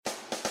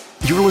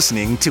You're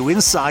listening to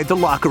Inside the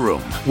Locker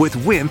Room with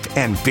Wimp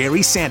and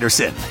Barry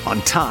Sanderson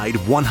on Tide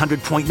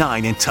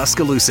 100.9 in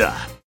Tuscaloosa.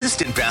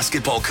 Assistant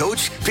basketball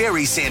coach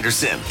Barry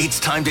Sanderson.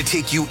 It's time to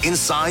take you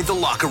inside the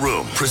locker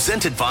room.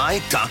 Presented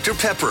by Dr.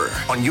 Pepper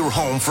on your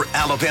home for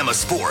Alabama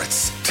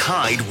sports.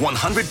 Tide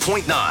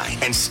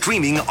 100.9 and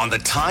streaming on the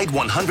Tide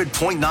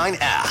 100.9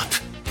 app.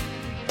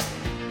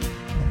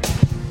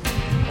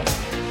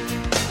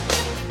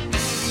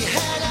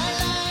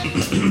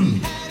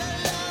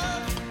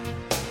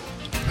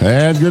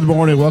 And good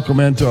morning. Welcome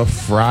into a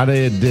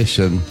Friday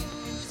edition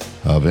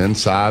of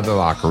Inside the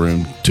Locker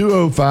Room.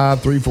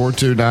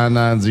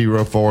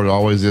 205-342-9904. It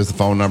always is the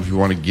phone number if you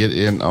want to get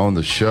in on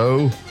the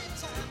show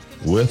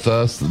with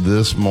us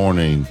this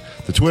morning.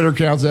 The Twitter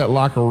account's at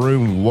Locker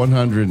Room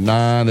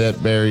 109,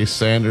 at Barry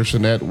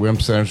Sanderson, at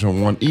Wimp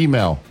Sanderson 1.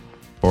 Email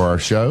for our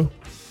show,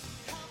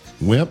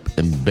 Wimp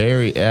and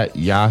Barry at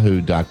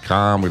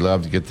yahoo.com. We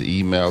love to get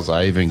the emails.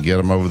 I even get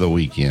them over the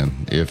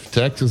weekend. If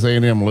Texas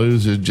A&M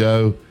loses,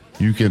 Joe,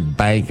 you can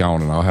bank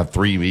on it. I'll have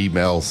 3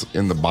 emails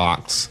in the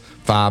box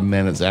 5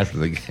 minutes after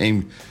the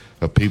game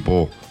of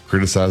people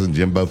criticizing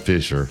Jimbo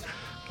Fisher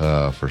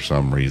for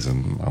some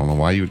reason. I don't know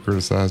why you would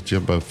criticize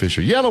Jimbo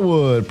Fisher.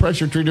 Yellowwood,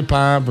 pressure-treated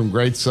pine from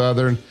Great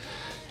Southern.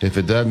 If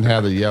it doesn't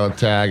have the yellow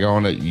tag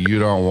on it, you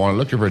don't want it.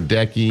 Looking for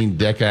decking,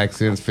 deck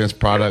accents, fence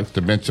products,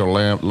 dimensional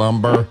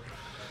lumber,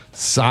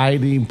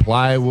 siding,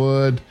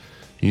 plywood.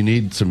 You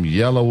need some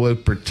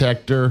Yellowwood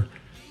protector.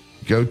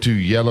 Go to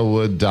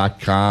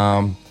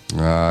yellowwood.com.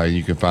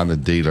 You can find the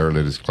dealer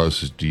that is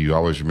closest to you.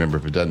 Always remember,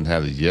 if it doesn't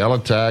have the yellow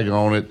tag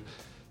on it,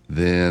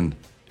 then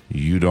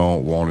you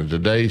don't want it.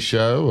 Today's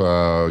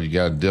show, you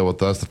got to deal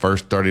with us the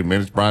first 30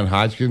 minutes. Brian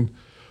Hodgkin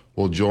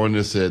will join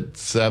us at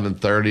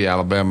 7:30.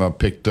 Alabama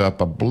picked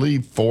up, I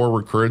believe, 4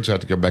 recruits. I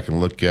have to go back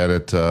and look at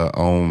it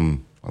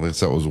on, I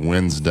guess that was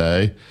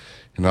Wednesday.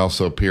 And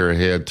also peer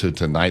ahead to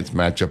tonight's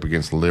matchup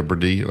against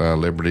Liberty.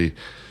 Liberty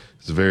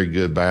is a very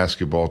good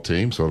basketball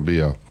team, so it'll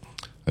be a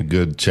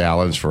good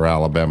challenge for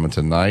Alabama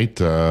tonight.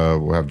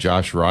 We'll have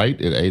Josh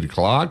Wright at 8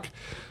 o'clock.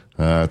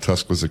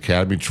 Tuscaloosa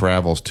Academy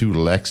travels to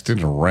Lexington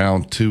in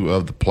round 2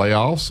 of the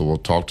playoffs, so we'll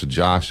talk to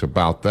Josh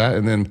about that.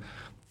 And then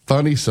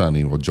Funny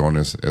Sonny will join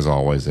us, as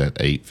always, at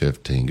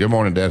 8:15. Good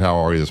morning, Dad. How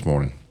are you this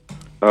morning?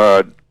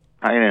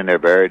 Hanging in there,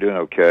 Barry. Doing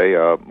okay.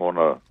 I want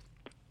to,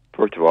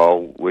 first of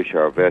all, wish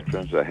our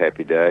veterans a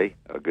happy day,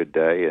 a good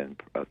day, and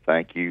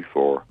thank you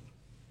for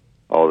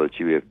all that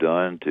you have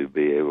done to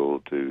be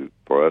able to,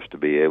 for us to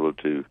be able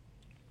to,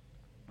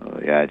 the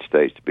United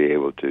States to be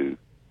able to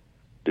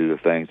do the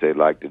things they'd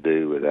like to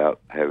do without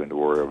having to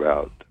worry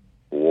about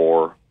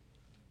war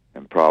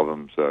and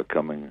problems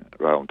coming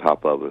right on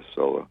top of us.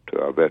 So to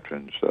our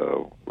veterans,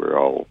 we're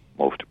all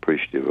most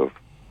appreciative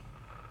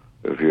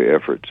of your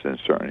efforts, and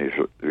certainly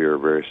your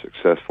very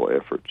successful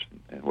efforts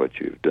in what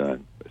you've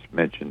done. As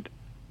mentioned,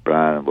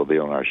 Brian will be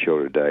on our show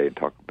today and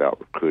talk about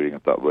recruiting. I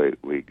thought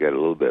we get a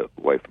little bit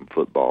away from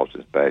football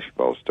since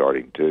basketball's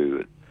starting too.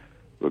 And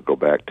we'll go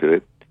back to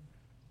it.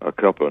 A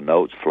couple of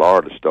notes.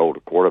 Florida stole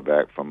the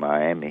quarterback from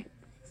Miami,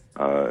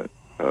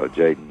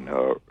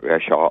 Jaden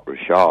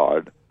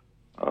Rashad,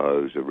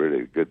 who's a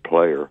really good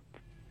player.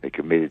 They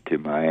committed to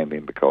Miami,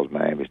 and because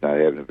Miami's not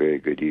having a very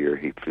good year,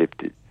 he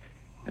flipped it.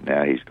 And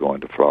now he's going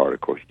to Florida.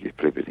 Of course, you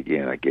flip it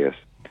again, I guess.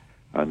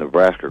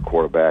 Nebraska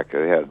quarterback,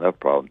 they had enough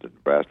problems in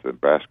Nebraska. The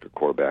Nebraska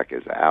quarterback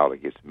is out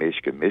against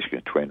Michigan.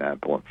 Michigan's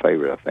 29-point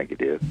favorite, I think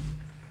it is.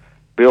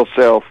 Bill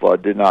Self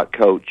did not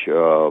coach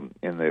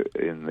in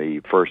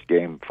the first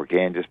game for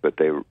Kansas, but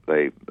they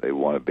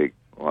won a big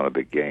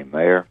game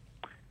there.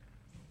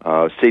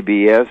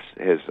 CBS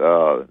has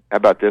how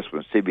about this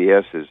one?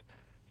 CBS has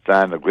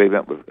signed an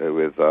agreement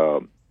with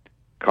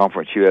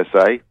Conference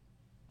USA.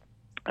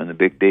 And the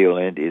big deal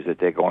is that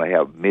they're going to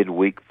have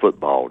midweek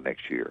football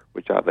next year,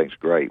 which I think is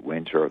great.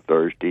 Wednesday or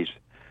Thursdays,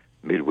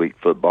 midweek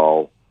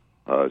football,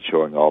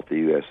 showing off the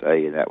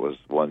USA, and that was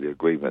one of the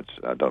agreements.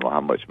 I don't know how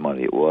much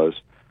money it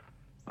was.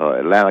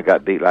 Atlanta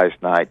got beat last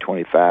night,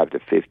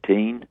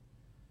 25-15.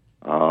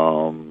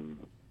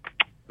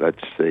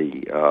 Let's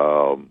see.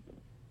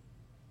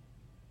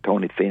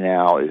 Tony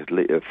Finau is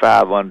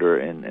 5 under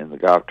in the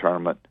golf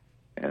tournament,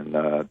 and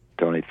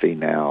Tony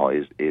Finau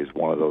is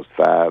one of those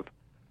 5.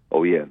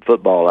 Oh, yeah, in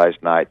football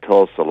last night,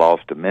 Tulsa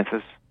lost to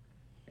Memphis,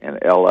 and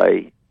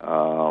L.A.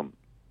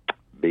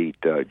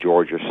 Beat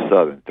Georgia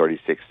Southern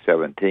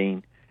 36-17.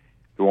 If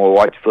you want to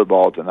watch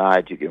football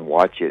tonight, you can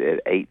watch it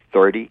at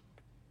 8:30.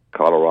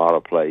 Colorado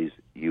plays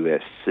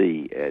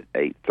USC at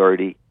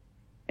 8:30.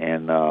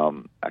 And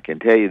I can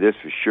tell you this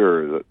for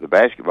sure, the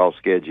basketball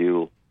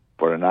schedule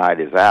for tonight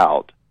is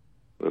out.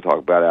 We'll talk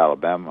about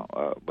Alabama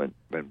when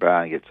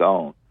Brian gets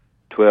on.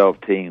 12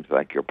 teams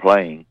like you're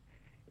playing.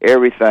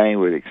 Everything,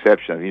 with the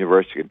exception of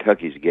University of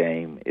Kentucky's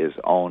game, is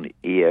on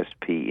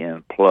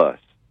ESPN+.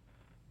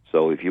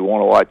 So if you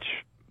want to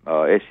watch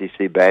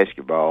SEC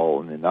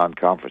basketball in the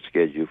non-conference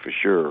schedule, for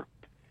sure,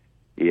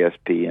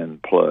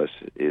 ESPN+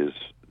 is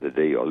the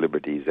deal.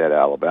 Liberty's at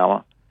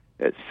Alabama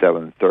at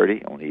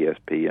 7:30 on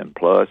ESPN+.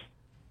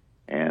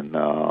 And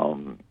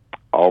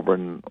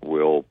Auburn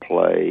will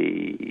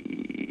play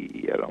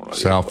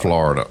South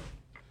Florida.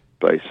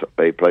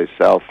 They play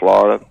South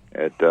Florida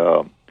at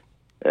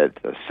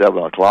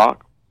 7:00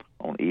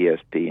 on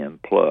ESPN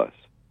Plus.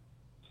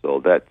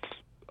 So that's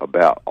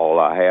about all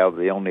I have.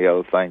 The only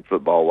other thing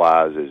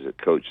football-wise is the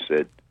coach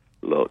said,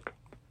 look,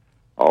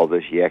 all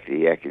this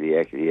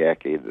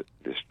yakety,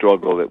 the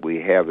struggle that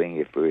we're having,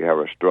 if we have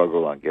a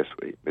struggle, I guess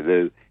we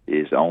do,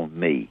 is on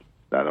me,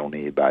 not on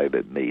anybody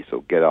but me.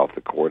 So get off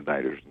the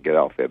coordinators and get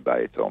off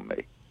everybody. It's on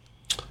me.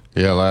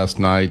 Yeah, last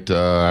night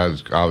I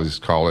was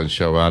calling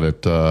show out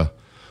at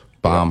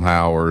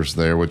Baumhauer's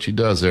there, which he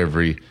does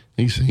he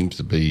seems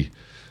to be,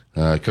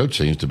 coach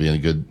seems to be in a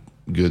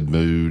good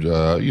mood,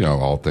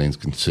 all things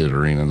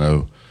considering. I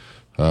know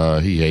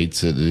he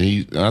hates it,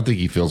 and I think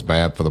he feels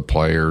bad for the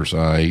players.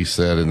 He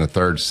said in the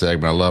third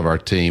segment, I love our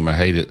team. I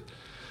hate it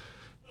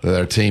that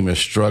our team has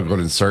struggled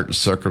in certain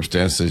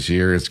circumstances this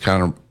year.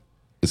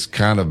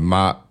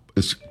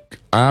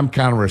 I'm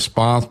kind of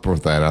responsible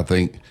for that. I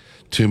think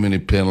too many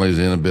penalties,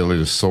 inability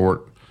to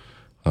sort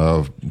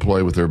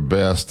play with their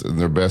best, and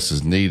their best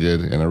is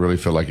needed, and I really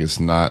feel like it's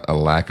not a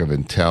lack of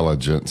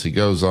intelligence. He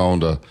goes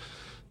on to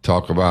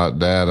talk about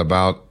that,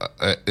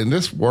 and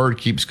this word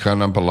keeps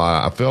coming up a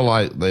lot. I feel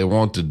like they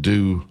want to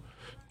do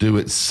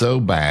it so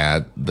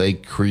bad, they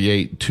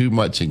create too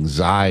much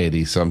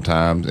anxiety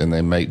sometimes, and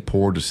they make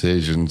poor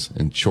decisions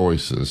and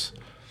choices.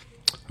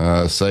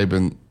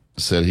 Saban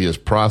said he is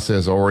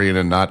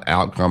process-oriented, not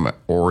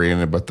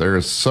outcome-oriented, but there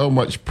is so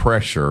much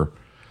pressure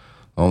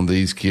on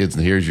these kids,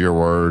 and here's your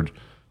word,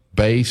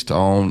 based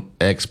on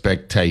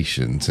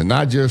expectations, and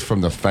not just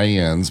from the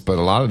fans, but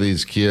a lot of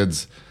these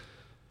kids,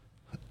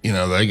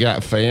 they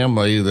got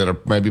family that are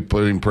maybe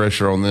putting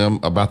pressure on them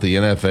about the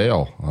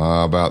NFL,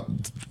 about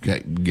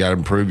got to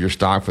improve your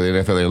stock for the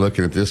NFL. They're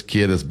looking at this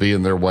kid as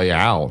being their way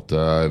out,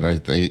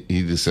 and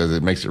he just says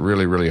it makes it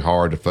really, really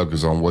hard to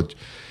focus on what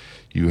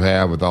you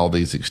have with all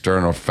these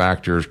external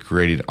factors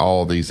creating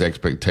all these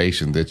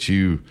expectations that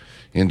you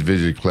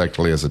individually,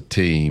 collectively as a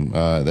team.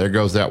 There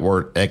goes that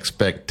word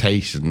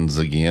expectations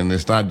again.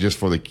 It's not just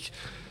for the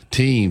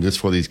team, it's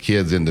for these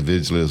kids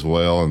individually as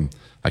well. And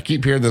I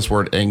keep hearing this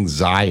word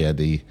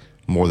anxiety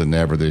more than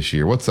ever this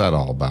year. What's that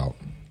all about?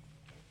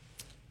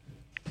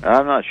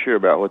 I'm not sure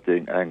about what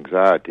the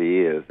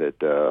anxiety is,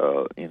 that,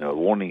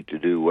 wanting to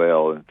do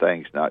well and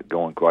things not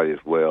going quite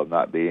as well,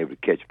 not being able to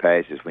catch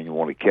passes when you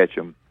want to catch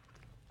them,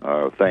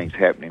 things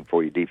happening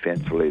for you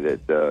defensively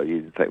that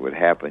you didn't think would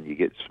happen. You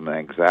get some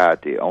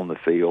anxiety on the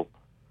field.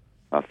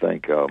 I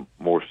think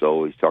more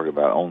so he's talking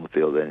about on the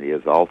field than he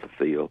is off the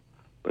field,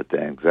 but the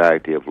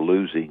anxiety of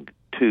losing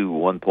 2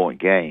 one-point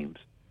games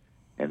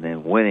and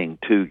then winning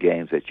 2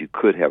 games that you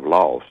could have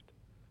lost.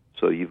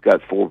 So you've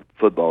got 4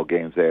 football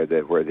games there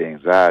where the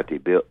anxiety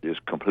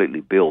just completely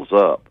builds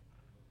up.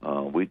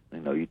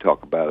 You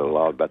talk about it a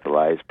lot about the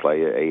last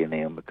play at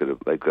A&M.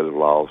 They could have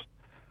lost.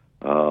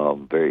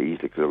 Very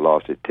easily could have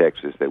lost at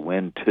Texas. They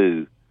win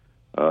 2.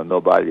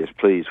 Nobody is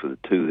pleased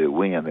with the 2 they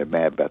win. They're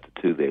mad about the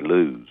 2 they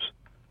lose.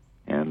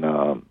 And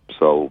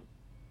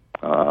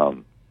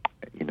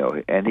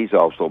and he's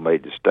also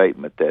made the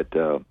statement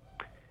that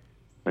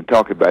when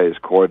talking about his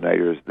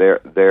coordinators,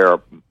 there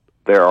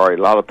are a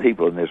lot of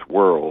people in this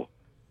world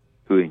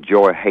who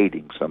enjoy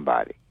hating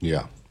somebody.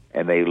 Yeah.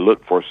 And they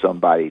look for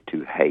somebody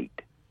to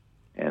hate.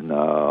 And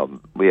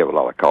we have a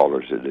lot of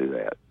callers that do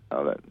that.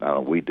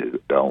 We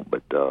don't,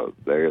 but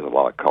there is a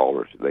lot of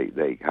callers.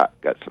 They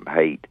got some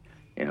hate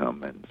in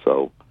them, and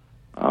so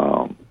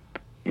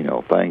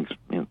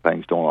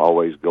things don't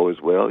always go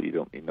as well.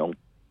 You don't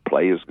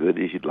play as good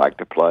as you'd like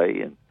to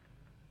play, and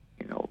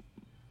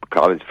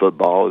college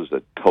football is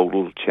a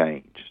total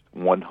change,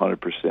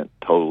 100%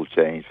 total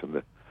change from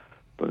the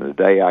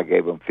day I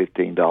gave them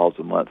 $15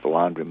 a month for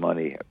laundry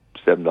money,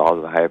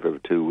 $7.50 every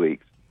 2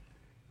 weeks.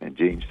 And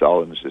Gene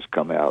Stallings just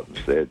come out and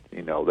said,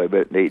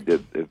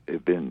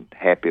 they've been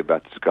happy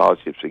about the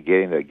scholarships they're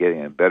getting. They're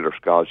getting a better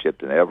scholarship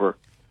than ever,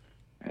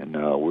 and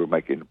we're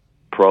making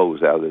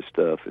pros out of this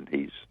stuff. And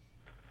he's,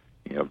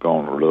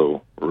 going a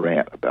little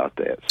rant about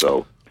that.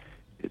 So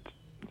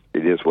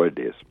it is what it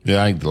is.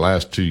 Yeah, I think the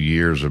last 2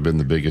 years have been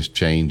the biggest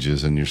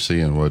changes, and you're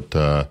seeing what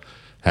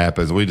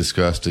happens. We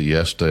discussed it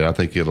yesterday. I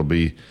think it'll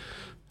be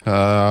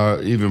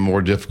even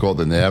more difficult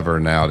than ever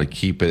now to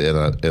keep it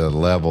at a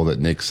level that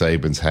Nick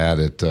Saban's had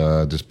it,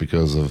 just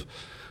because of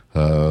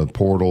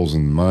portals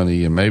and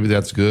money, and maybe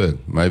that's good.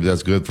 Maybe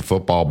that's good for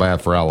football,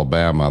 bad for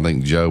Alabama. I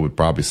think Joe would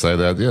probably say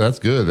that. Yeah, that's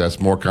good. That's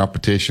more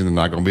competition and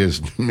not going to be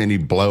as many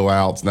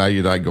blowouts. Now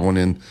you're not going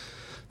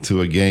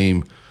into a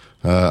game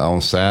on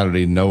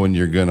Saturday knowing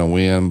you're going to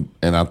win.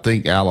 And I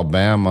think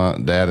Alabama,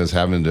 that is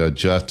having to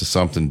adjust to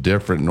something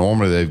different.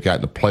 Normally they've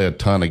got to play a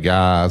ton of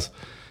guys,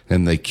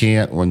 and they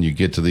can't when you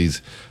get to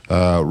these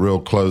real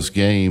close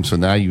games. So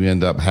now you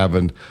end up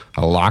having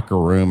a locker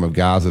room of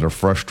guys that are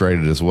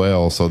frustrated as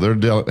well. So they're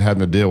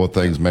having to deal with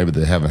things maybe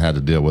they haven't had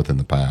to deal with in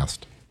the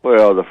past.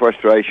 Well, the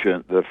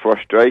frustration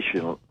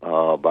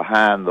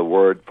behind the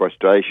word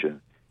frustration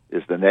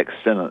is the next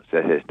sentence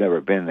that has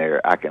never been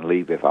there. I can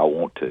leave if I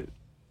want to.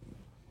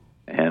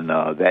 And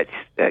that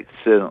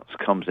sentence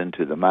comes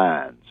into the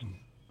minds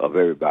of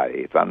everybody.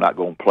 If I'm not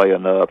going to play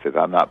enough, if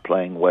I'm not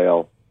playing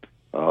well,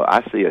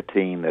 I see a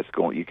team that's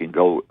going. You can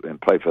go and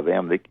play for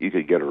them. You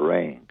could get a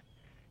ring.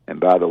 And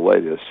by the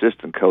way, the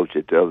assistant coach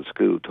at the other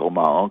school told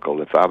my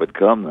uncle if I would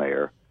come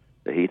there,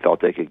 that he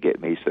thought they could get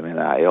me some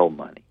NIL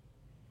money.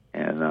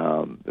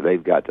 And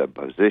they've got the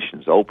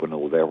positions open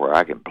over there where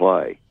I can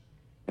play.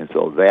 And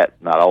so that,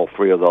 not all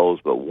three of those,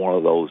 but one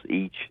of those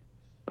each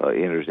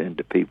enters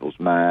into people's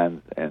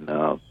minds, and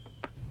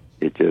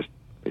it's just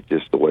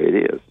the way it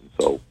is. And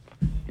so,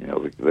 you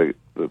know,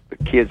 the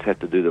kids have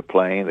to do the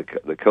playing.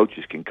 The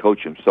coaches can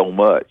coach them so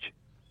much,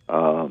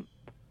 but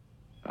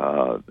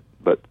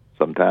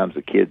sometimes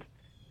the kids.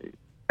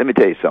 Let me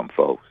tell you something,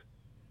 folks.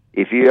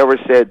 If you ever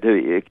said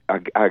to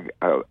an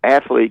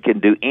athlete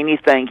can do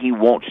anything he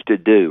wants to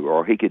do,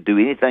 or he could do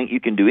anything, you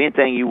can do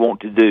anything you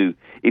want to do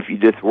if you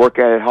just work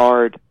at it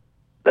hard,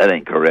 that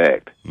ain't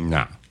correct.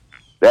 No.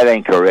 That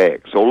ain't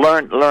correct. So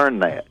learn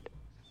that.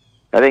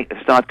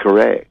 It's not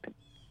correct.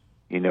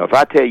 You know, if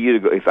I tell you to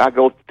go, if I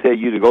tell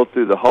you to go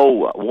through the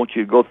hole, I want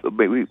you to go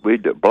through. We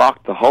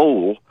block the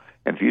hole,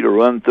 and for you to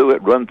run through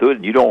it,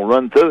 and you don't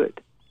run through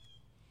it.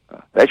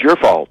 That's your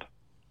fault.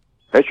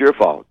 That's your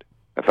fault.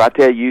 If I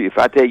tell you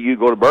to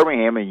go to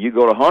Birmingham and you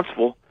go to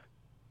Huntsville,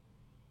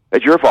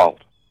 that's your fault.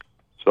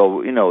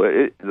 So, you know,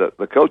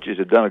 the coaches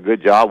have done a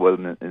good job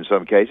with them in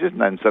some cases, and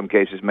in some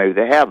cases maybe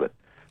they haven't.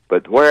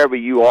 But wherever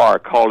you are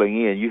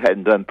calling in, you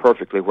hadn't done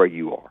perfectly where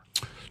you are.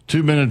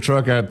 2-minute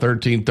truck at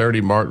 1330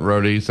 Martin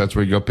Road East. That's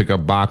where you go pick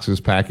up boxes,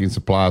 packing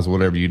supplies,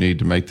 whatever you need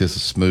to make this a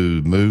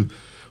smooth move.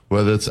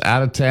 Whether it's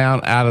out of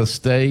town, out of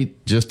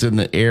state, just in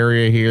the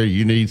area here,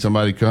 you need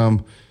somebody to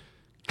come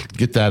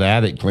get that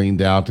attic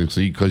cleaned out because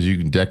you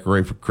can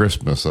decorate for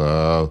Christmas.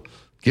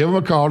 Give them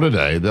a call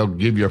today. They'll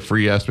give you a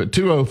free estimate.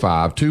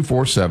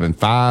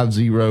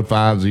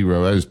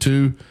 205-247-5050. That is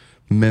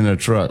 2-minute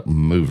truck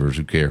movers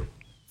who care.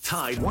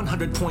 Tide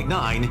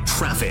 100.9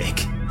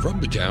 traffic.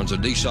 From the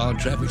Townsend Nissan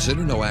Traffic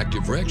Center, no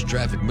active wrecks.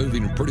 Traffic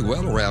moving pretty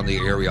well around the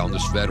area on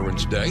this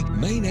Veterans Day.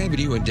 Main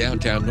Avenue in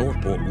downtown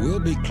Northport will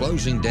be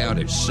closing down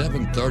at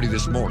 7:30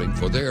 this morning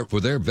for their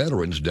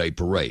Veterans Day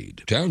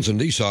parade.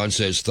 Townsend Nissan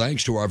says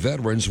thanks to our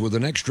veterans with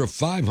an extra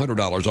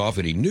 $500 off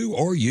any new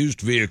or used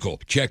vehicle.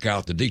 Check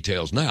out the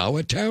details now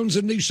at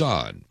Townsend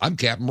Nissan. I'm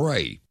Captain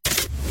Ray.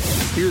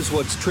 Here's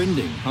what's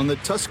trending on the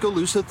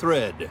Tuscaloosa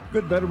thread.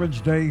 Good Veterans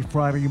Day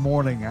Friday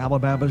morning.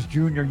 Alabama's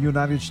junior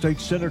United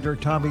States Senator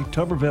Tommy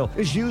Tuberville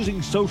is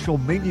using social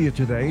media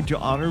today to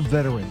honor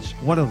veterans.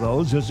 One of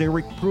those is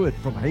Eric Pruitt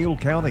from Hale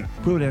County.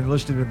 Pruitt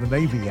enlisted in the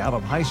Navy out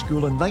of high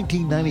school in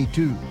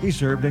 1992. He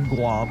served in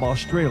Guam,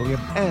 Australia,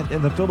 and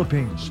in the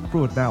Philippines.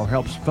 Pruitt now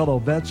helps fellow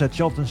vets at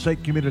Shelton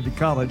State Community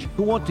College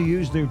who want to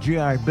use their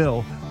GI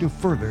Bill to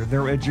further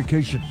their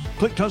education.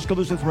 Click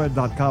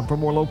TuscaloosaThread.com for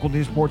more local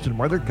news, sports, and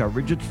weather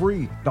coverage. It's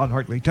free. Don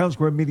Hartley, Town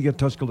Square Media,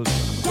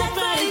 Tuscaloosa. Black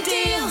Friday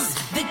deals,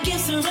 the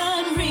gifts are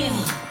unreal.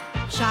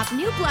 Shop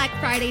new Black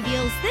Friday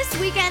deals this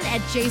weekend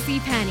at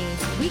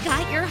JCPenney. We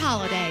got your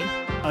holiday.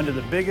 Under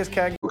the biggest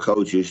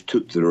coaches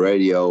took to the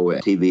radio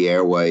and TV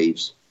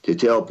airwaves to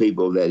tell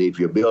people that if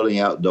you're building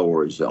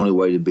outdoors, the only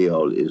way to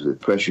build is with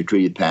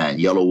pressure-treated pine,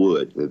 yellow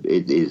wood.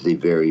 It is the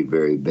very,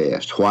 very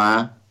best.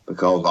 Why?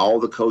 Because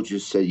all the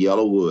coaches said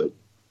yellow wood,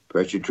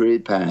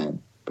 pressure-treated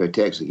pine,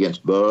 protects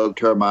against bug,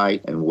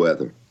 termite, and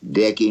weather.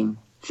 Decking,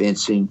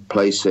 fencing,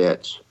 play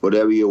sets,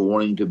 whatever you're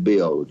wanting to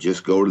build,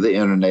 just go to the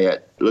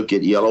internet, look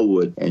at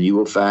Yellowwood, and you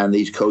will find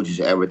these coaches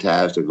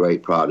advertised a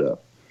great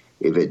product.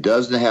 If it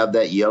doesn't have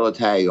that yellow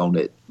tag on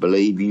it,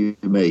 believe you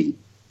me,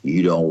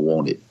 you don't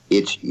want it.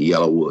 It's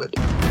Yellowwood.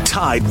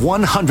 Tide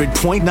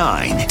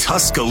 100.9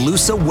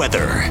 Tuscaloosa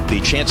weather.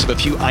 The chance of a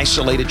few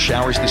isolated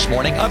showers this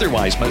morning.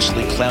 Otherwise,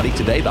 mostly cloudy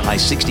today, the high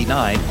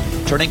 69.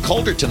 Turning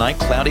colder tonight,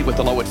 cloudy with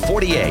the low at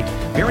 48.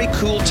 Very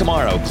cool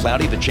tomorrow,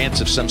 cloudy, the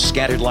chance of some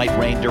scattered light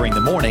rain during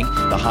the morning,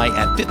 the high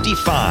at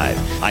 55.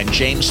 I'm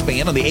James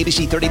Spann on the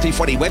ABC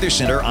 3340 Weather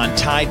Center on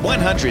Tide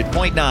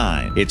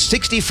 100.9. It's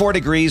 64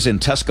 degrees in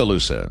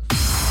Tuscaloosa.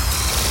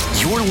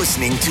 You're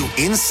listening to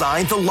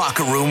Inside the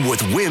Locker Room with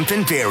Wimp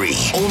and Barry,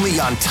 only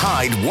on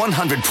Tide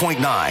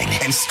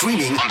 100.9 and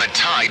streaming on the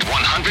Tide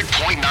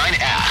 100.9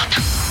 app.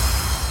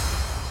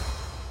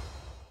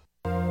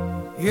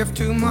 If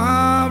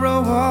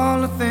tomorrow all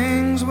the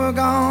things were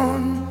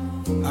gone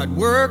I'd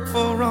worked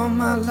for all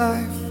my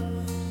life,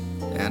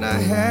 and I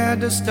had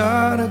to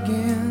start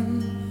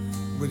again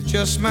with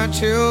just my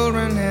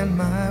children and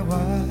my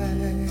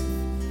wife.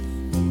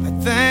 I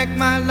thank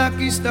my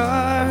lucky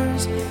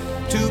stars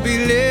to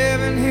be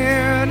living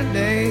here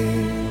today,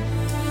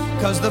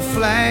 'cause the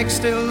flag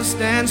still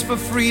stands for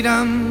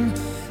freedom,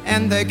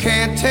 and they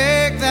can't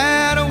take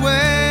that away.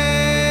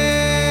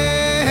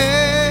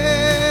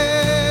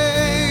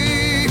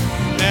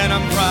 And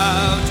I'm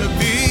proud to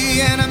be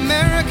an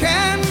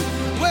American.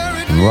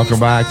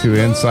 Welcome back to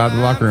Inside the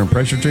Locker Room.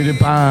 Pressure Treated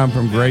Pine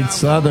from Great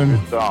Southern.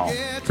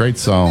 Great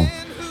song.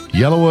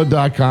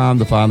 Yellowwood.com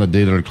to find the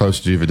dealer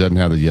closest to you. If it doesn't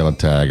have the yellow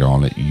tag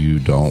on it, you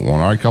don't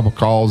want. All right, a couple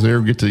calls here.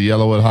 Get to the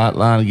Yellowwood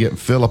hotline and get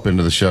Philip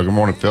into the show. Good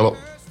morning, Philip.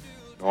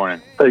 Morning.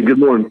 Hey, good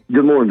morning.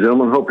 Good morning,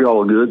 gentlemen. Hope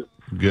y'all are good.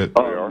 Good.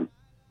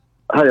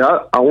 Hey,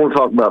 I want to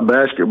talk about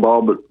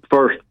basketball, but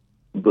first,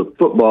 the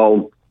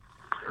football.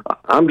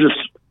 I'm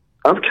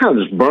kind of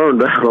just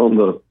burned out on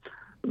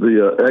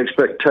the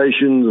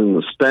expectations and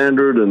the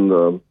standard and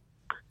the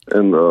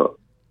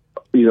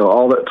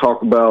all that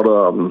talk about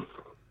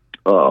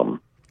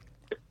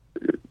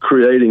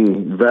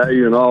creating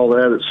value and all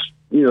that. It's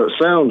it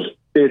sounds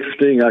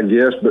interesting, I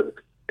guess, but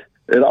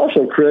it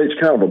also creates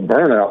kind of a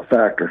burnout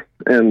factor.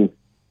 And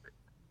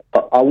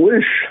I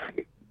wish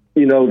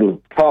the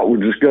thought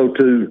would just go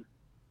to,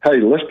 hey,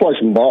 let's play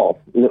some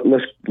ball.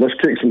 Let's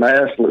kick some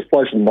ass. Let's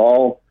play some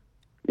ball.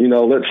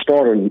 Let's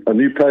start a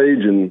new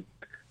page and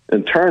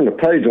turn the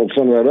page on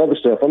some of that other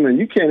stuff. I mean,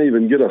 you can't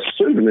even get a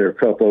souvenir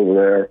cup over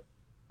there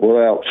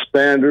without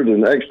standard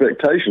and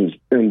expectations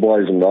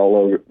emblazoned all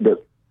over it.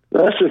 But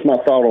that's just my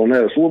thought on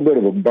that. It's a little bit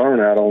of a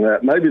burnout on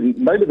that.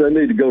 Maybe they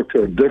need to go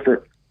to a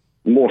different,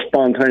 more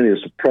spontaneous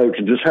approach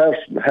and just have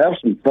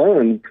some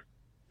fun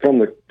from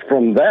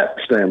that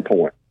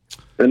standpoint.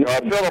 And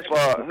Philip,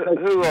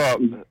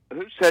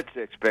 who sets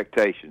the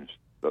expectations?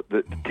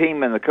 The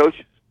team and the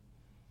coaches?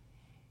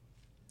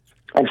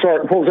 I'm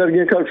sorry. What was that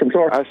again, Coach? I'm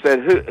sorry. I said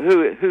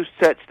who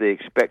sets the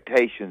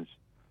expectations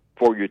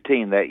for your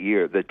team that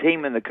year? The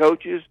team and the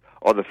coaches,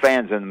 or the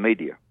fans and the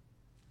media?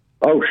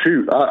 Oh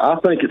shoot! I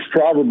think it's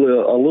probably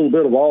a little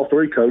bit of all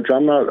three, Coach. I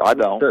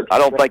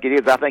don't think it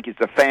is. I think it's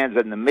the fans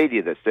and the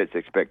media that sets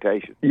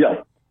expectations.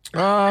 Yeah.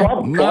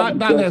 Not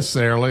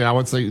necessarily. I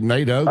would say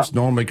Nate Oates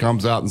normally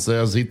comes out and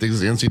says he thinks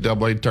the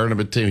NCAA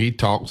tournament team. He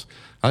talks.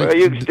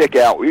 You can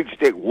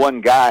stick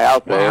one guy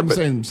out there. Well, I'm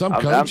saying some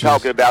coaches.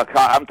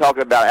 I'm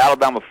talking about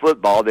Alabama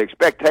football. The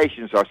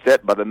expectations are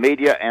set by the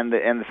media and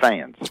the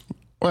fans.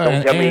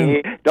 Well,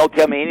 don't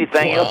tell me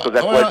anything else, because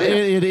that's what it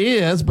is. It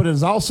is, but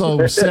it's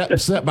also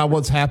set by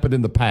what's happened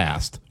in the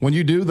past. When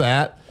you do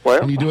that,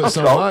 and you do it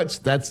so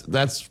much,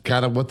 that's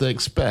kind of what they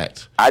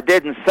expect. I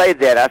didn't say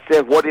that. I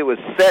said what it was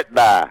set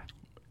by.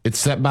 It's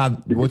set by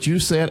what you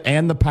said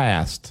and the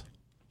past.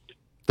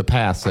 The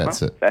past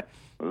sets it.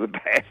 The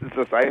past is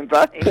the same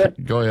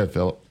thing. Go ahead,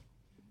 Philip.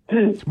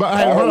 But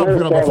hey, hold on,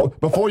 Philip.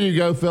 Before you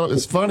go, Philip,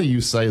 it's funny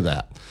you say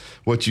that,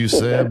 what you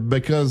said,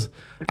 because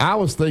I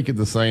was thinking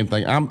the same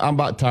thing. I'm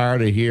about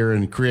tired of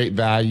hearing create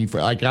value for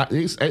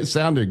it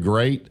sounded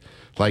great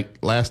like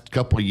last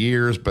couple of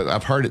years, but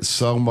I've heard it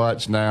so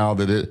much now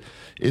that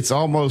it's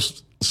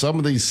almost some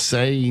of these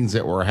sayings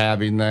that we're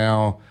having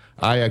now.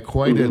 I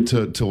equated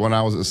to when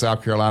I was at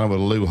South Carolina with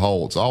Lou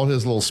Holtz. All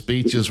his little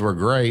speeches were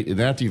great, and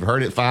after you've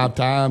heard it 5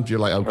 times, you're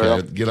like,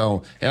 okay, get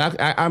on. And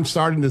I'm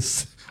starting to.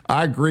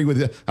 I agree with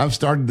you. I'm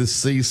starting to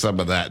see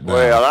some of that now.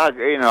 Well,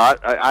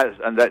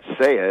 and that's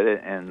said,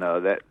 and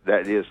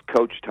that is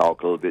coach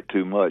talk a little bit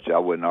too much. I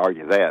wouldn't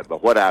argue that,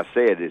 but what I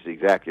said is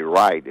exactly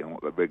right, and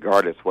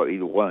regardless of what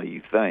either one of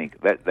you think,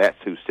 that's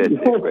who sets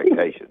the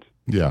expectations.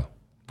 Yeah.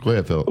 Go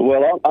ahead, Philip.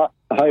 Well,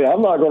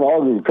 I'm not going to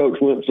argue with Coach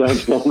Wimp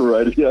Sampson on the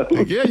radio.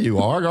 Yeah, you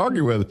are.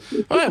 Argue with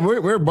it.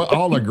 We're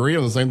all agreeing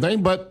on the same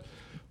thing, but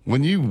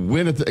when you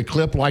win a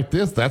clip like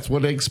this, that's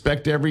what they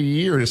expect every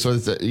year. So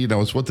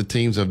it's what the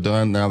teams have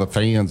done now. The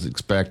fans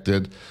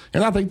expected,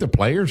 and I think the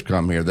players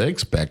come here. They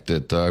expect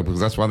it because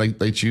that's why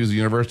they choose the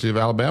University of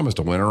Alabama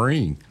to win a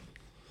ring.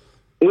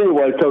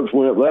 Anyway, Coach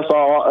Wimp, that's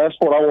all. That's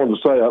what I wanted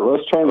to say.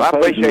 Let's turn the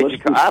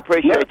page. I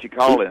appreciate you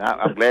calling.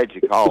 I'm glad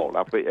you called.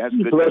 That's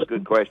a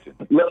good question.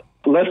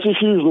 Let's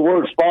just use the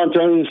word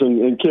spontaneous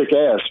and kick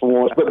ass for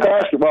once. But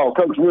basketball,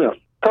 Coach Wimp.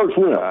 Coach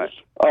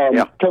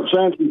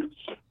Sampson,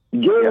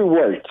 Gary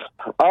Waits.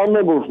 I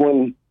remember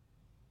when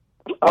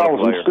I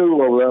was in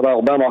school over at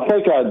Alabama. I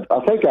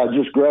think I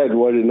just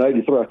graduated in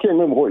 '83. I can't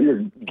remember what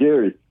year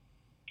Gary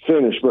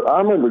finished, but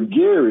I remember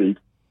Gary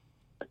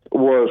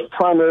was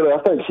primarily,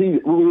 I think he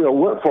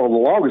went for the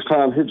longest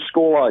time, he'd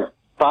score like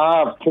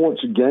 5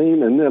 points a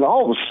game, and then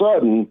all of a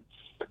sudden,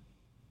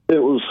 it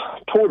was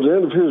towards the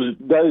end of his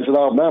days at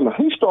Alabama,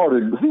 he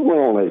went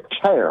on a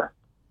tear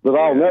that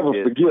I'll never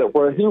forget,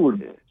 where he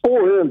would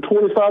pour in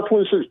 25,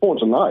 26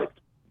 points a night.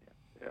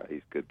 Yeah,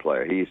 he's a good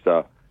player.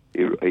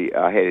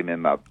 I had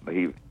him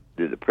he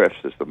did the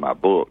preface of my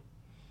book.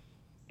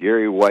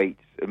 Gary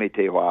Waits, let me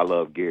tell you why I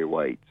love Gary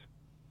Waits.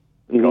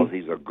 Because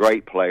he's a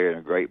great player and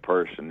a great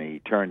person. He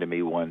turned to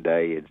me one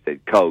day and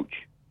said, "Coach,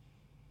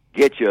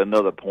 get you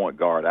another point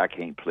guard. I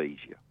can't please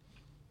you."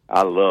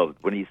 I loved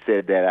when he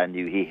said that. I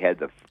knew he had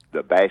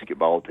the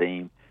basketball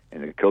team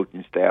and the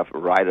coaching staff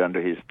right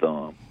under his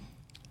thumb.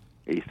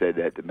 He said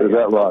that to me. Is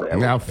that right?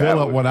 Now,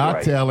 Philip, when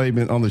I tell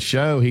him on the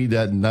show, he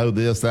doesn't know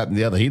this, that, and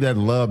the other. He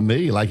doesn't love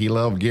me like he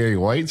loved Gary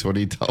Waits when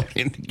he told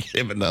him to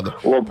give another.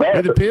 Well,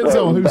 it depends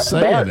on who's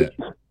saying it.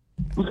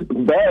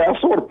 I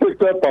sort of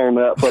picked up on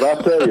that, but I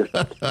tell you,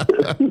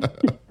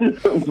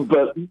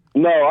 but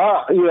no,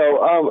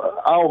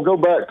 I'll go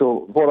back to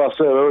what I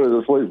said earlier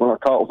this week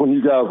when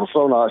you guys were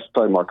so nice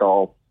to take my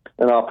call,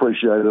 and I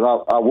appreciate it.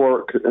 I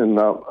work, and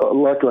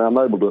luckily I'm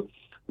able to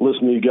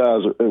listen to you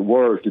guys at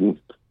work, and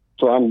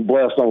so I'm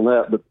blessed on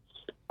that. But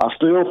I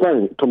still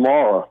think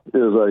tomorrow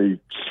is a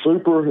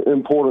super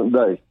important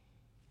day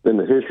in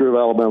the history of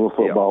Alabama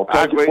football. Yeah,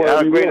 I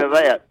agree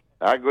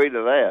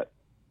to that.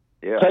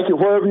 Take it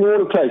wherever you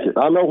want to take it.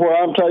 I know where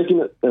I'm taking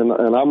it, and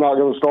I'm not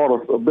going to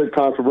start a big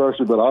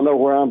controversy, but I know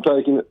where I'm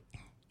taking it,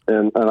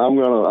 and I'm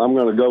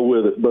gonna go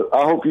with it. But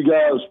I hope you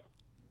guys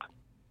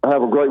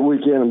have a great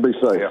weekend and be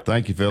safe.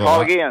 Thank you, Phil.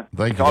 Call again.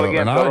 Thank you, Phil.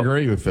 And I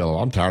agree with Phil.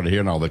 I'm tired of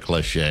hearing all the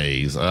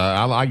cliches.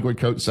 I like what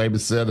Coach Saban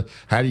said.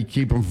 How do you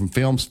keep them from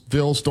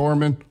Phil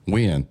storming?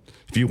 Win.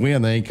 If you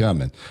win, they ain't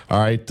coming. All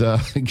right,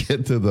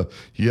 get to the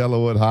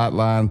Yellowwood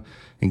hotline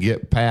and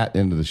get Pat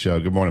into the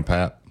show. Good morning,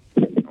 Pat.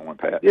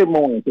 Good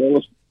morning,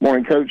 fellas.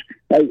 Morning, Coach.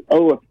 Hey,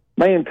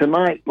 man,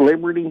 tonight,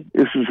 Liberty,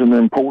 this is an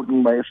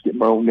important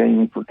basketball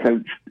game for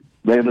Coach.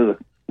 That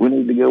we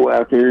need to go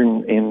out there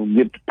and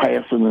get the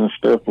passing and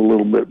stuff a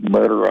little bit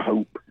better, I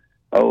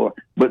hope.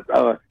 But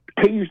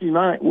Tuesday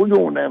night, we're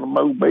going down to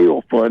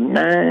Mobile for a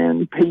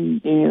 9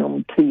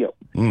 p.m. tip.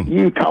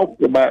 You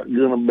talked about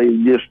going to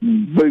be just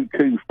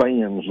buku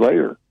fans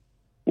there.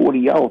 What do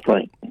y'all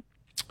think?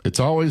 It's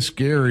always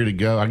scary to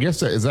go. I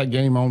guess is that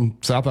game on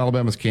South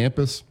Alabama's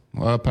campus,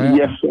 Pat?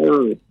 Yes,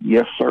 sir.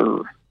 Yes, sir.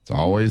 It's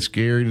always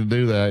scary to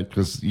do that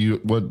because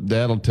what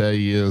Dad'll tell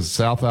you is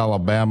South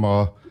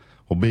Alabama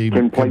will be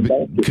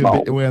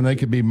they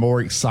could be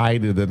more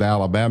excited than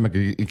Alabama.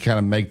 Could kind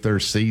of make their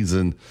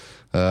season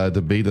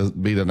to beat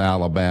an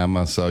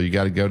Alabama. So you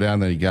got to go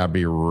down there. You got to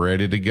be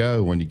ready to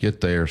go when you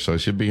get there. So it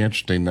should be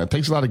interesting. It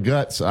takes a lot of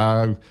guts.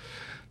 I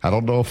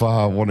don't know if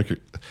I want to.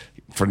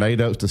 For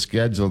Nados to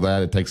schedule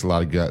that, it takes a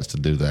lot of guts to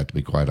do that, to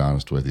be quite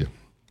honest with you.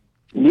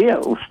 Yeah,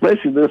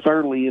 especially this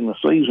early in the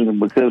season,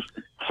 because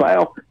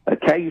South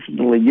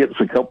occasionally gets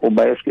a couple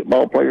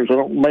basketball players.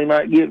 They may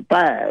not get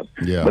 5,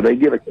 but they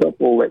get a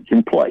couple that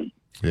can play.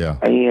 Yeah.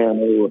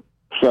 And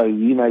so,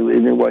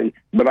 anyway,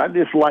 but I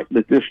just like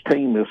that this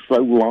team is so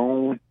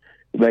long.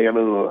 I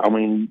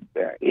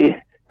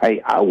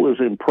was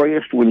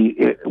impressed when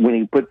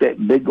he put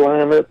that big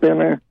line up in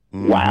there.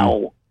 Mm-hmm.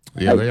 Wow.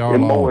 Yeah, they are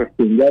long.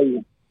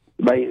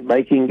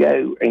 They can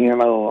go,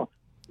 and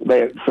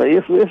this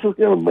is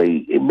going to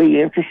be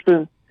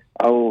interesting.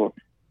 But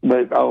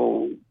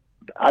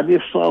I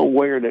just saw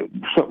where that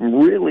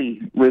something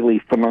really, really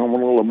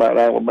phenomenal about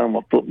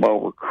Alabama football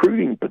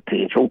recruiting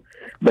potential.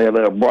 That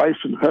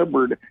Bryson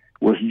Hubbard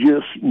was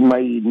just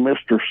made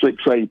Mr.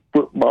 6A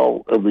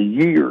Football of the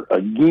Year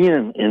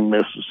again in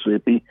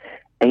Mississippi,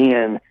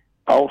 and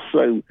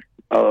also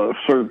the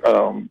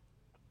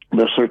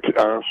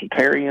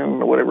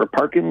Sertarian or whatever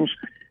Perkins.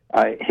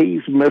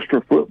 He's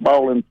Mr.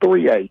 Football in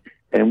 3A,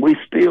 and we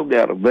still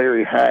got a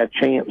very high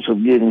chance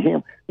of getting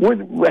him. Has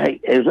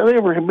there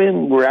ever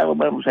been where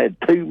Alabama's had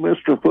 2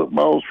 Mr.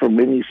 Footballs from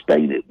any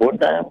state at one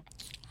time?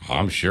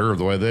 I'm sure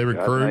the way they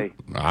recruit.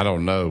 I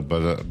don't know,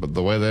 but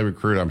the way they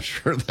recruit, I'm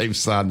sure they've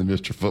signed the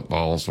Mr.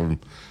 Footballs from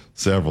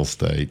several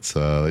states.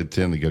 They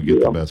tend to go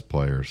get the best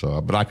players.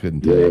 But I couldn't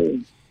tell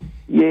you.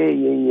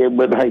 Yeah.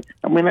 But hey,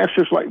 that's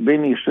just like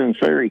Vinny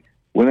Sinceri.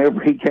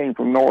 Whenever he came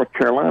from North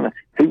Carolina,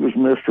 he was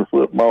Mr.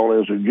 Football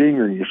as a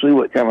junior. You see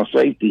what kind of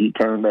safety he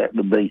turned out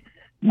to be.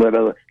 But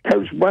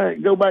Coach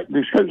Bryant, go back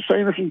to Coach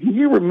Sanderson. Can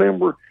you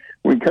remember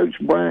when Coach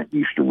Bryant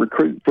used to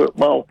recruit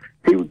football?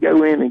 He would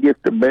go in and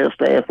get the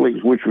best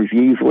athletes, which was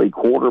usually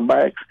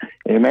quarterbacks,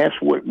 and that's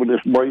what with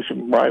this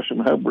Bryson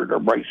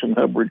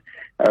Hubbard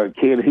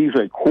kid. He's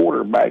a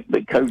quarterback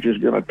that Coach is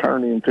going to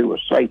turn into a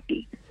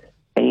safety,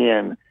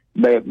 and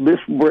that this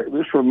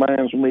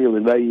reminds me of the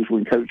days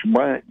when Coach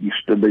Bryant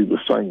used to do the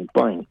same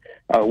thing.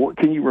 What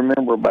can you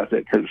remember about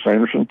that, Coach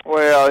Sanderson?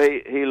 Well,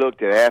 he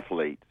looked at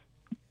athletes,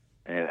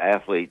 and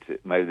athletes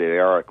maybe they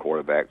are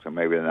quarterbacks, or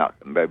maybe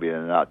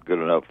they're not good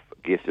enough,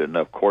 gifted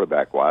enough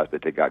quarterback wise,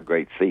 but they got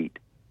great feet,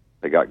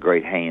 they got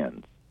great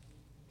hands.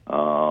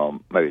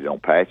 Maybe they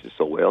don't pass it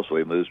so well, so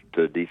he moves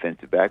to the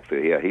defensive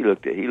backfield. Yeah, he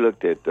looked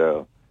at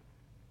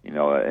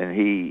and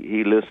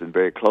he listened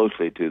very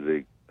closely to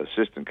the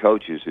assistant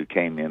coaches who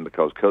came in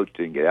because Coach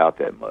didn't get out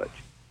that much.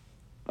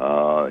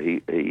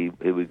 He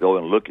would go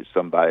and look at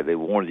somebody they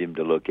wanted him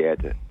to look at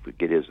to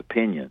get his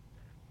opinion,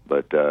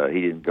 but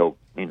he didn't go.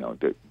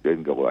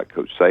 Didn't go like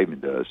Coach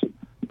Saban does.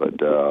 But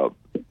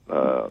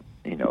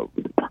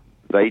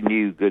they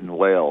knew good and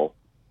well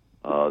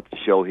to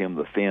show him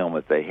the film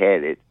if they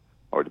had it,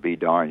 or to be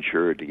darn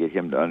sure to get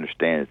him to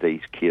understand that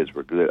these kids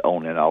were good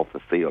on and off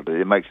the field. Did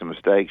they make some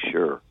mistakes?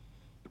 Sure.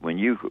 When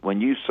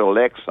you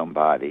select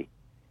somebody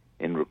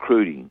in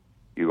recruiting,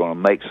 you're going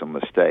to make some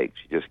mistakes.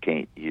 You just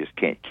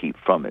can't keep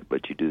from it,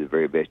 but you do the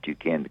very best you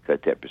can to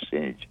cut that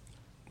percentage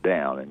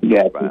down, and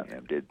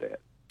them did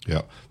that.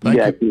 Yeah.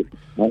 Thank you.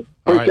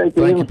 Appreciate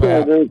the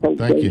insight.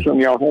 Thank you.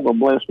 Y'all have a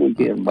blessed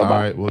weekend. Bye-bye.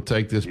 All right, we'll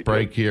take this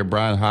break here.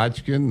 Brian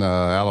Hodgkin,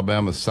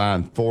 Alabama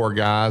signed 4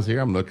 guys here.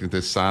 I'm looking at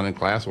this signing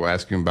class. We'll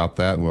ask him about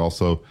that, and we'll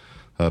also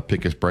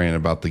pick his brain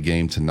about the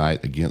game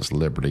tonight against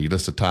Liberty. You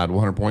listen to Tide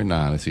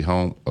 100.9. It's the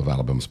home of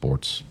Alabama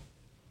sports.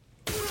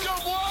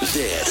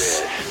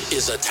 This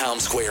is a Town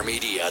Square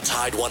Media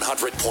Tide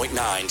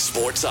 100.9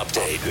 Sports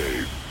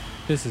Update.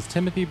 This is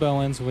Timothy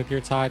Bowens with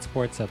your Tide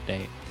Sports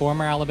Update.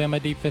 Former Alabama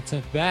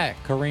defensive back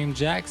Kareem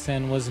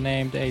Jackson was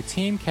named a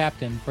team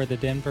captain for the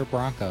Denver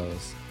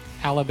Broncos.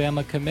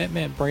 Alabama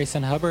commitment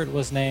Brayson Hubbard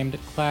was named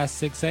Class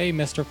 6A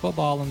Mr.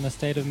 Football in the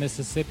state of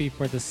Mississippi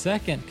for the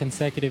second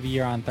consecutive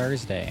year on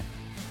Thursday.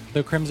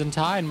 The Crimson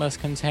Tide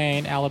must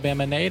contain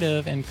Alabama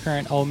native and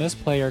current Ole Miss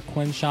player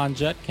Quinshon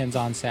Judkins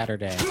on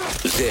Saturday.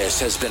 This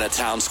has been a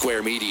Town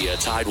Square Media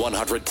Tide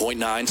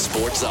 100.9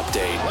 Sports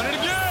Update. Run it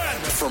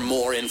again! For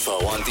more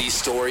info on these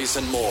stories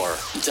and more,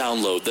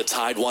 download the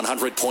Tide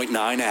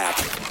 100.9 app.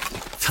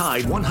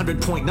 Tide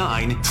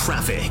 100.9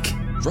 Traffic.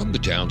 From the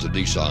Townsend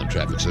Nissan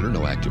Traffic Center,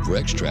 no active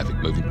wrecks, traffic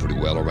moving pretty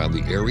well around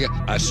the area.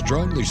 I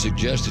strongly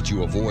suggest that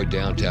you avoid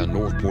downtown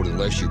Northport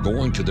unless you're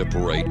going to the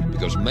parade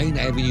because Main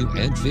Avenue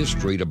and 5th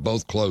Street are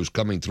both closed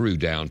coming through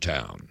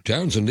downtown.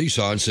 Townsend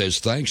Nissan says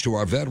thanks to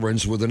our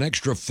veterans with an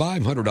extra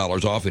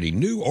 $500 off any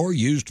new or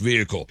used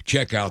vehicle.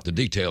 Check out the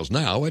details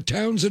now at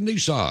Townsend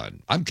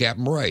Nissan. I'm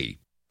Captain Ray.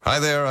 Hi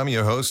there, I'm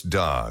your host,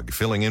 Dog,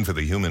 filling in for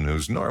the human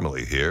who's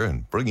normally here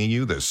and bringing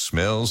you the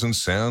smells and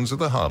sounds of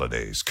the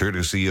holidays,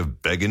 courtesy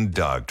of Beggin'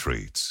 Dog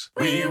Treats.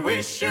 We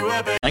wish you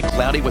a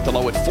cloudy with the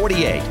low at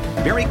 48.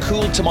 Very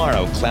cool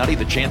tomorrow. Cloudy,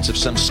 the chance of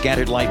some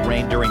scattered light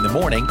rain during the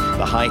morning.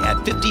 The high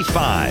at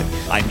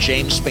 55. I'm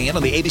James Spann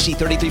on the ABC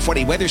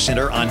 3340 Weather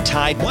Center on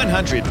Tide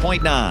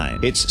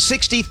 100.9. It's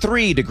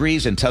 63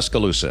 degrees in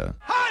Tuscaloosa.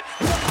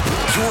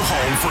 Your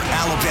home for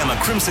Alabama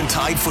Crimson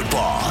Tide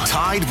football.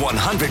 Tide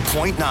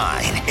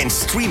 100.9 and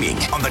streaming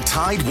on the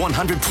Tide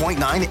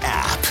 100.9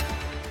 app.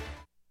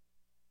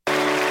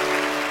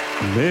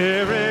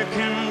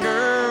 American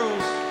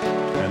girls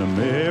and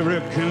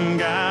American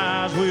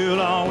guys will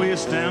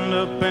always stand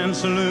up and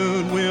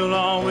salute. We'll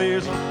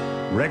always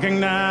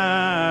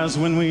recognize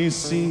when we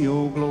see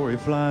Old Glory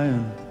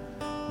flying.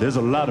 There's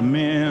a lot of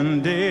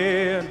men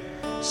dead,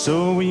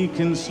 so we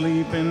can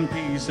sleep in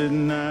peace at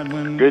night.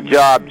 When good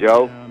job,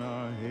 Joe.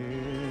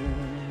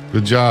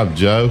 Good job,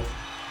 Joe.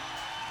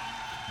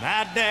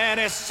 My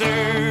daddy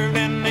served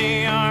in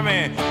the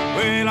army.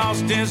 We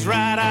lost his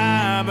right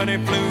eye, but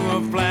he flew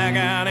a flag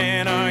out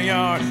in our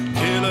yard.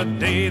 Till the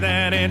day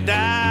that he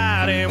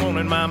died, he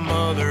wanted my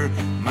mother,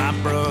 my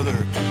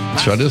brother.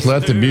 So I just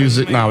let the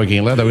music. No, we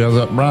can't let that. We have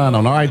up Brian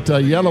on. All right,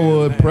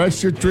 Yellowwood,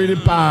 pressure treated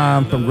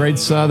pine from Great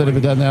Southern. If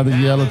it doesn't have the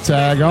yellow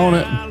tag on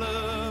it,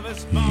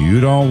 you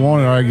don't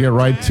want it. All right, get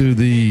right to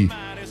the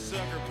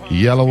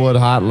Yellowwood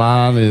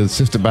hotline. Is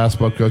assistant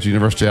basketball coach at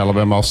University of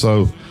Alabama.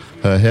 Also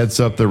heads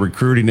up the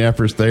recruiting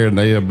efforts there, and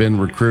they have been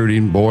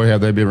recruiting. Boy,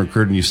 have they been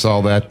recruiting. You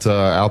saw that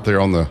out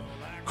there on the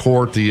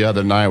court the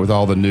other night with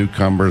all the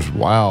newcomers.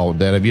 Wow,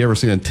 Dad, have you ever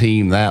seen a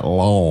team that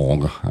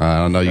long?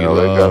 I know you love.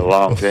 They've got a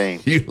long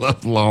team. You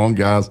love long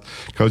guys.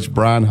 Coach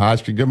Brian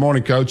Hodgkin. Good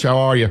morning, Coach. How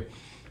are you?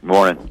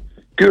 Morning.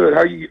 Good.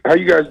 How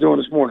you guys doing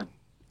this morning?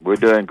 We're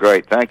doing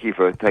great. Thank you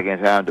for taking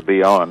time to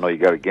be on. I know you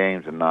got a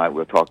game tonight.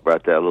 We'll talk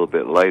about that a little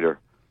bit later.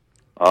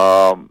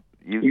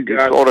 You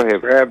sort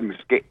of have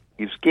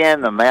you've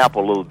scanned the map a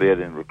little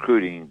bit in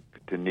recruiting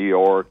to New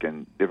York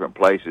and different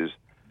places.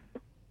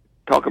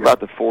 Talk about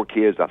the 4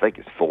 kids. I think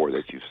it's 4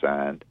 that you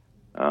signed,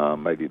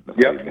 maybe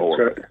more.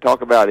 Right.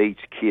 Talk about each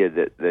kid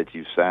that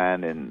you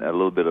signed and a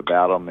little bit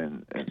about them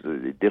and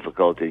the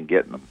difficulty in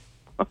getting them.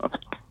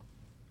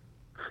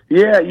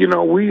 Yeah,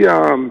 we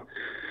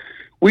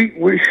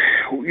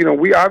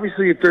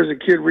obviously, if there's a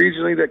kid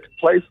regionally that can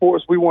play for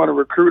us, we want to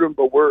recruit them,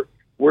 but we're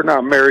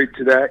not married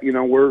to that.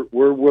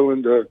 We're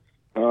willing to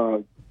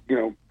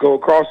go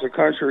across the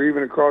country or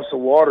even across the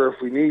water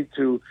if we need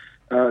to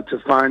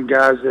find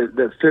guys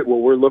that fit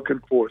what we're looking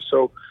for.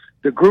 So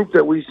the group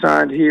that we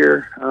signed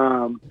here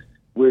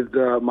with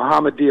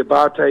Mohamed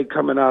Diabate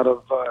coming out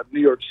of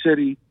New York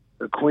City,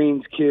 the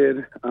Queens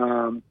kid,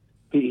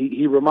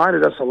 he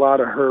reminded us a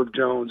lot of Herb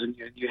Jones, and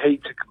you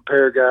hate to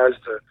compare guys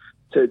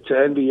to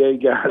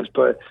NBA guys,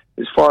 but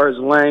as far as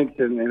length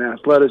and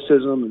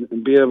athleticism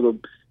and being able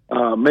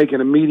to make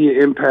an immediate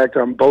impact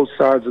on both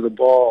sides of the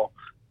ball,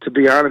 to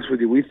be honest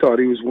with you, we thought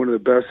he was one of the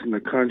best in the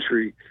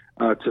country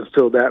to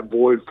fill that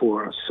void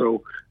for us.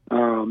 So,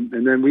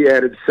 and then we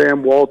added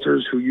Sam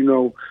Walters,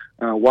 who,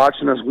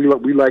 watching us,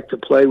 we like to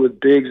play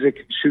with bigs that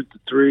can shoot the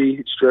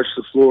 3, stretch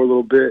the floor a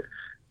little bit.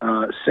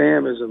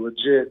 Sam is a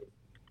legit,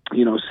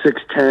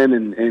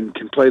 6'10" and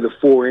can play the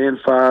 4 and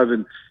 5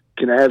 and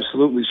can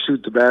absolutely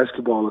shoot the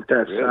basketball at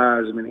that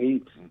size. I mean,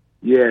 he's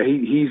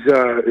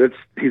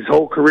his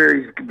whole career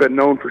he's been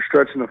known for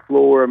stretching the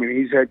floor. I mean,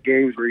 he's had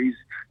games where he's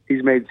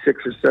made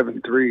 6 or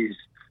 7 threes.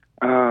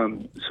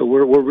 So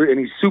we're and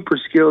he's super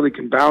skilled. He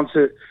can bounce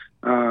it.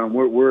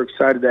 We're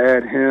excited to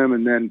add him,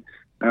 and then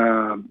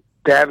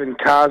Davin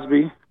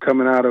Cosby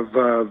coming out of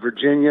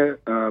Virginia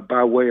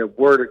by way of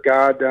Word of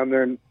God down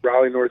there in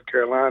Raleigh, North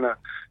Carolina,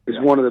 is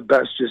one of the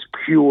best just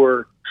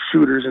pure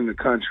shooters in the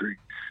country.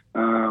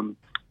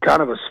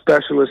 Kind of a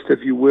specialist, if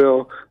you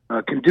will.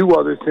 Can do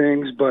other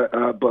things, but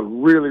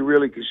really,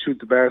 really can shoot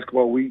the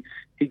basketball.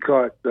 He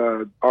caught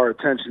our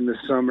attention this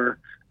summer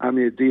on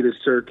the Adidas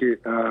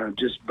circuit.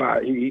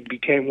 He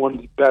became one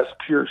of the best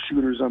pure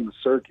shooters on the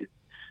circuit.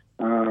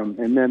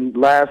 And then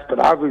last, but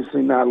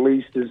obviously not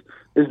least, is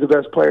the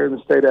best player in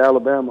the state of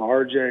Alabama,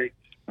 RJ,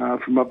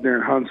 from up there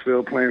in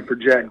Huntsville, playing for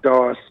Jack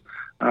Doss.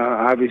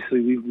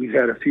 Obviously, we've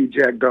had a few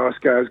Jack Doss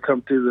guys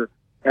come through the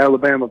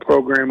Alabama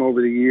program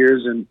over the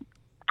years, and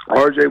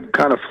RJ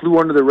kind of flew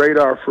under the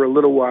radar for a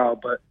little while,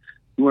 but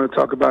you want to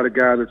talk about a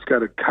guy that's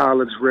got a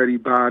college-ready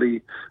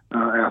body,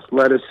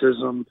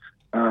 athleticism,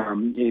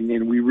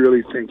 and we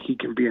really think he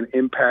can be an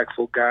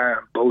impactful guy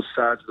on both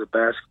sides of the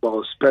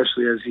basketball,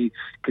 especially as he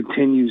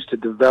continues to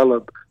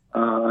develop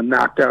a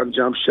knockdown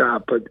jump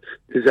shot. But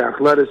his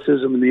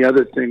athleticism and the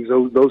other things,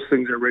 those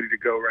things are ready to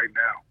go right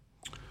now.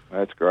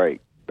 That's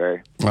great,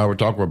 Barry. We're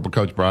talking with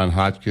Coach Brian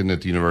Hodgkin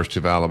at the University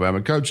of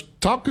Alabama. Coach,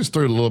 talk us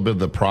through a little bit of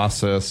the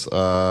process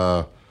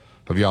of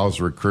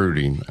y'all's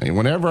recruiting. And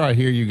whenever I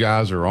hear you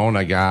guys are on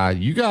a guy,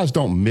 you guys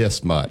don't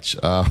miss much.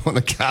 When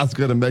a guy's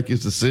going to make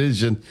his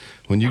decision,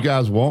 when you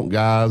guys want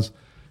guys,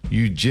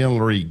 you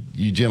generally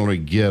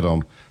get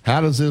them.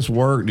 How does this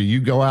work? Do you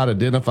go out,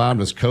 identify them?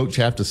 Does coach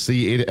have to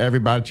see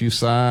everybody that you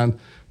sign?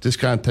 Just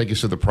kind of take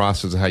us through the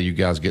process of how you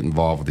guys get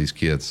involved with these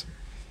kids.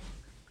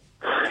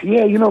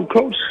 Yeah,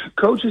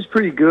 coach is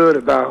pretty good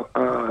about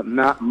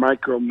not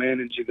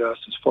micromanaging us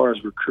as far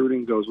as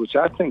recruiting goes, which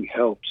I think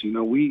helps.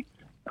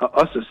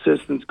 Us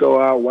assistants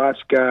go out, watch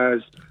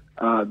guys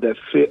that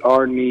fit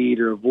our need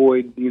or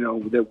avoid,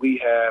 that we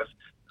have,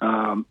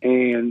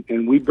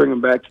 and we bring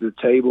them back to the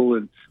table.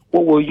 And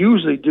what we'll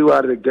usually do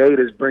out of the gate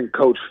is bring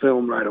coach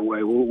film right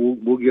away.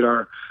 We'll get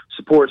our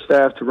support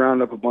staff to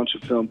round up a bunch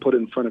of film, put it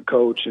in front of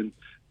coach, and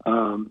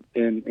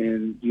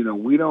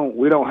we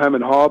don't hem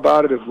and haw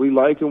about it. If we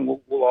like them,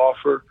 we'll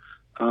offer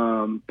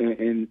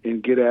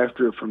and get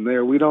after it from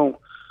there. We don't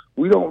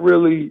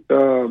really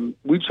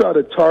we try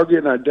to target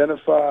and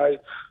identify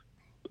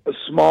a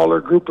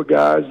smaller group of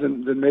guys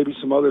than maybe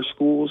some other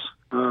schools,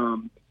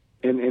 and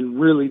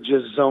really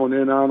just zone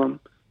in on them.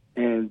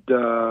 And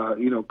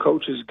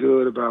coach is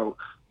good about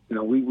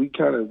we've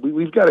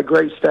got a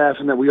great staff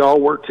in that we all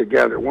work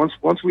together.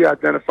 Once we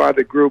identify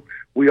the group,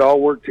 we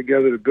all work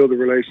together to build a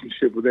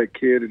relationship with that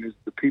kid and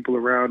the people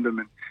around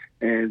him,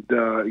 and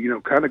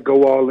kind of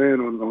go all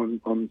in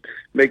on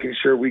making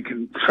sure we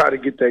can try to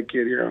get that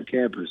kid here on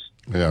campus.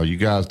 Yeah, you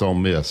guys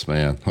don't miss,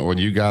 man. When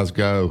you guys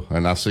go,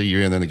 and I see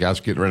you in, then the guys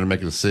getting ready to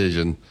make a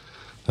decision,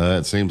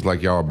 it seems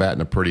like y'all are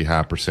batting a pretty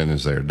high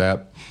percentage there.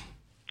 Dap?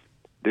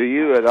 Do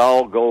you at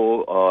all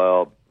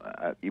go,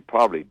 you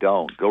probably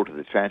don't, go to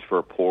the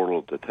transfer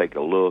portal to take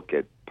a look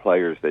at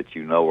players that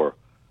are,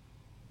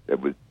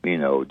 that would,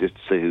 just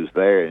to see who's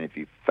there, and if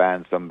you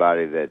find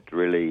somebody that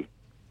really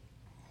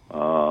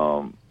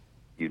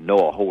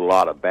a whole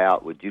lot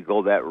about, would you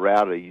go that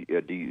route, or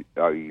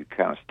are you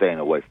kind of staying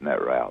away from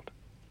that route?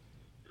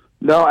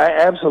 No,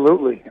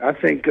 absolutely. I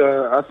think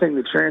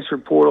the transfer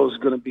portal is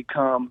going to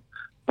become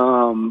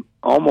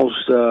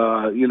almost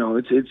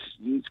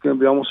it's going to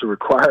be almost a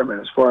requirement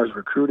as far as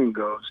recruiting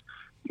goes.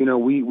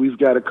 We've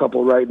got a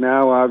couple right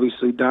now.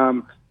 Obviously,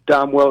 Dom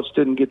Welch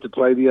didn't get to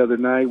play the other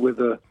night with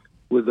a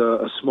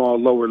small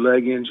lower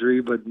leg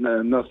injury, but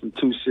nothing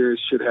too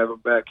serious. Should have him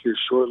back here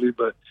shortly.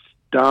 But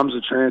Dom's a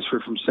transfer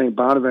from St.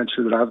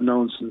 Bonaventure that I've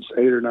known since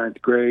 8th or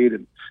 9th grade,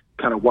 and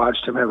kind of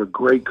watched him have a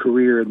great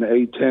career in the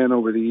A-10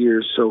 over the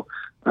years. So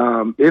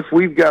if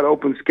we've got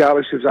open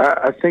scholarships,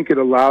 I think it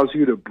allows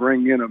you to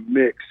bring in a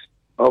mix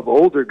of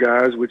older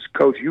guys, which,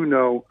 Coach, you've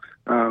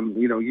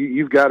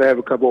got to have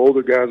a couple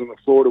older guys on the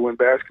floor to win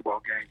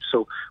basketball games.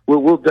 So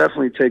we'll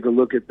definitely take a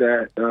look at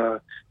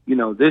that,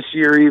 this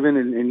year even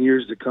and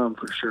years to come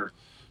for sure.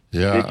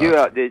 Yeah.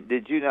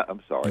 Did you not?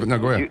 I'm sorry. No,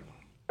 go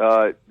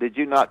ahead. Did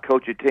you not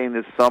coach a team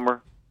this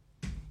summer?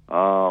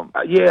 Yeah,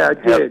 I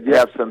did.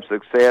 Have some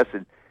success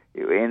in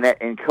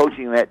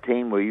coaching that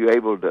team. Were you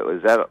able to?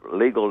 Is that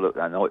legal?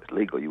 I know it's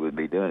legal. You wouldn't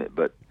be doing it,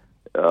 but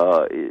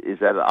is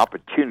that an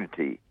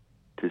opportunity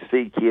to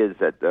see kids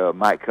that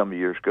might come to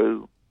your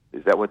school?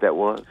 Is that what that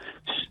was?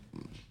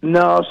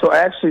 No. So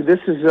actually, this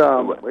is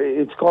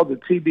it's called the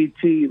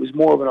TBT. It was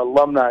more of an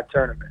alumni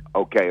tournament.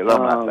 Okay,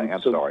 alumni thing.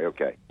 I'm sorry.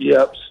 Okay.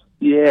 Yep.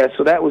 Yeah.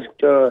 So that was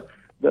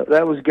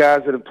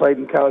guys that have played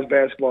in college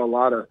basketball. A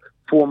lot of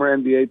former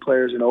NBA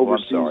players and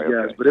overseas guys.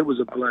 Okay. But it was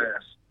a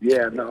blast.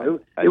 Yeah. No.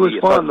 It was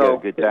fun though.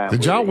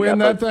 Did y'all win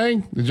that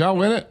thing? Did y'all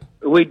win it?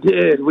 We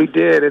did.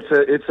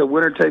 It's a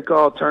winner take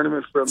all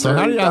tournament for $1 million. So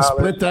how do y'all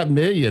split that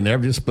million there?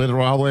 Just split it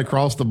all the way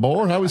across the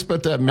board? How do we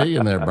split that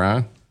million there,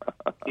 Brian?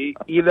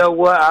 You know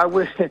what? I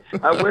wish I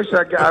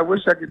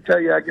could tell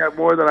you I got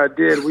more than I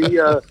did.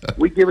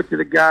 We give it to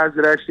the guys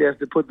that actually have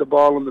to put the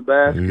ball in the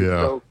basket.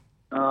 Yeah. So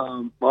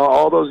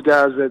all those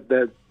guys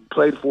that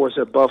played for us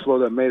at Buffalo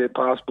that made it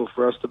possible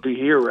for us to be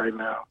here right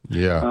now.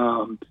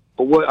 Yeah.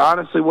 But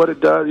what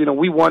it does,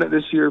 we won it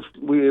this year,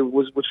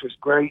 which was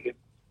great. It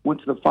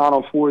went to the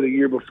Final Four the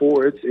year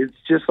before. It's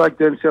just like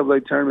the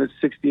NCAA tournament,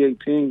 68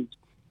 teams.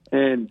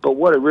 But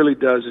what it really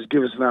does is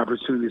give us an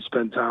opportunity to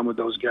spend time with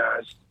those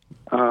guys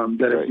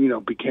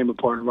that became a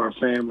part of our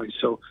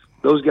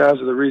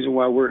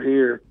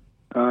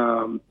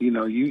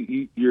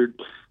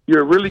you're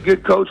you're a really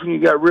good coach when you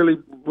got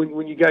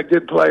when you got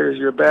good players.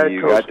 You're a bad coach.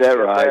 You got that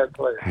right. Bad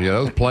players. Yeah,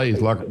 those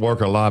plays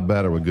work a lot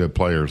better with good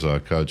players,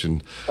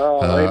 coaching.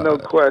 Ain't no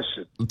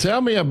question. Tell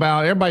me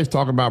about, everybody's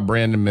talking about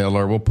Brandon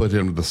Miller. We'll put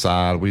him to the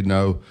side. We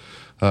know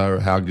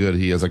how good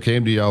he is. I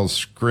came to y'all's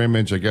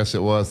scrimmage, I guess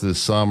it was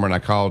this summer, and I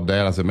called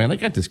Dad. I said, man, they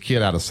got this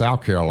kid out of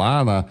South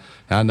Carolina.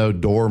 I know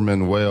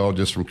Dorman well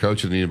just from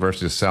coaching at the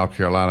University of South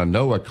Carolina.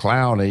 Noah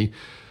Clowney.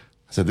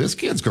 I said, this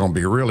kid's going to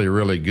be really,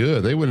 really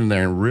good. They went in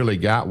there and really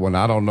got one.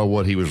 I don't know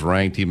what he was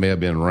ranked. He may have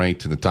been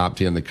ranked in the top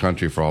 10 in the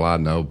country for all I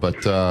know.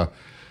 But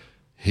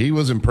he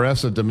was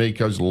impressive to me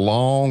because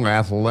long,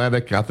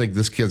 athletic. I think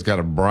this kid's got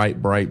a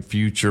bright, bright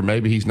future.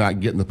 Maybe he's not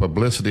getting the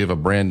publicity of a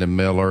Brandon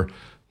Miller.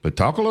 But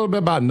talk a little bit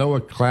about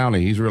Noah Clowney.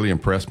 He's really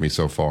impressed me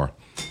so far.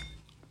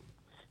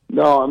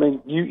 No, I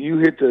mean, you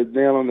hit the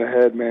nail on the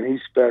head, man.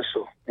 He's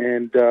special.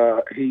 And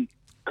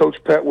Coach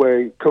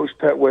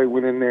Petway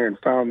went in there and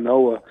found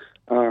Noah.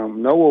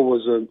 Noah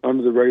was an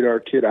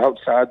under-the-radar kid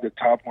outside the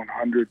top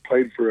 100,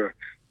 played for a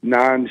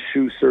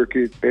non-shoe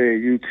circuit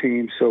AAU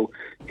team. So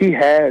he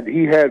had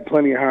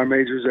plenty of high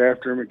majors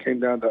after him. It came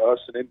down to us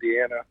in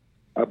Indiana,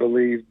 I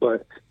believe.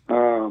 But,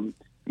 Noah's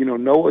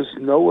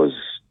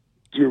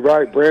you're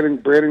right.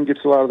 Brandon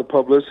gets a lot of the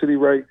publicity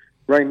right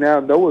now.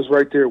 Noah's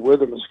right there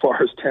with him as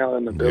far as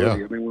talent and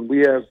ability. Yeah. I mean, when we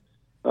have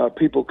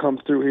people come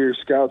through here,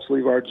 scouts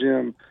leave our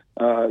gym,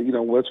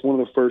 that's one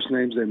of the first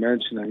names they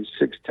mention. He's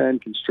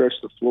 6'10", can stretch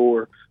the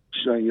floor,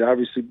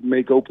 obviously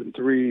make open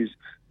threes.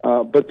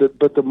 But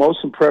the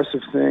most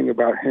impressive thing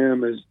about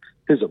him is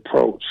his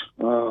approach.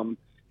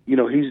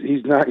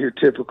 He's not your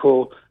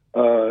typical,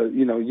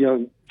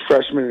 young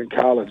freshman in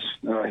college.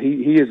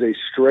 He is a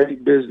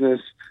straight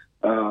business,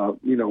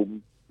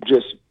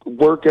 just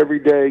work every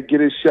day, get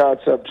his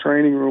shots up,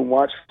 training room,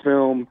 watch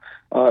film,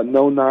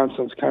 no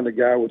nonsense kind of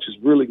guy, which is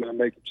really going to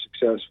make him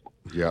successful.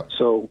 Yeah.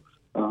 So,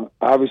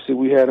 obviously,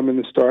 we had him in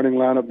the starting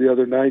lineup the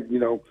other night.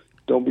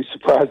 Don't be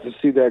surprised to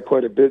see that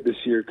quite a bit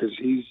this year because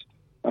he's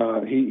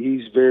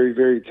very,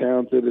 very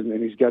talented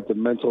and he's got the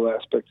mental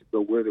aspect to go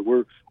with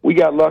it. We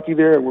got lucky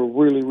there, and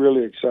we're really,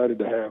 really excited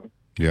to have him.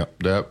 Yeah,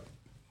 Dep.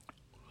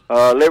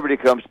 Liberty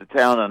comes to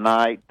town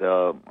tonight.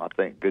 I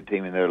think good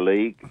team in their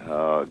league.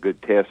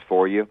 Good test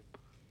for you.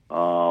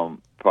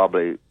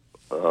 Probably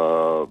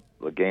a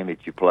game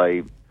that you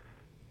play.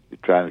 You're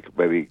trying to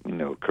maybe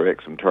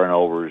correct some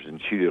turnovers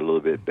and shoot it a little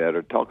bit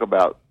better. Talk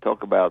about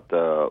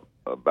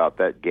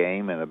that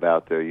game and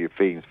about your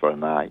feelings for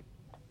tonight.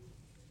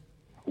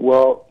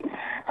 Well,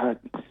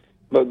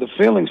 but the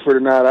feelings for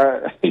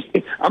tonight,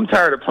 I'm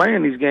tired of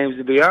playing these games.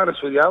 To be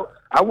honest with you,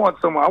 I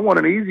want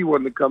an easy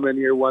one to come in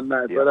here one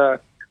night. Yeah.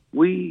 But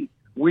we've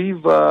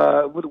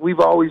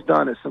always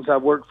done it since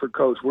I've worked for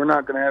Coach. We're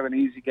not going to have an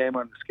easy game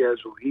on the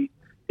schedule. He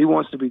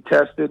wants to be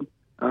tested.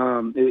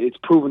 It's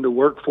proven to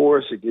work for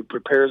us. It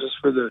prepares us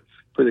for the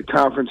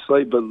conference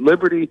slate. But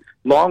Liberty,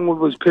 Longwood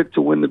was picked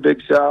to win the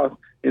Big South,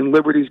 and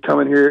Liberty's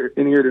coming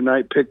in here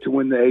tonight, picked to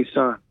win the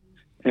A-Sun.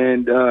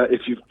 And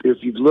if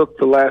you've looked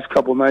the last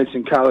couple nights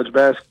in college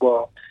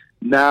basketball,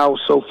 now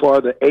so far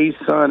the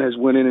A-Sun has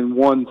went in and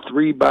won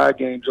 3 bye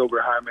games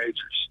over high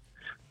majors.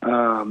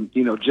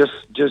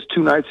 Just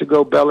 2 nights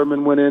ago,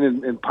 Bellarmine went in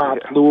and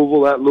popped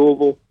Louisville at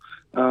Louisville.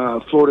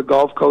 Florida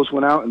Gulf Coast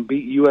went out and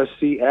beat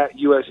USC at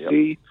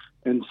USC. Yep.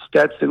 And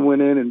Stetson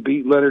went in and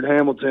beat Leonard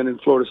Hamilton in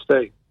Florida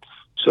State.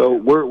 So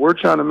we're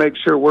trying to make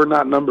sure we're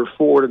not number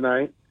 4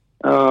 tonight.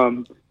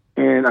 And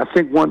I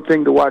think one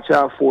thing to watch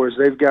out for is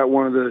they've got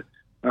one of the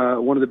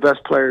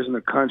best players in the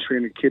country,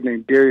 and a kid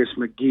named Darius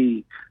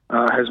McGee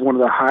has one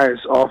of the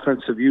highest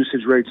offensive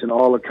usage rates in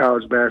all of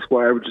college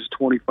basketball, averages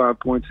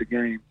 25 points a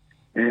game,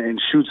 and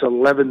shoots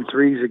 11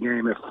 threes a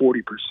game at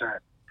 40%.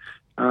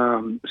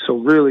 So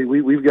really,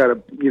 we've got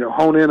to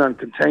hone in on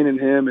containing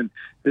him, and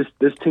this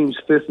team's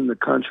 5th in the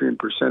country in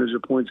percentage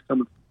of points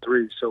coming from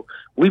 3. So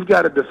we've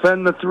got to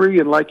defend the 3,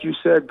 and like you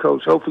said,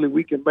 Coach, hopefully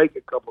we can make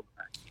a couple tonight.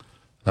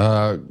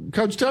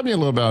 Coach, tell me a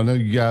little about, I know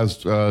you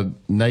guys,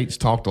 Nate's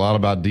talked a lot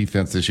about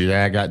defense this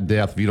year. I got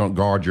depth. If you don't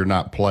guard, you're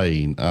not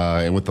playing.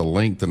 And with the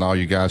length and all,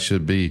 you guys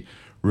should be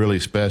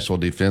really special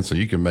defensive.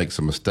 You can make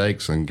some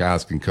mistakes, and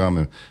guys can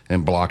come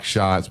and block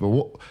shots.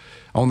 But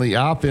on the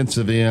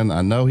offensive end,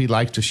 I know he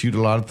likes to shoot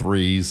a lot of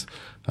threes.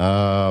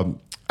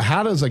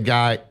 How does a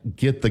guy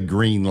get the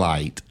green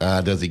light?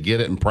 Does he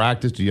get it in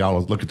practice? Do y'all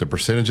look at the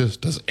percentages?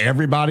 Does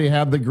everybody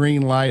have the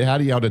green light? How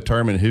do y'all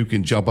determine who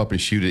can jump up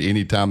and shoot it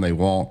anytime they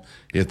want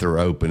if they're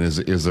open?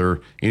 Is there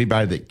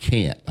anybody that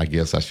can't? I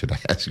guess I should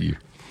ask you.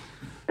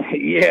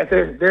 Yeah,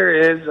 there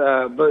is.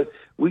 But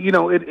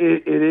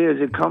it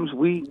is. It comes.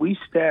 We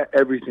stat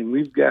everything.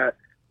 We've got.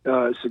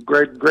 It's a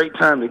great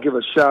time to give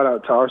a shout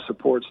out to our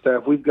support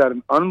staff. We've got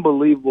an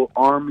unbelievable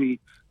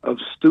army of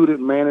student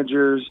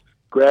managers,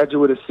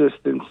 graduate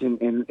assistants,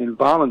 and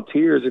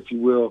volunteers, if you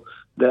will,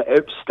 that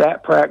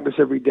stat practice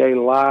every day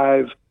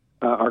live,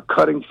 are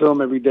cutting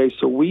film every day.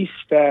 So we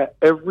stat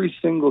every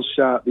single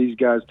shot these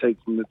guys take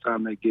from the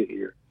time they get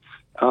here.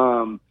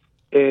 And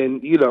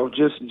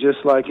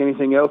just like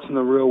anything else in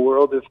the real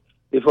world,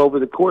 if over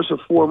the course of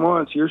 4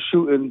 months you're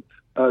shooting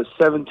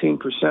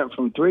 17%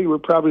 from three, we're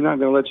probably not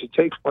going to let you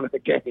take one in the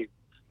game.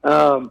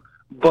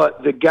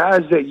 But the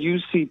guys that you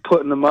see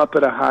putting them up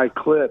at a high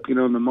clip,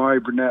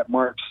 Namari Burnett,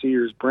 Mark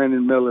Sears,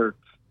 Brandon Miller,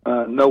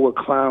 Noah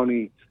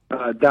Clowney,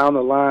 down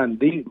the line,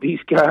 these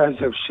guys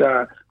have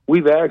shot.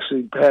 We've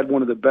actually had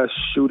one of the best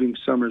shooting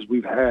summers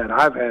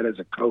I've had as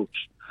a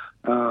coach.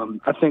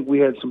 I think we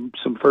had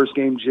some first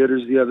game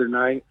jitters the other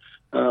night,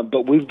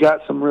 but we've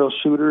got some real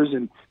shooters.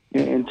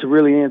 And to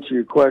really answer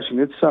your question,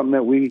 it's something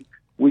that we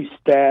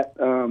stat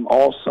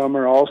all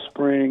summer, all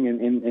spring,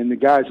 and the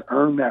guys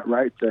earn that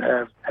right to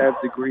have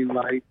the green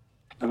light.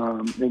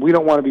 And we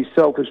don't want to be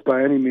selfish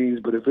by any means,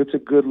 but if it's a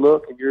good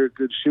look and you're a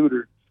good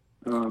shooter,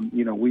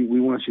 we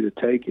want you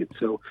to take it.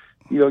 So,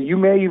 you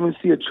may even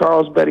see a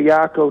Charles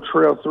Bediako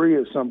trail three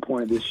at some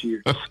point this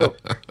year. So,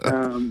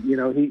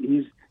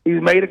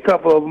 he's made a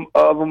couple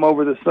of them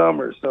over the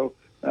summer. So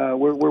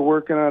we're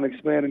working on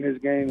expanding his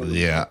game.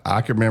 Yeah,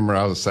 I can remember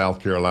I was in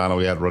South Carolina.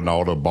 We had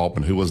Ronaldo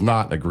Baldwin, who was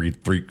not a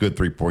good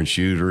three-point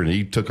shooter, and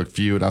he took a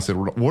few. And I said,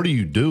 "What are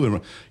you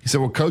doing?" He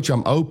said, "Well, Coach,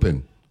 I'm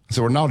open." I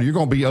said, "Ronaldo, you're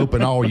going to be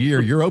open all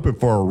year. You're open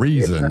for a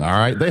reason, all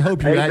right? They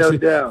hope you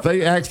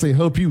they actually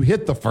hope you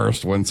hit the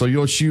first one, so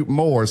you'll shoot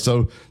more.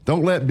 So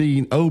don't let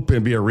being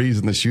open be a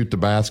reason to shoot the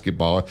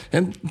basketball."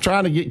 And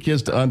trying to get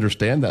kids to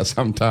understand that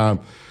sometime.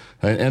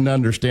 And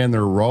understand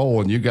their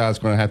role, and you guys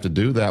are going to have to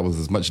do that with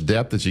as much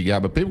depth as you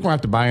got. But people are going to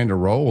have to buy into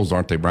roles,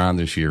 aren't they, Brian,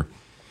 this year?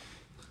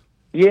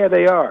 Yeah,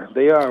 they are.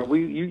 They are.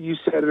 You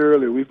said it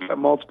earlier. We've got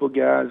multiple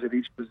guys at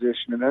each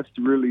position, and that's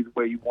really the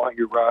way you want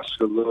your roster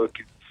to look.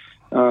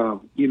 We're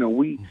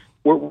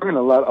going to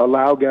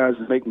allow guys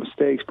to make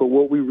mistakes, but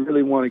what we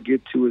really want to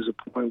get to is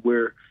a point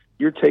where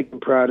you're taking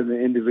pride in the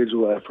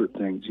individual effort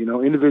things.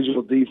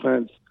 Individual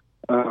defense.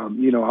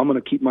 I'm going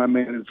to keep my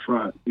man in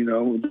front,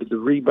 the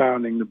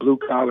rebounding, the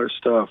blue-collar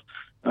stuff.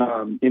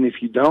 And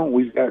if you don't,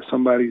 we've got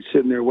somebody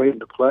sitting there waiting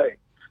to play.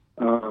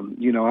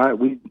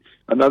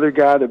 Another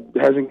guy that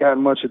hasn't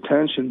gotten much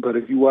attention, but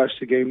if you watched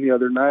the game the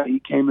other night, he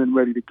came in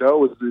ready to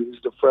go, is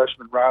the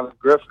freshman Rylan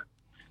Griffin.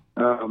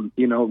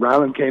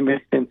 Rylan came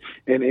in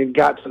and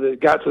got to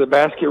the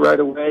basket right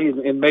away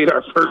and made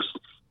our first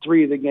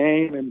three of the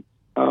game and,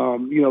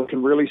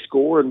 can really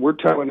score. And we're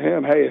telling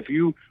him, hey,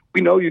 we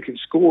know you can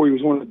score. He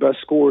was one of the best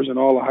scorers in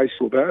all of high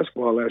school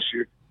basketball last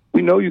year.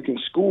 We know you can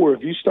score.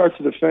 If you start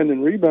to defend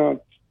and rebound,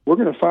 we're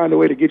going to find a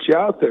way to get you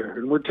out there.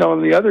 And we're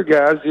telling the other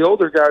guys, the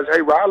older guys,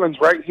 hey, Ryland's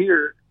right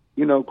here,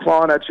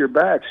 clawing at your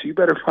back. So you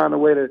better find a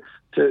way to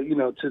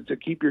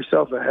keep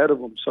yourself ahead of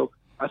them. So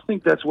I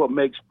think that's what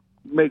makes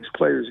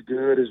players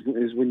good is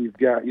when you've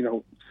got,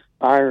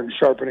 iron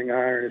sharpening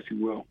iron, if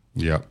you will.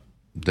 Yeah.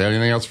 Dad,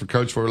 anything else for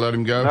Coach before we let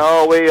him go?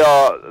 No,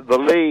 the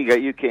league,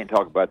 you can't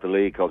talk about the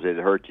league because it'd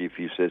hurt you if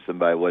you said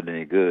somebody wasn't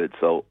any good.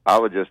 So I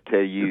would just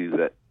tell you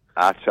that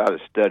I try to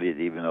study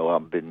it even though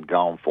I've been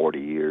gone 40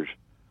 years.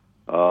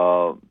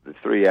 The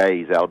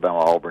 3A's, Alabama,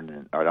 Auburn,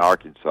 and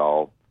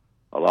Arkansas,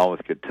 along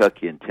with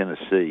Kentucky and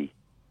Tennessee,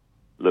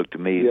 look to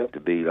me to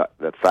be like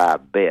the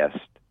five best.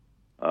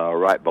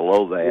 Right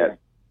below that,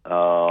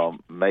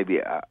 maybe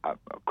a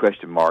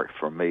question mark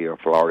for me or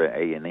Florida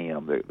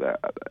A&M,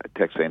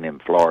 Texas A&M,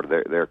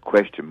 Florida. They're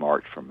question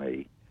marks for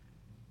me,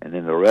 and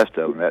then the rest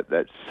of them.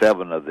 That's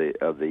 7 of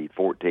the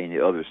 14.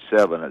 The other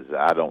 7 is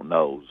I don't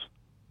knows.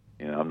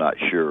 I'm not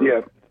sure.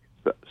 Yeah,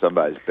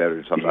 somebody's better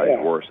and somebody's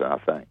worse. I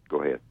think.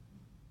 Go ahead.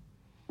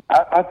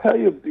 I tell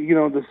you,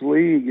 this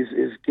league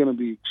is going to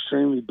be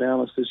extremely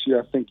balanced this year.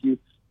 I think you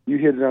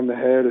hit it on the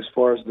head as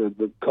far as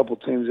the couple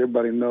teams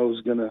everybody knows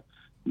going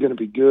to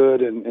be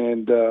good,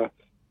 and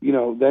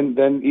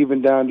then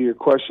even down to your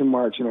question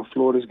marks.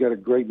 Florida's got a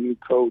great new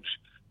coach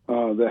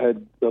that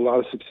had a lot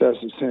of success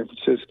in San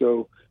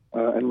Francisco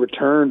and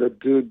returned a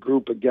good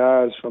group of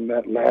guys from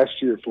that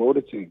last year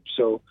Florida team.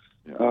 So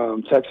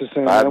Texas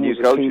A&M was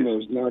a team that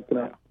was not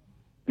going to.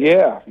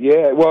 Yeah.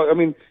 Well, I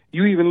mean,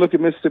 you even look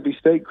at Mississippi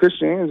State. Chris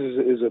Jans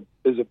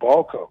is a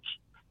ball coach.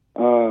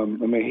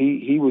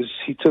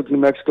 He took New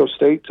Mexico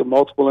State to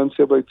multiple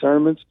NCAA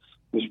tournaments.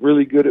 Was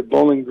really good at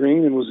Bowling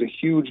Green and was a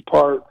huge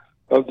part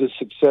of the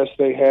success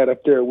they had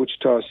up there at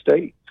Wichita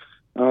State.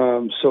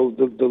 So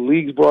the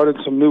league's brought in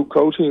some new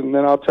coaches, and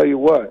then I'll tell you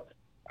what,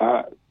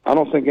 I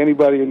don't think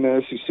anybody in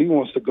the SEC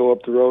wants to go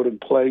up the road and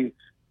play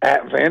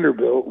at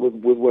Vanderbilt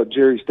with what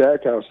Jerry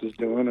Stackhouse is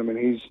doing. I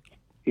mean,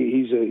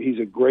 he's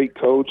a great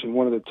coach and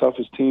one of the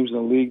toughest teams in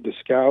the league to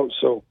scout.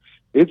 So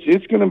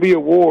it's going to be a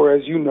war,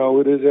 as you know,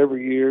 it is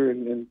every year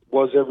and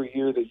was every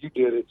year that you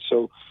did it.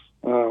 So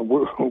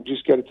we've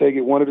just got to take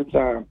it one at a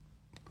time.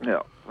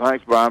 Yeah.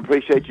 Thanks, Brian.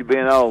 Appreciate you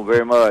being on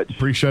very much.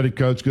 Appreciate it,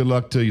 Coach. Good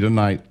luck to you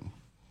tonight.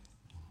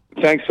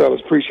 Thanks,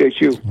 fellas.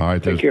 Appreciate you. All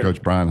right, there's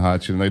Coach Brian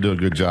Hodgson. They do a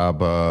good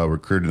job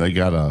recruiting. They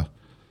got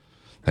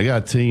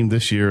a team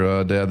this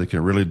year, Dad,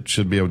 that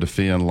should be able to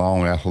defend,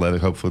 long,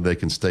 athletic. Hopefully they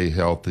can stay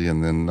healthy,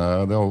 and then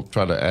they'll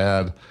try to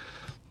add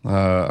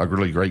a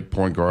really great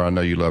point guard. I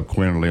know you love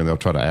Quinterly, and they'll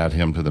try to add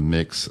him to the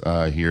mix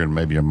here in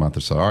maybe a month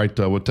or so. All right,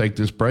 we'll take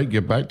this break,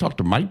 get back, talk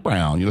to Mike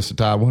Brown. You listen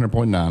to Tide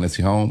 100.9. It's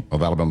the home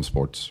of Alabama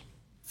sports.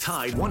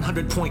 Tide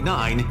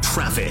 100.9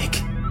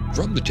 traffic.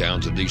 From the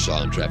Townsend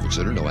Nissan Traffic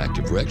Center, no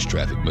active wrecks,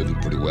 traffic moving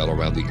pretty well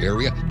around the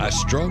area. I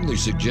strongly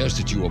suggest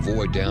that you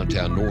avoid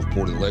downtown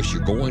Northport unless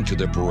you're going to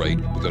the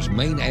parade, because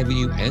Main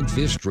Avenue and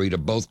 5th Street are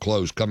both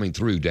closed coming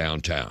through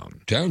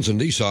downtown.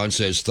 Townsend Nissan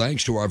says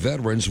thanks to our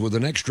veterans with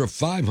an extra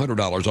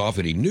 $500 off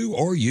any new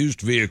or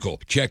used vehicle.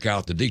 Check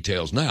out the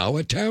details now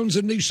at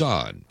Townsend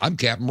Nissan. I'm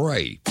Captain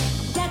Ray.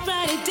 Black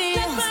Friday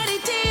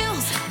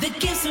deals. The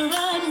gifts are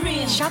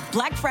unreal. Shop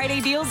Black Friday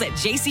deals at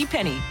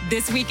JCPenney.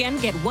 This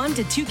weekend, get 1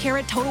 to 2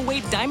 carat total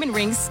weight diamond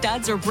rings,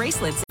 studs, or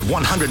bracelets.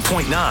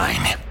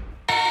 100.9.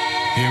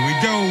 Here we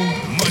go.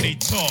 Money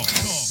talk.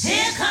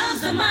 Here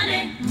comes the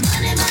money.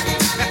 Money.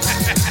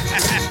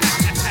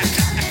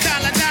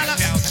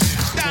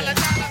 Dollar.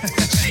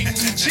 Ching,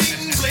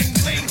 ching, bling,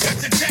 bling, cut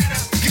the chatter.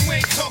 You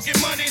ain't talking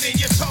money, then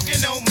you're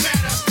talking no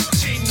matter.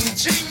 Ching,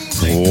 ching,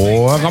 bling,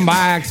 bling. Welcome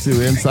back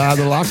to Inside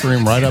the Locker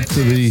Room, right up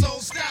to the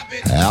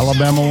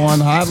Alabama One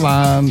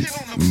hotline.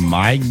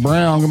 Mike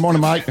Brown. Good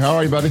morning, Mike. How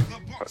are you, buddy?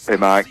 Hey,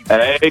 Mike.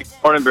 Hey, good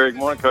morning, Barry. Good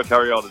morning, Coach. How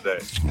are y'all today?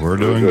 We're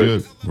doing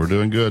good. We're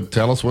doing good.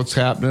 Tell us what's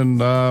happening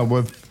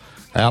with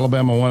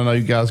Alabama One. I know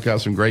you guys got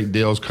some great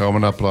deals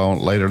coming up on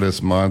later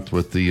this month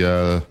with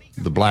the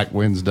Black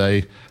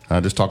Wednesday.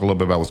 Just talk a little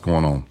bit about what's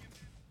going on.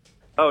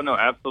 Oh, no,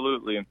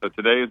 absolutely. And so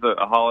today is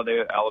a holiday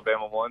at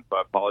Alabama One, so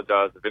I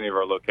apologize if any of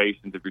our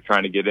locations, if you're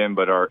trying to get in,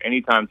 but our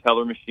anytime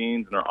teller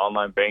machines and our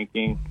online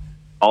banking,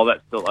 all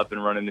that's still up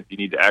and running if you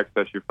need to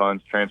access your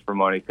funds, transfer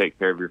money, take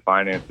care of your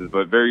finances.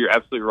 But, Barry, you're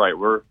absolutely right.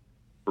 We're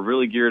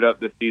really geared up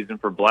this season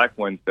for Black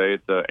Wednesday.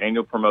 It's an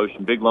annual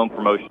promotion, big loan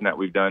promotion that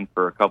we've done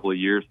for a couple of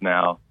years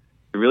now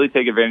to really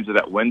take advantage of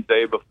that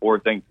Wednesday before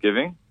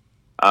Thanksgiving.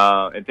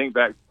 And think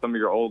back to some of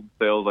your old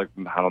sales, like,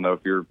 I don't know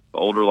if you're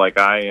older like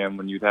I am,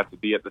 when you'd have to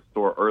be at the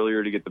store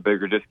earlier to get the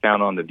bigger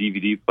discount on the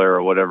DVD player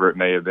or whatever it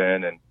may have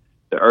been. And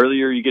the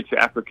earlier you get your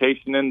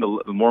application in,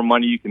 the more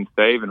money you can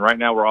save. And right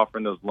now we're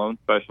offering those loan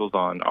specials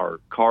on our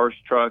cars,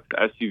 trucks,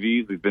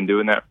 SUVs. We've been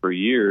doing that for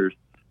years.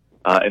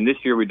 And this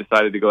year we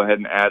decided to go ahead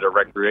and add a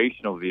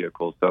recreational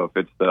vehicle. So if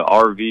it's the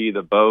RV,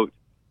 the boat,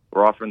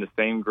 we're offering the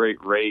same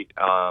great rate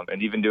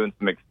and even doing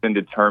some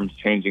extended terms,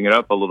 changing it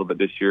up a little bit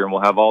this year. And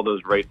we'll have all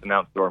those rates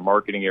announced to our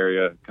marketing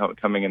area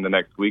coming in the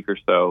next week or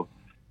so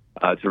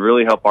to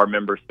really help our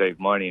members save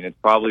money. And it's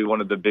probably one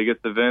of the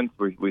biggest events.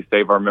 We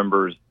save our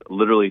members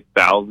literally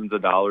thousands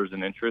of dollars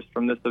in interest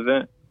from this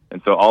event.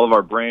 And so all of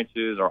our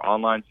branches, our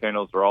online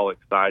channels are all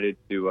excited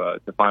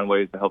to find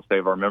ways to help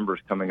save our members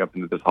coming up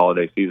into this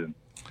holiday season.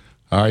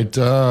 All right.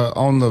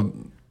 On the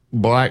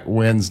Black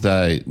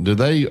Wednesday, do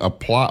they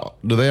pre-apply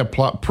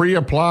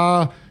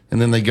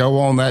and then they go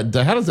on that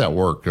day? How does that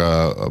work?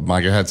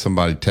 Mike, I had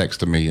somebody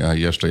texting me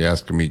yesterday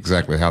asking me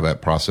exactly how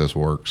that process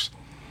works.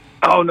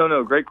 Oh,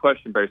 no. Great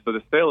question, Barry. So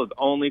the sale is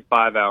only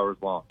 5 hours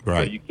long.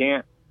 Right. So you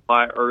can't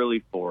apply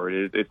early for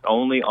it. It's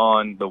only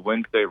on the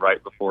Wednesday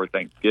right before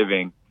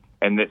Thanksgiving,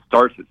 and it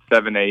starts at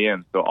 7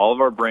 a.m. So all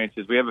of our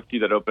branches, we have a few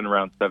that open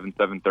around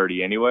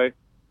 7:30 anyway,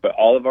 but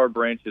all of our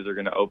branches are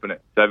going to open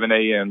at 7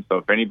 a.m. So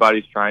if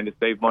anybody's trying to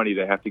save money,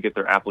 they have to get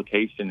their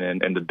application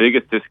in, and the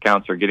biggest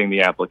discounts are getting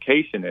the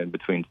application in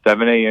between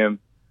 7 a.m.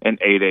 and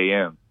 8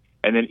 a.m.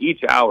 And then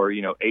each hour,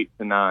 8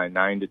 to 9,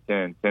 9 to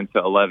 10, 10 to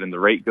 11,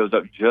 the rate goes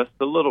up just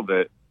a little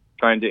bit,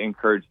 trying to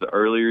encourage the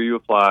earlier you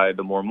apply,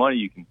 the more money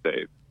you can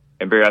save.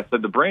 And Barry, I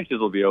said the branches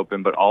will be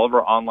open, but all of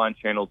our online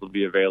channels will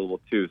be available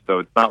too. So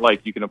it's not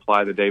like you can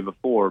apply the day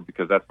before,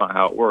 because that's not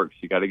how it works.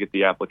 You got to get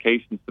the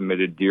application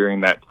submitted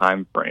during that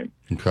time frame.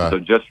 Okay. So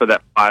just for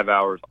that 5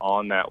 hours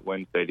on that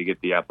Wednesday to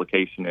get the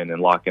application in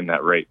and lock in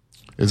that rate.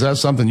 Is that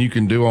something you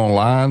can do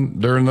online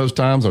during those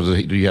times, or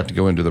do you have to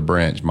go into the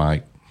branch,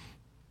 Mike?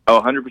 Oh,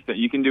 100%.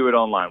 You can do it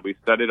online. We've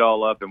set it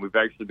all up, and we've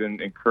actually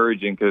been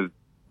encouraging, because,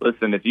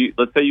 listen,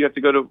 let's say you have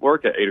to go to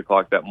work at 8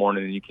 o'clock that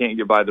morning and you can't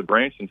get by the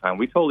branch in time.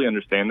 We totally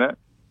understand that.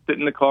 Sit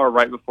in the car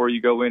right before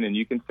you go in, and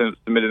you can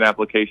submit an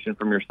application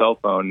from your cell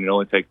phone, and it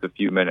only takes a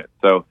few minutes.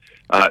 So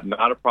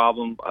not a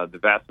problem. The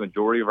vast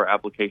majority of our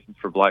applications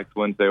for Black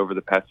Wednesday over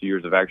the past few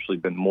years have actually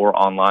been more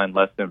online,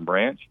 less in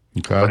branch.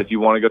 Okay. But if you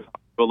want to go talk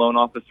to a loan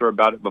officer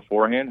about it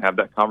beforehand, have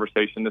that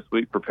conversation this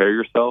week, prepare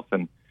yourself,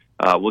 and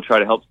we'll try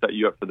to help set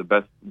you up for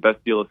the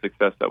best deal of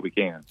success that we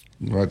can.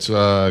 That's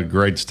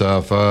great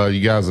stuff.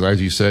 You guys,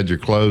 as you said, you're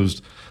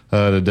closed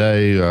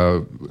today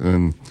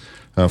and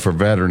for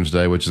Veterans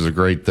Day, which is a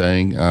great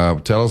thing.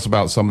 Tell us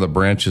about some of the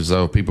branches,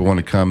 though, if people want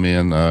to come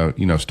in,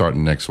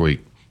 starting next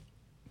week.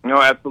 No,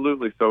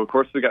 absolutely. So, of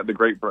course, we got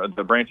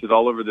the branches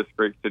all over this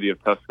great city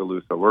of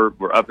Tuscaloosa.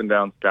 We're up and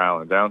down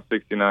Skyland, down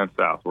 69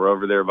 South. We're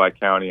over there by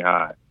County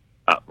High,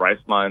 Rice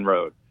Mine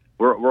Road.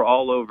 We're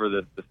all over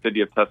the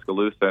city of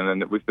Tuscaloosa,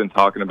 and we've been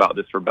talking about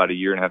this for about a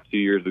year and a half, 2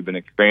 years. We've been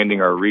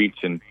expanding our reach,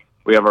 and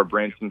we have our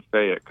branch in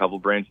Fayette, a couple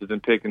branches in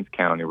Pickens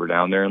County. We're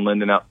down there in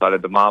Linden outside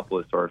of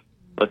Demopolis. Or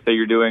let's say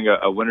you're doing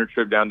a winter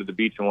trip down to the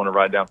beach and want to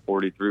ride down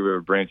 43. We have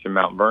a branch in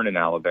Mount Vernon,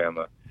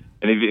 Alabama.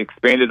 And we've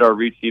expanded our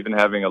reach, even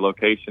having a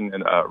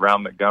location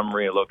around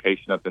Montgomery, a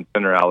location up in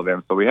Center,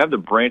 Alabama. So we have the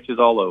branches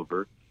all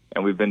over,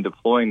 and we've been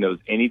deploying those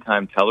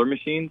anytime teller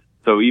machines.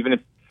 So even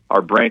if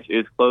our branch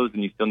is closed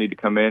and you still need to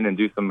come in and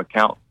do some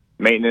account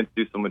maintenance,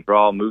 do some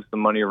withdrawal, move some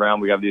money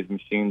around. We have these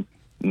machines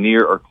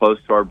near or close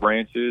to our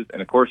branches.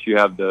 And, of course, you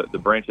have the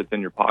branch that's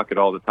in your pocket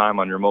all the time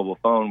on your mobile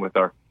phone with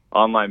our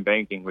online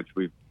banking, which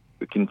we've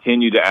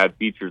continued to add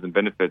features and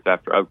benefits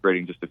after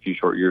upgrading just a few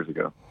short years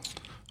ago.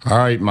 All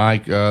right,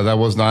 Mike, that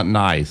was not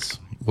nice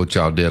what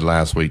y'all did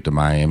last week to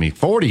Miami.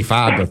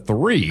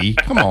 45-3.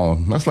 Come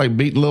on. That's like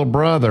beating little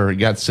brother. You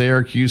got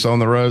Syracuse on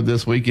the road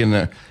this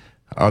weekend.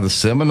 Are the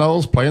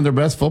Seminoles playing their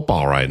best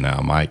football right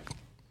now, Mike?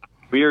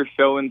 We are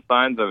showing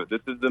signs of it.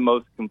 This is the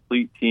most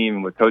complete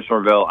team with Coach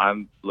Norvell. As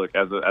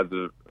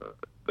the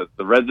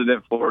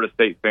resident Florida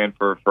State fan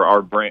for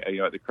our brand,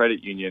 at the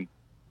credit union,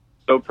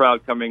 so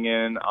proud coming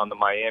in on the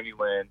Miami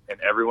win, and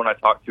everyone I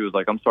talked to was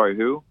like, "I'm sorry,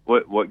 who?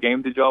 What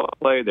game did y'all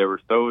play?" They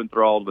were so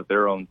enthralled with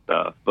their own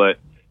stuff. But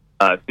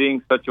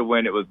seeing such a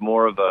win, it was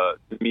more of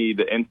to me,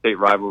 the in-state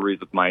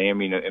rivalries with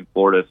Miami and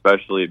Florida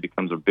especially, it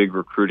becomes a big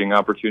recruiting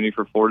opportunity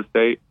for Florida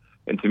State.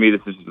 And to me, this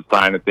is just a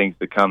sign of things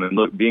to come. And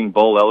look, being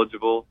bowl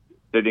eligible,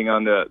 sitting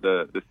on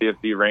the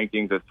CFC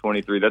rankings as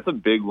 23, that's a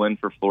big win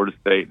for Florida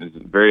State. And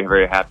it's a very,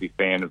 very happy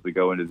fan as we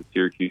go into the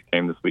Syracuse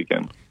game this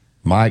weekend.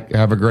 Mike,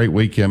 have a great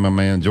weekend, my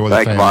man. Enjoy the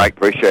family. Thanks, Mike.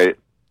 Appreciate it.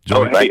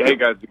 Hey,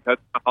 guys, because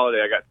it's the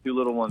holiday, I got two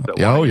little ones that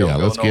Oh, yeah.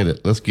 Let's get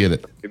it. Let's get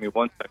it. Give me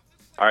 1 second.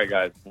 All right,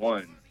 guys.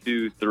 1,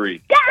 2,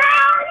 3.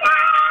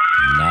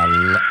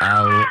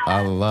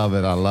 I love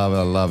it. I love it.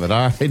 I love it.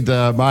 All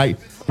right, Mike.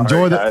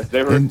 Enjoy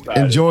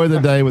the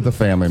day with the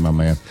family, my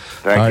man.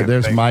 All right,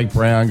 there's Mike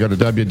Brown. Go to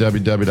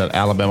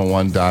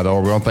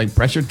www.alabama1.org. We want to thank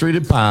Pressure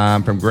Treated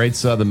Pine from Great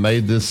Southern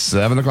made this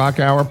 7 o'clock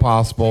hour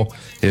possible.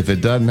 If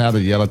it doesn't have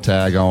the yellow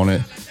tag on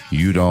it,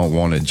 you don't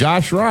want it.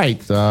 Josh Wright,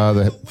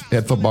 the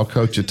head football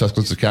coach at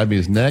Tuscaloosa Academy,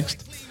 is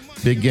next.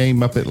 Big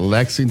game up at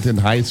Lexington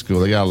High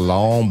School. They got a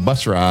long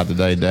bus ride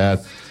today,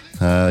 Dad.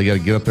 They got to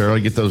get up there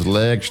early, get those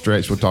legs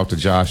stretched. We'll talk to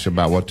Josh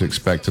about what to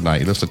expect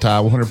tonight. You listen to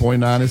Tide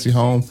 100.9. It's the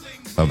home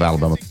of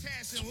Alabama.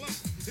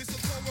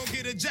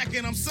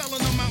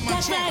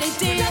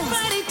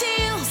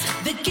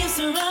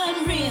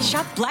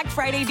 Shop Black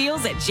Friday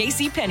deals at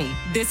JCPenney.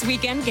 This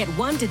weekend, get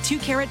 1 to 2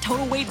 carat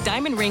total weight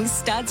diamond rings,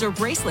 studs, or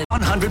bracelets.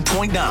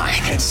 100.9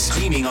 and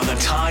streaming on the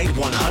Tide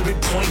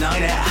 100.9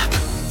 app.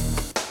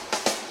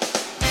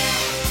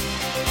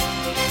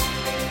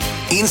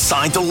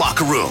 Inside the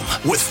Locker Room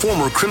with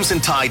former Crimson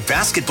Tide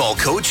basketball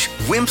coach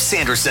Wimp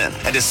Sanderson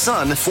and his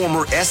son,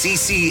 former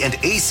SEC and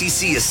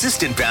ACC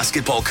assistant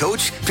basketball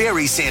coach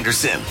Barry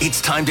Sanderson.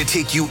 It's time to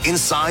take you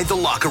inside the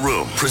Locker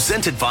Room.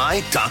 Presented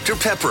by Dr.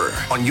 Pepper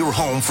on your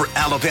home for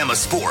Alabama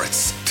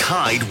sports.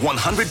 Tide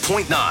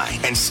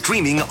 100.9 and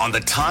streaming on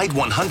the Tide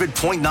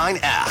 100.9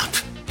 app.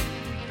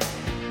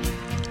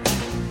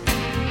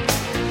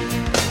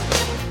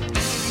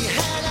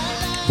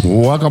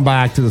 Welcome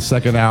back to the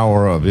second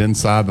hour of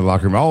Inside the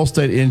Locker Room.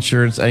 Allstate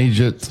Insurance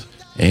agent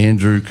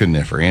Andrew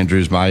Conifer.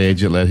 Andrew's my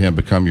agent. Let him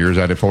become yours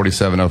out at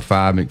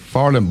 4705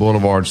 McFarland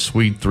Boulevard,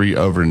 Suite 3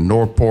 over in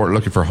Northport.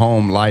 Looking for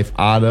home, life,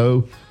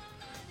 auto.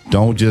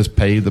 Don't just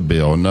pay the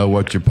bill. Know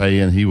what you're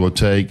paying. He will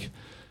take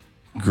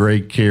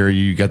great care of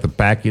you. You got the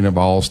backing of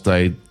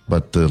Allstate,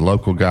 but the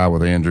local guy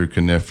with Andrew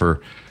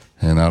Conifer.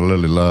 And I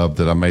really love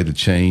that I made the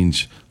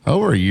change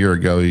over a year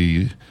ago.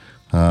 He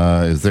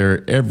is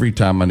there every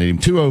time I need him.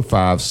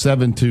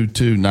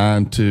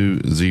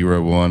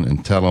 205-722-9201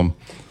 and tell them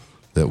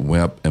that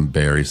Wimp and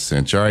Barry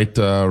sent you. All right,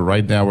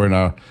 right now we're in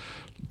our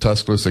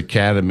Tuscaloosa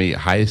Academy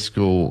High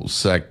School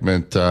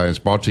segment. It's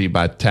brought to you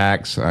by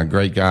Tax.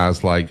 Great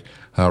guys like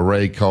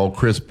Ray Cole,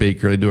 Chris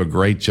Beaker. They do a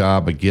great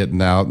job of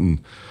getting out and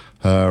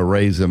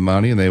raising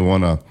money, and they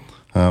want to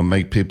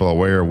make people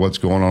aware of what's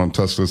going on in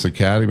Tuscaloosa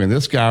Academy. And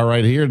this guy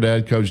right here,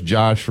 Dad, Coach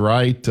Josh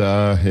Wright,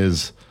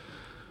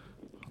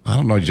 I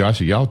don't know,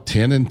 Josh, are y'all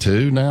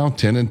 10-2 now?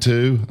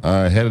 10-2,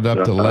 headed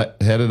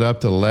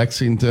up to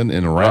Lexington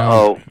in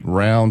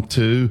round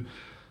 2.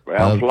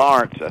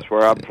 Florence, that's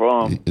where I'm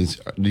from.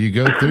 Do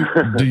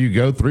you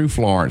go through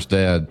Florence,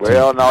 Dad?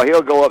 Well, no,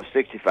 he'll go up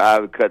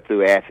 65 and cut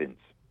through Athens.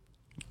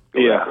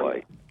 Yeah,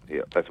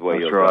 that's the way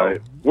he'll right.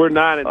 go. We're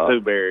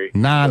 9-2, Barry.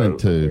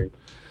 9-2.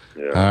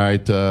 Yeah. All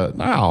right.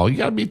 No, you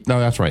got to be. No,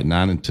 that's right.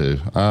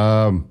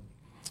 9-2.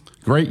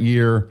 Great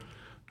year.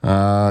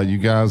 You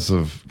guys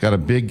have got a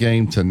big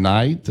game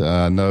tonight.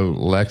 I know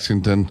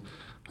Lexington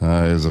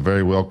is a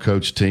very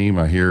well-coached team.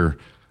 I hear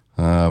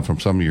from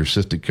some of your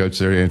assistant coaches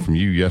there and from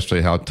you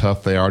yesterday how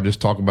tough they are.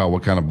 Just talk about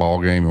what kind of ball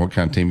game and what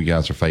kind of team you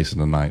guys are facing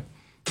tonight.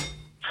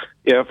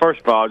 Yeah, first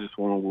of all, I just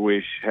want to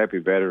wish Happy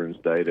Veterans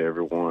Day to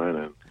everyone,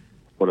 and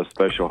what a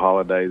special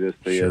holiday this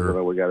is. Sure. I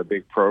know we got a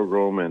big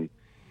program, and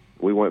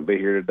we wouldn't be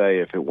here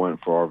today if it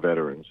wasn't for our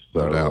veterans.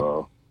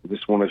 So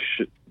just want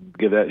to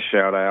give that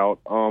shout out.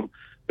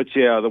 But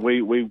yeah,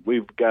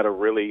 we've got a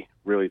really,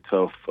 really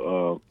tough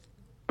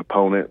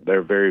opponent.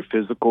 They're very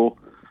physical.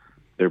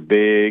 They're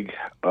big.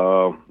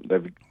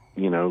 They've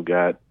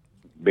got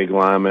big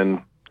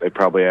linemen. They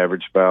probably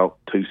average about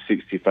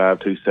 265,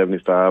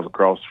 275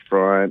 across the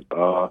front.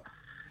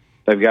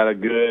 They've got a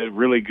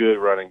really good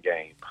running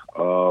game.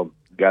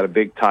 Got a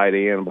big tight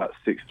end, about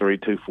 6'3",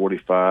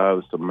 245.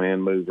 It's a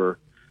man mover.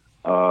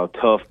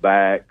 Tough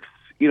backs.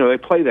 they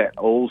play that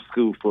old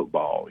school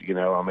football.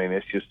 I mean,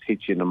 it's just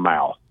hits you in the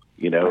mouth.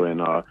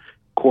 And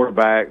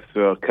quarterback's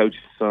coach's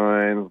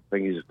son. I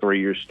think he's a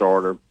 3-year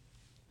starter.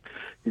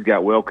 He's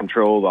got well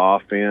controlled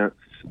offense.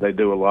 They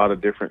do a lot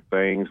of different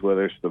things,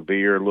 whether it's the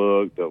veer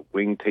look, the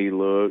wing tee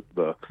look,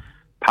 the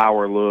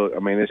power look. I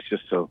mean, it's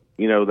just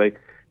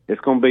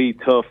it's going to be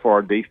tough for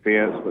our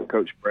defense, but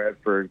Coach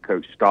Bradford,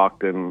 Coach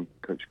Stockton,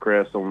 Coach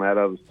Kress on that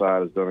other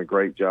side has done a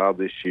great job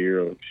this year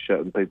of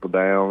shutting people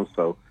down.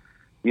 So,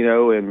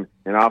 and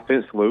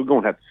offensively, we're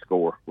going to have to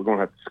score. We're going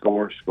to have to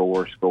score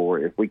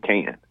if we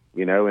can,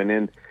 and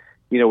then,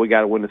 we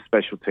got to win the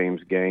special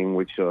teams game,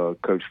 which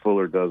Coach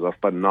Fuller does a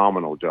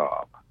phenomenal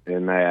job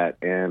in that.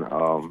 And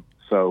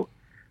so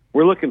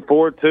we're looking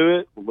forward to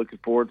it. We're looking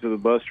forward to the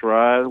bus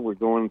ride. We're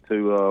going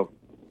to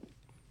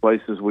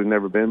places we've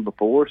never been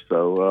before,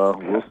 so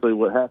we'll see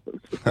what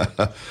happens.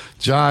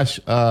 Josh,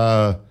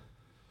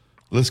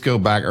 let's go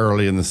back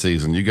early in the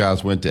season. You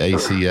guys went to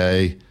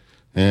ACA,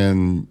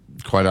 and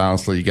quite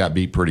honestly, you got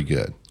beat pretty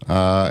good.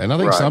 And I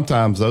think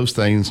sometimes those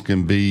things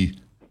can be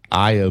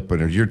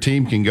eye-openers. Your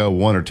team can go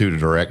one or two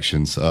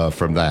directions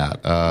from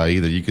that.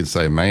 Either you could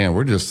say, man,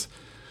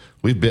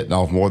 we've bitten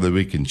off more than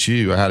we can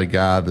chew. I had a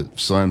guy that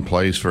son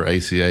plays for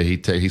ACA.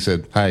 He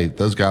said, hey,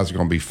 those guys are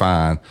going to be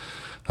fine.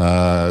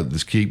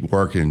 Just keep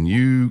working.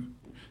 You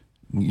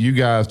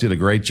guys did a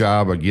great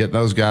job of getting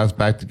those guys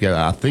back together.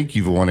 I think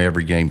you've won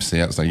every game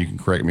since. Now, you can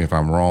correct me if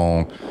I'm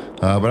wrong.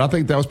 But I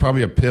think that was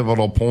probably a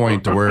pivotal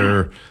point to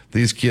where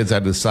these kids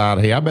had to decide,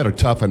 hey, I better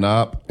toughen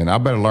up and I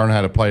better learn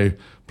how to play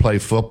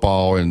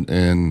football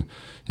and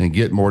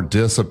get more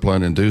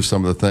discipline and do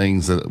some of the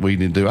things that we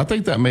need to do. I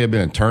think that may have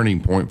been a turning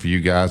point for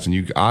you guys, and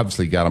you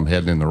obviously got them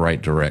heading in the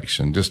right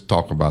direction. Just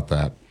talk about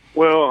that.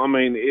 Well, I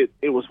mean,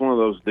 it was one of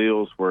those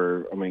deals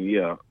where,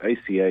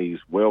 ACA is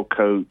well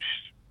coached.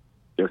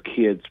 Their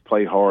kids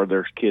play hard.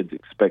 Their kids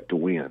expect to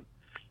win.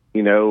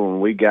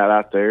 When we got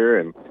out there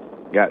and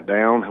got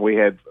down, we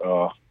had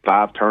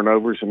 5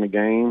 turnovers in the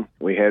game.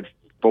 We had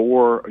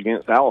 4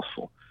 against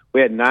Aliceville.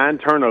 We had 9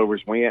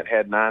 turnovers. We hadn't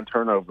had 9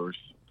 turnovers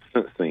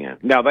since then.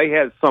 Now, they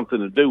had something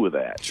to do with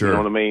that. Sure. You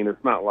know what I mean?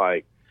 It's not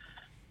like,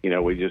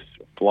 we just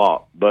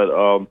flopped. But,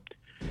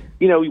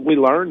 you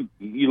learn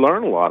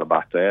a lot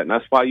about that, and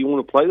that's why you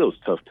want to play those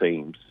tough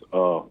teams,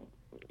 first.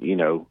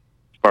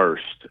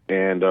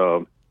 And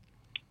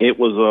it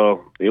was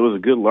a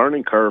good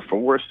learning curve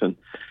for us. And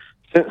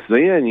since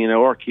then,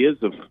 our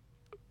kids have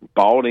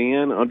bought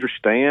in,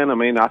 understand. I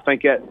mean, I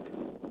think that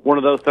one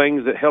of those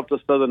things that helped us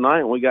the other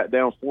night when we got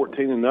down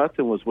 14-0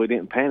 was we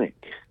didn't panic.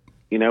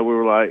 We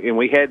were like, and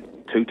we had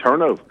 2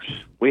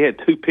 turnovers. We had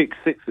 2 pick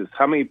sixes.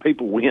 How many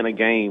people win a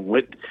game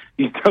with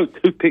 2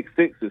 pick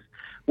sixes?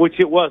 Which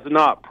it was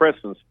not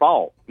Preston's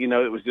fault. It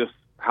was just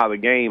how the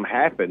game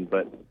happened.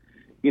 But,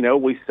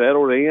 we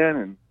settled in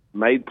and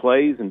made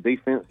plays, and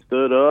defense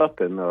stood up,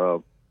 and,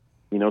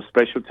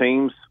 special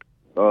teams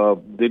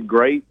did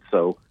great.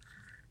 So,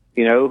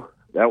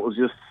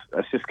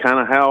 that's just kind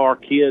of how our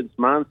kids'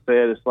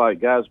 mindset is like,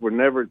 guys, we're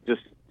never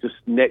just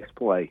next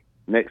play,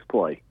 is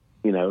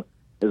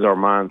our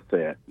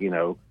mindset,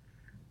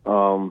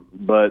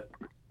 But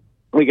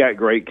we got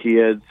great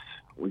kids.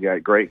 We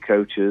got great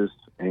coaches.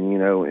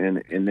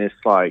 And, and it's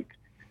like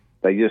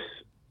they just,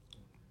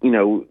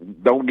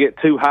 don't get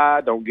too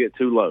high, don't get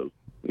too low.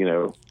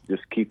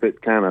 Just keep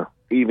it kind of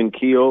even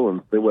keel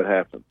and see what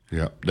happens.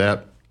 Yeah.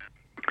 That.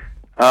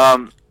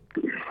 How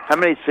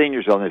many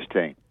seniors on this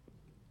team?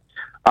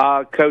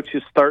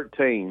 Coaches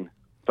 13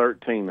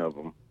 of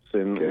them.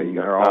 And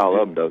they're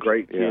all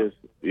great kids.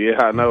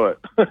 Yeah, I know it.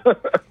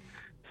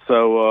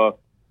 So,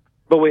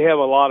 but we have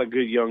a lot of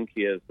good young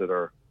kids that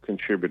are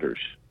contributors,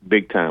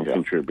 big-time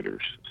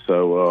contributors.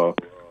 So,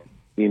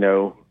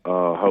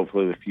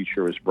 hopefully the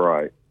future is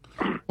bright.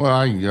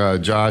 Well,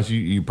 Josh,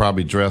 you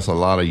probably dress a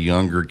lot of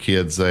younger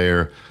kids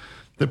there.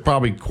 They're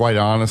probably, quite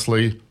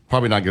honestly,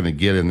 probably not going to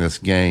get in this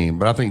game.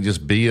 But I think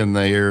just being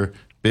there,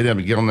 being able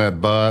to get on that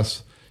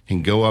bus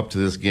and go up to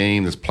this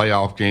game, this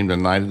playoff game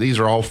tonight, these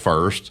are all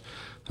first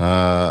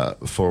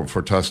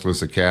for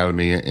Tuscaloosa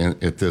Academy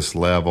at this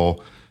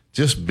level.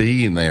 Just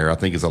being there, I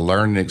think, is a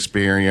learning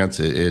experience.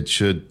 It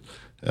should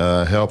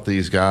help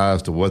these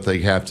guys to what they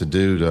have to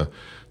do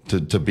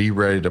to be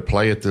ready to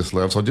play at this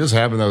level. So just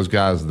having those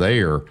guys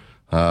there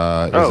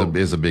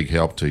is a big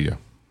help to you.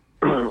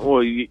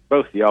 Well,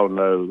 both of y'all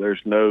know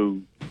there's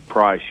no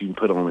price you can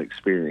put on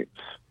experience.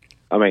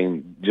 I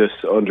mean, just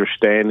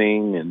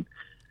understanding, and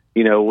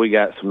we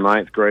got some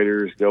 9th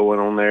graders going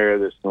on there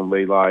that's going to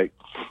be like,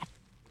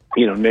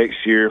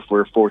 next year if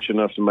we're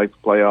fortunate enough to make the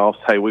playoffs,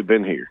 hey, we've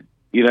been here,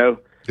 Yeah.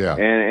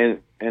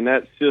 And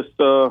that's just,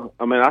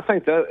 I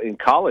think that in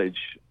college,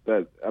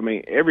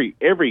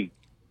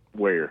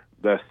 everywhere,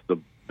 that's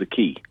the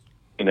key,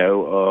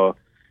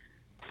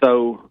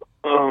 So,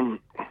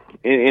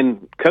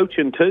 in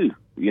coaching too,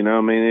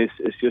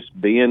 it's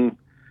just being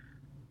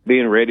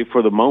ready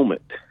for the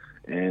moment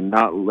and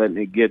not letting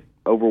it get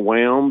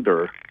overwhelmed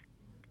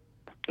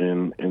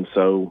and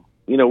so,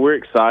 we're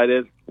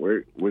excited.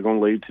 We're going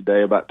to leave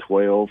today about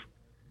 12.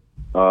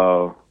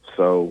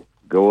 So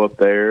go up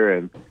there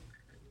and,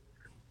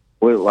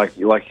 like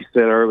you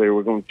said earlier,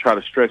 we're going to try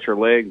to stretch our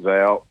legs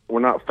out.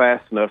 We're not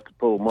fast enough to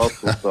pull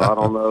muscles, so I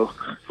don't know.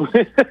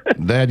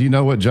 Dad, you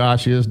know what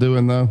Josh is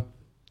doing, though?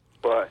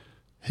 What?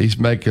 He's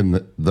making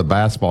the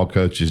basketball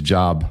coach's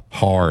job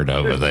hard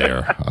over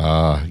there.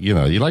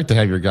 You like to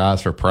have your guys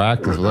for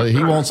practice.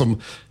 He wants them.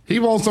 He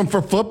wants them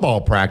for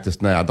football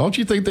practice now. Don't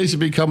you think they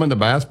should be coming to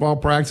basketball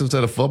practice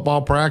instead of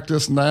football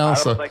practice now? I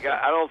don't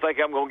think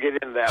I'm going to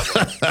get into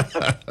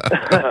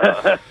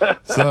that one.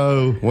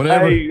 So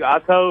whenever. Hey, I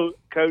told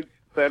Coach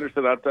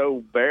Sanderson, I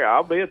told Barry,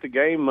 I'll be at the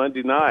game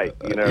Monday night.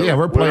 Yeah,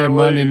 we're playing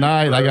Monday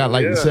night. I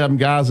got 7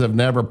 guys that have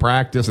never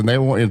practiced, and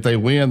if they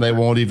win, they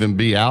won't even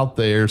be out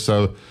there.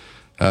 So.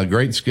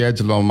 Great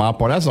schedule on my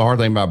part. That's the hard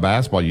thing about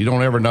basketball. You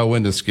don't ever know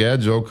when to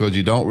schedule because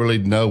you don't really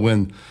know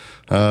when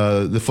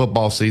the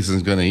football season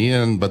is going to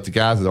end. But the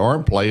guys that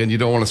aren't playing, you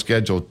don't want to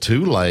schedule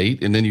too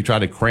late, and then you try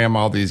to cram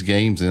all these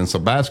games in. So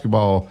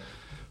basketball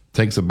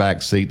takes a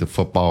back seat to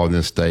football in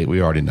this state.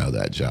 We already know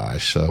that,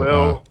 Josh.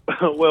 So,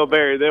 well,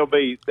 Barry, they'll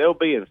be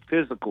in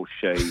physical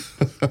shape,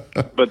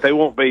 but they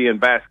won't be in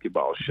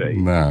basketball shape.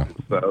 No.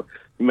 So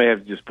you may have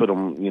to just put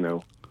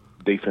them,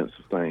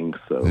 defensive things.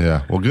 So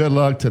yeah, well, good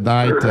luck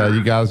tonight.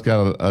 You guys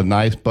got a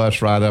nice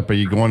bus ride up. Are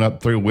you going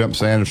up through Wimp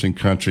Sanderson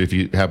country if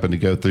you happen to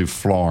go through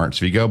Florence?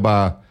 If you go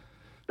by,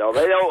 no,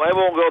 they don't. They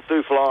won't go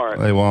through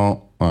Florence. They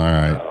won't. All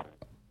right. No.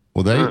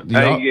 Well,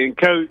 and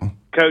Coach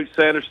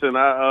Sanderson,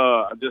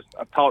 I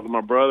talked to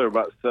my brother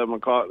about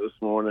 7:00 this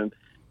morning.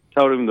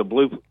 Told him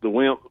the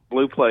Wimp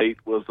blue plate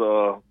was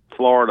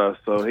Florida,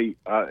 so he's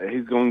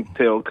going to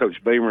tell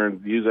Coach Beamer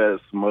and use that as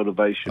some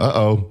motivation.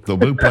 The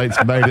blue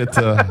plates made it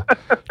to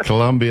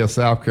Columbia,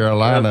 South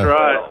Carolina.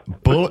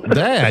 That's right.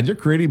 Dad, you're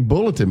creating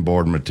bulletin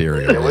board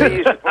material. Yeah, we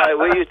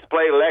used to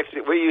play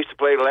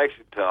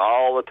Lexington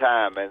all the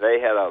time, and they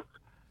had a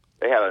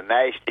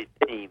nasty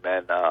team,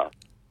 and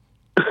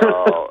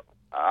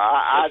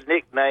I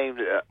nicknamed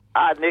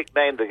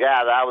the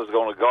guy that I was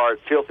going to guard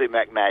Filthy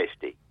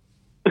McNasty.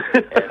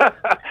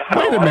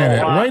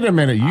 Wait a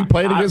minute. You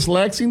played against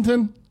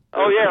Lexington?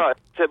 Oh, yeah.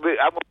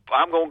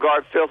 I'm going to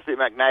guard Filthy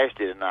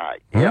McNasty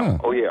tonight. Yeah.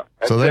 Oh, yeah.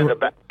 It's been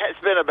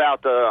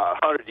about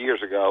 100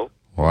 years ago.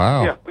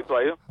 Wow. Yeah, we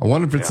played them. I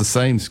wonder if it's the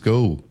same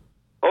school.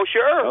 Oh,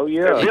 sure. Oh,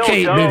 yeah. It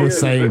can't be the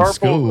same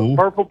school.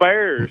 Purple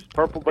Bears.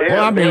 Well,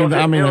 I mean,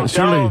 Bill surely.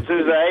 Jones,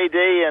 who's the AD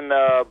and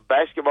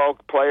basketball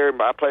player,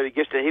 I played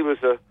against him. He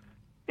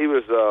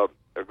was a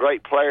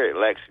great player at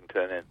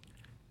Lexington, and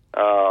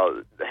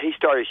he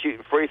started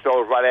shooting free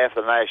throws right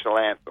after the national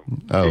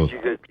anthem. Oh,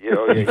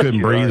 you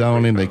couldn't breathe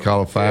on him. They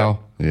call a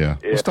foul. Yeah.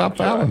 Well, stop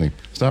fouling him.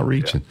 Stop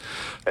reaching.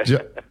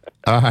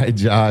 All right,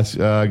 Josh.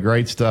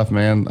 Great stuff,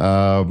 man.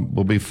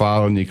 We'll be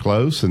following you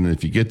close, and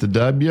if you get the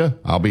W,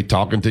 I'll be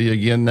talking to you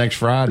again next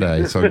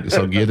Friday.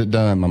 So get it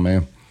done, my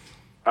man.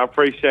 I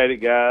appreciate it,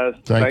 guys.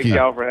 Thank you.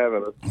 Y'all for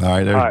having us. All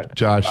right, there's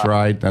Josh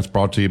Wright. That's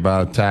brought to you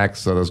by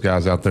Tax. So those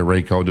guys out there,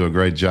 Rayco, do a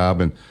great job,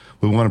 and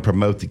we want to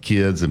promote the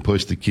kids and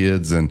push the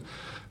kids. And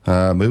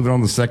moving on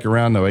to the second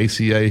round, no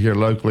ACA here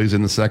locally is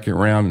in the second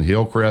round, and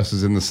Hillcrest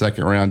is in the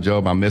second round. Joe,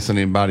 am I missing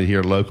anybody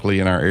here locally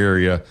in our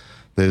area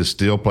that is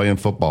still playing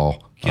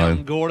football?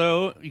 Counting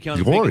Gordo. You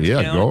counting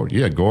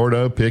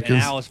Gordo,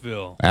 Pickens. And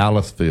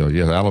Aliceville.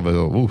 Yes,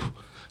 Aliceville. Oof.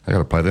 I got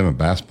to play them in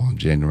basketball in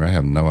January. I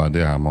have no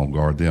idea how I'm going to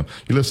guard them.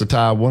 You listen to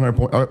Tide 100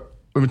 point. Let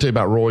me tell you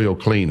about Royal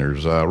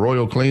Cleaners.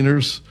 Royal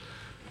Cleaners,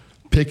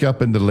 pick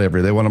up and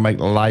delivery. They want to make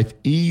life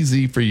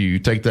easy for you. You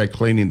take that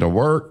cleaning to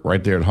work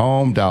right there at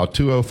home. Dial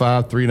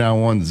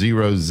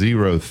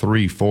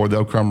 205-391-0034.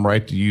 They'll come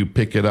right to you,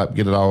 pick it up,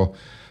 get it all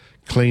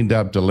cleaned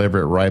up,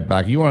 deliver it right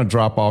back. You want to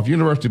drop off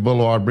University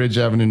Boulevard, Bridge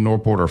Avenue,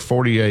 Northport, or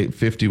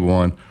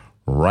 4851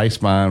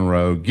 Rice Mine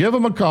Road. Give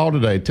them a call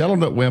today. Tell them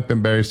that Wimp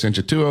and Barry sent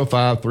you.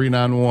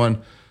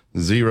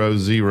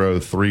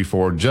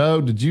 205-391-0034.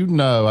 Joe, did you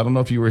know, I don't know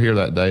if you were here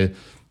that day,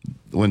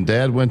 when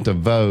Dad went to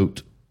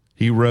vote,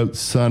 he wrote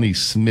Sonny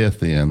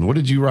Smith in. What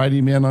did you write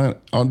him in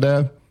on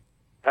Dad?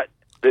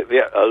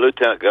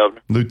 Lieutenant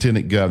Governor.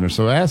 Lieutenant Governor.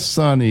 So ask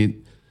Sonny,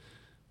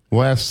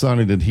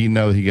 did he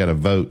know he got a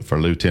vote for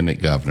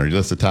Lieutenant Governor? He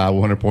listens to Tide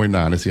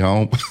 100.9. Is he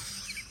home?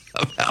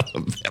 Of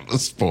Alabama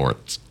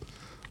sports.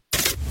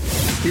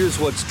 Here's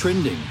what's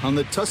trending on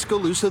the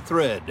Tuscaloosa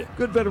thread.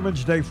 Good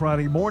Veterans Day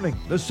Friday morning.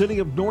 The city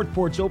of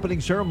Northport's opening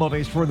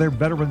ceremonies for their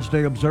Veterans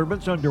Day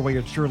observance underway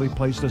at Shirley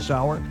Place this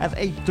hour. At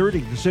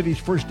 8:30, the city's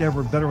first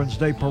ever Veterans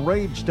Day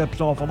parade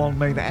steps off along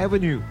Main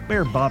Avenue.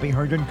 Mayor Bobby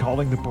Herndon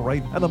calling the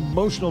parade an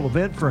emotional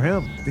event for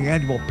him. The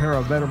annual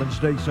Para-Veterans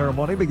Day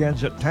ceremony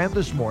begins at 10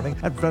 this morning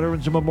at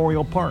Veterans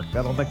Memorial Park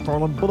out on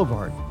McFarland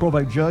Boulevard.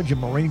 Probate Judge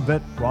and Marine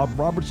vet Rob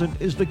Robertson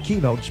is the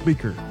keynote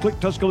speaker. Click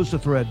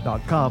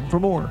TuscaloosaThread.com for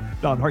more.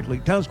 Don Hartley,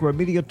 Town Square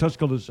Media,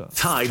 Tuscaloosa.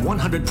 Tide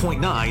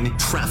 100.9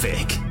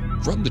 traffic.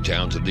 From the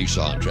Townsend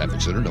Nissan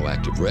Traffic Center, no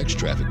active wrecks,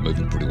 traffic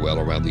moving pretty well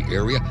around the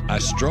area. I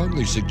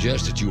strongly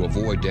suggest that you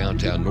avoid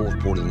downtown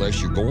Northport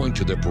unless you're going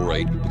to the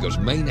parade, because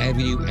Main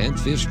Avenue and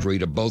 5th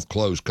Street are both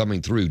closed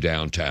coming through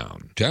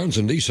downtown.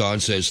 Townsend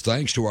Nissan says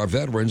thanks to our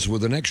veterans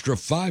with an extra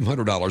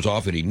 $500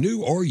 off any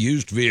new or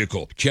used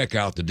vehicle. Check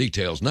out the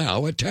details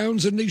now at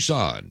Townsend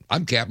Nissan.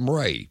 I'm Captain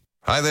Ray.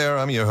 Hi there,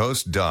 I'm your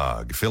host,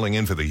 Dog, filling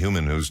in for the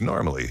human who's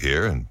normally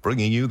here and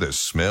bringing you the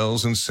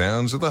smells and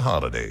sounds of the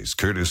holidays,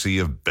 courtesy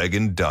of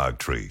Beggin' Dog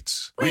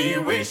Treats. We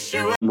wish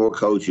you... More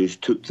coaches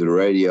took to the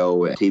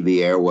radio and TV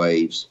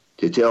airwaves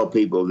to tell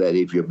people that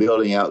if you're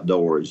building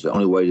outdoors, the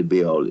only way to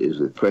build is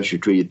with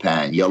pressure-treated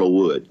pine, yellow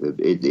wood.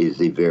 It is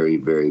the very,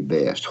 very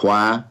best.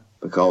 Why?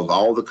 Because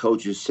all the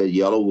coaches said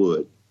yellow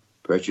wood,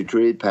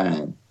 pressure-treated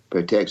pine,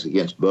 protects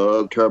against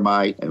bug,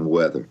 termite, and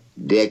weather.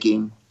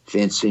 Decking,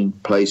 fencing,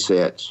 play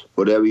sets,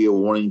 whatever you're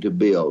wanting to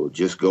build,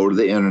 just go to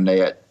the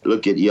internet,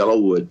 look at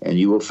Yellowwood, and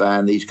you will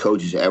find these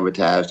coaches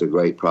advertised a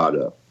great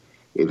product.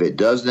 If it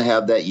doesn't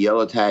have that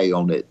yellow tag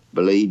on it,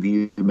 believe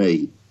you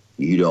me,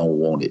 you don't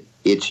want it.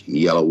 It's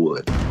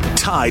Yellowwood.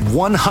 Tide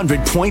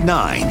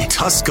 100.9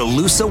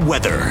 Tuscaloosa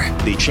weather.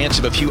 The chance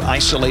of a few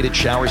isolated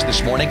showers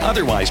this morning,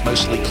 otherwise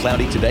mostly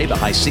cloudy today, the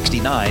high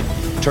 69.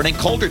 Turning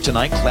colder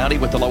tonight, cloudy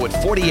with the low at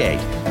 48.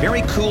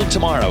 Very cool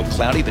tomorrow,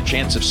 cloudy, the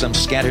chance of some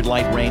scattered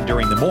light rain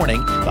during the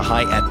morning, the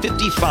high at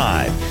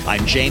 55.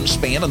 I'm James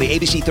Spann on the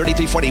ABC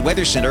 3340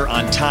 Weather Center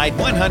on Tide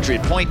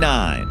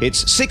 100.9.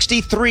 It's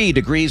 63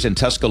 degrees in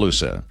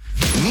Tuscaloosa.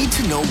 Need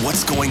to know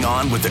what's going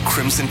on with the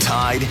Crimson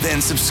Tide?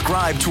 Then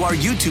subscribe to our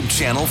YouTube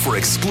channel for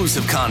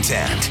exclusive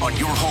content on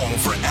your home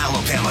for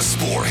Alabama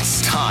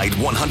sports. Tide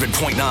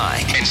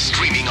 100.9 and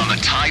streaming on the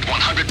Tide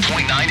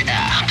 100.9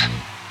 app.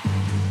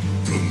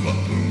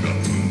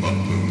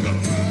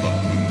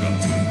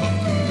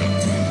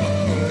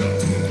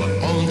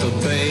 On the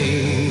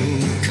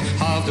bank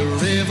of the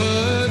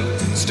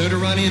river stood a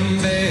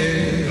running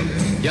bear,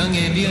 young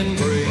Indian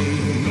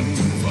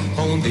brave.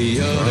 On the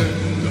other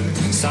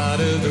side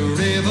of the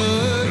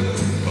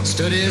river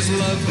stood his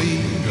lovely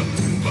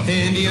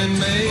Indian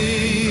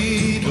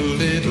maid, a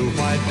little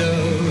white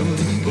dove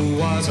who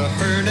was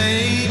her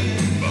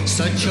name,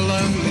 such a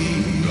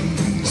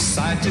lovely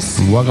sight to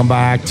see. Welcome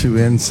back to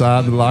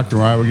Inside the Locker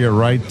Room. We'll get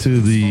right to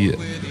the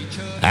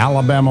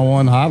Alabama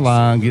One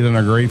hotline, getting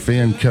our great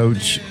fan,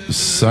 Coach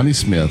Sonny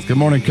Smith. Good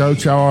morning,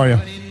 Coach. How are you?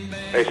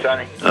 Hey,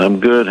 Sonny. I'm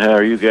good. How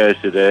are you guys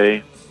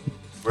today?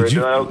 We're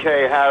doing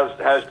okay.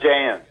 How's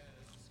Jan?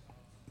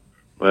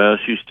 Well,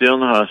 she's still in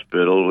the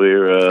hospital.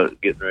 We're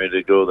getting ready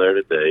to go there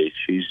today.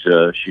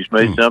 She's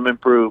made some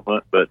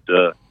improvement, but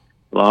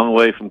long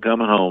way from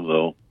coming home,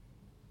 though.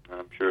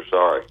 I'm sure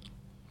sorry.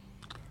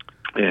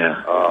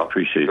 Yeah,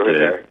 appreciate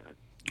that.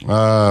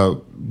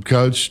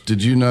 Coach,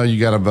 did you know you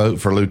got to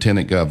vote for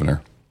lieutenant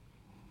governor?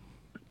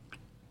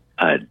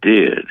 I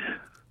did.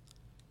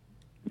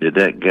 Did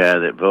that guy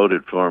that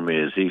voted for me,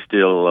 is he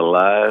still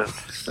alive?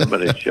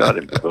 Somebody shot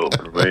him to vote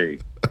for me.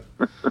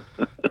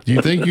 Do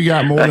you think you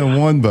got more than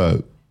one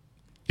vote?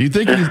 Do you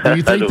think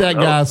that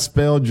guy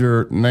spelled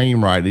your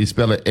name right? He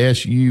spelled it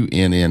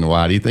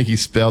S-U-N-N-Y. Do you think he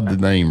spelled the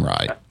name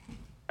right?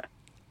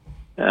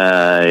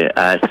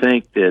 I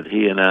think that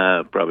he and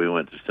I probably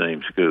went to the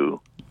same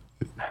school.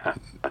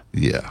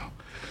 Yeah.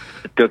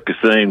 Took the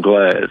same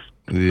class.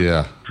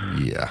 Yeah.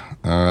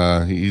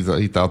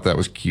 He thought that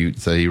was cute,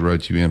 so he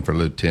wrote you in for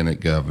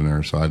lieutenant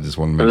governor. So I just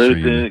want to make sure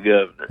lieutenant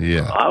governor.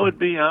 Yeah, I'd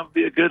be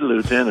a good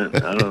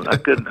lieutenant. I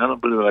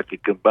don't believe I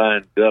could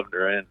combine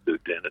governor and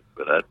lieutenant,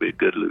 but I'd be a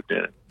good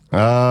lieutenant.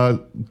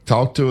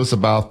 Talk to us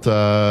about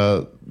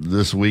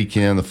this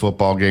weekend, the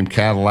football game,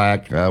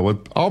 Cadillac.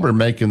 With Auburn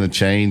making the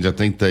change, I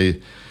think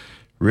they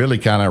really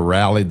kind of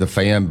rallied the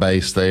fan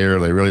base there.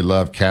 They really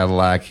love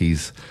Cadillac.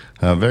 He's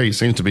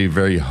seems to be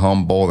very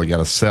humble. They got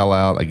a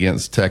sellout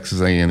against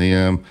Texas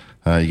A&M.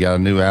 You got a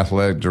new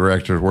athletic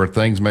director where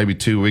things maybe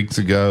 2 weeks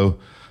ago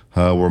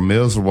were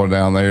miserable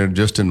down there.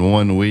 Just in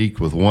 1 week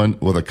with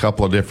a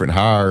couple of different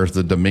hires,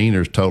 the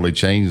demeanor's totally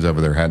changed over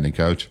there, hasn't it,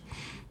 Coach?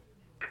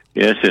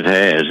 Yes, it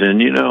has. And,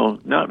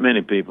 not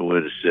many people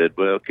would have said,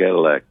 well,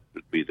 Cadillac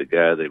would be the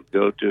guy they would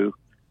go to.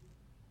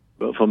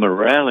 But from a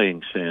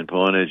rallying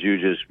standpoint, as you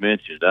just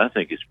mentioned, I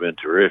think it's been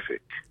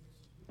terrific.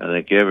 I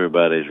think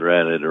everybody's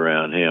rallied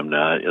around him.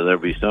 Now, there'll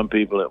be some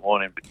people that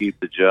want him to keep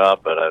the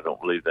job, but I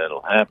don't believe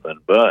that'll happen.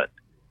 But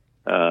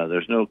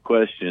there's no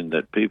question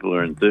that people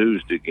are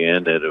enthused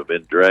again that have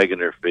been dragging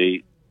their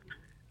feet,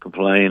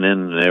 complaining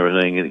and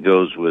everything that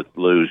goes with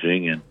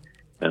losing. And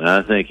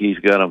I think he's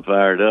got them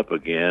fired up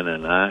again.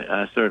 And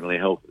I certainly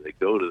hope that they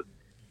go to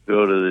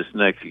this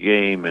next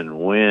game and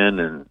win.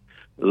 And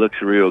it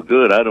looks real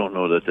good. I don't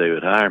know that they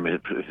would hire him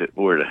if it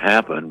were to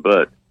happen,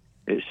 but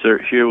it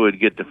sure would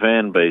get the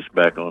fan base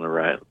back on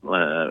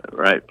the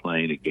right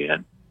plane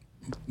again.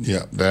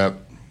 Yeah, that.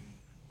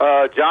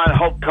 John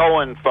Hope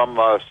Cohen from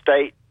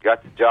State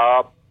got the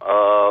job.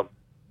 I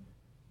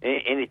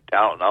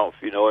don't know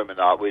if you know him or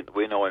not.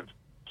 We know him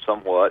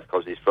somewhat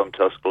because he's from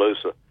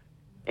Tuscaloosa.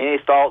 Any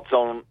thoughts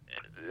on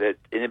that?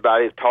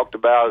 Anybody talked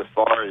about as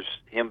far as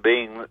him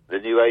being the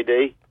new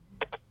AD?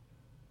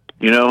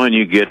 when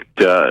you get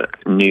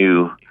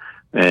new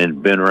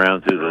and been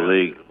around through the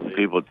league,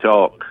 people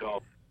talk,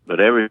 but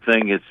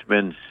everything that's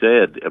been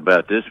said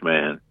about this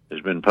man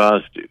has been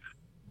positive,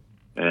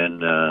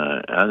 and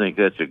I think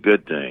that's a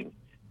good thing.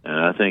 And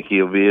I think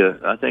he'll be a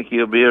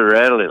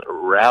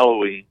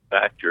rallying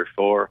factor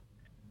for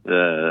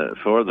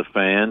the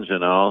fans,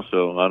 and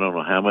also I don't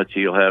know how much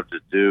he'll have to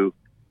do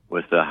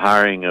with the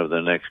hiring of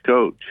the next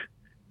coach.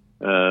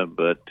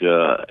 But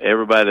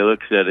everybody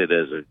looks at it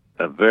as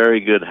a very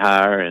good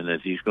hire, and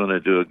that he's going to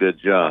do a good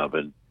job.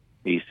 And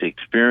he's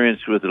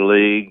experienced with the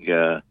league,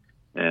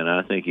 and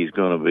I think he's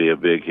going to be a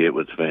big hit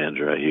with fans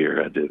right here.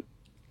 I do.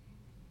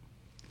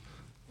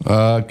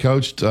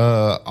 Coached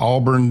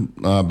Auburn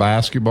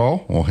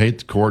basketball will hit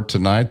the court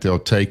tonight. They'll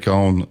take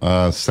on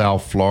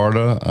South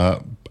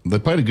Florida. They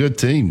played a good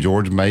team.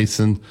 George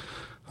Mason,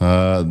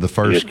 the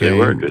first game,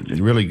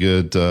 really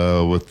good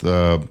with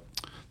the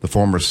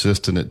former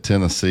assistant at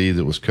Tennessee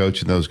that was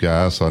coaching those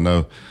guys. So I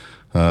know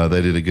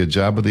they did a good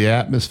job. But the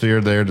atmosphere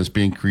there that's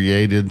being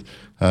created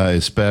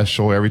is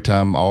special. Every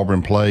time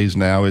Auburn plays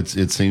now, it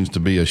seems to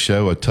be a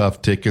show, a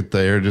tough ticket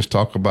there. Just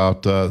talk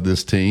about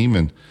this team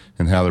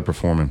and how they're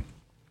performing.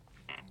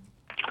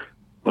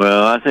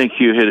 Well, I think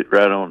you hit it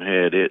right on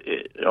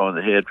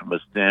the head from a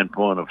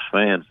standpoint of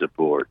fan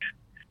support.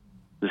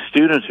 The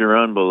students are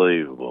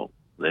unbelievable.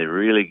 They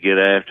really get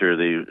after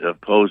the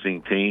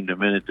opposing team the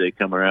minute they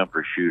come around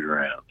for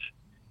shoot-arounds.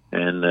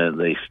 And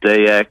they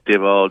stay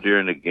active all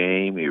during the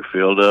game. You're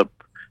filled up.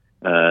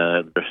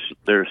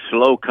 They're a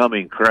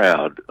slow-coming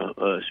crowd,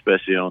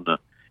 especially on the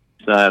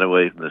side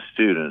away from the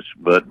students.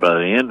 But by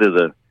the end of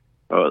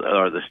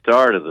the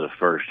start of the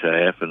first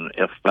half, and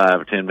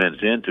 5 or 10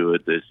 minutes into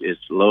it, it's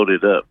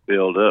loaded up,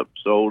 filled up,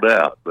 sold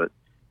out.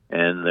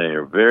 And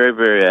they're very,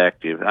 very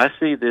active. I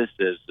see this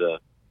as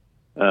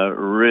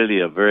really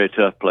a very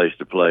tough place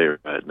to play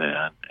right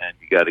now, and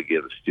you got to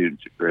give the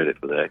students credit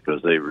for that,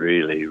 because they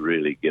really,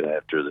 really get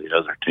after the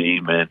other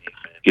team and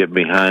get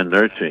behind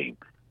their team.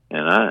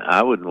 And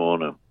I wouldn't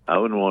want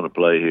to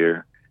play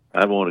here.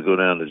 I'd want to go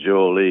down to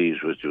Joel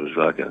Lee's, which was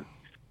like a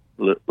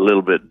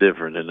little bit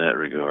different in that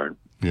regard.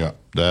 Yeah,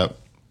 that.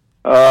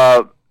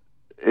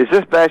 Is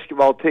this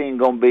basketball team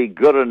going to be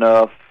good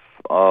enough,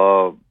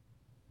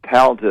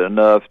 talented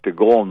enough to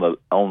go on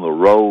the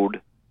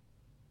road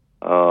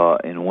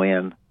and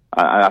win?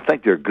 I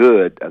think they're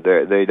good.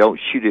 They don't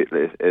shoot it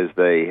as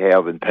they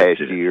have in past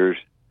years.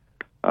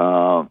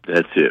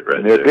 That's it,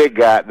 right there.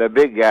 They're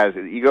big guys.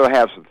 You're going to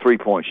have some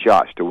 3-point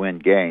shots to win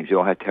games. You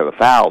don't have to have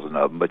 1,000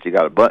 of them, but you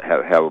got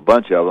to have a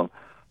bunch of them.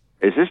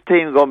 Is this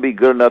team going to be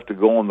good enough to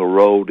go on the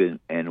road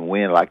and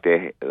win like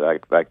they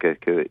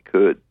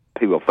could?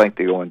 People think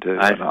they're going to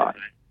or not?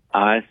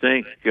 I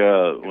think,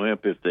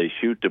 Wimp, if they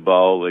shoot the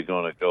ball, they're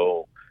going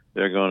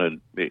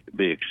to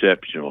be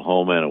exceptional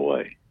home and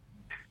away.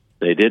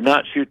 They did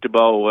not shoot the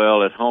ball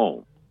well at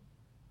home.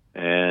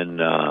 And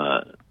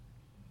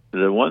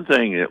the one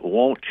thing that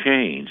won't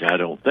change, I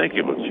don't think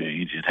it will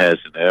change, it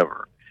hasn't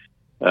ever,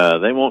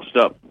 they won't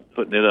stop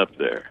putting it up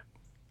there.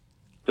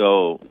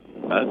 So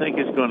I think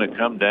it's going to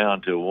come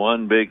down to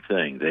one big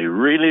thing. They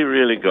really,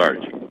 really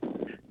guard you.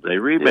 They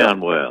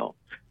rebound well.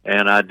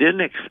 And I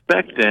didn't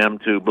expect them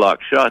to block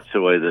shots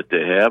the way that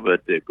they have,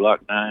 but they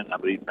blocked 9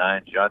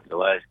 shots the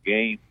last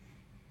game.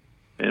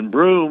 And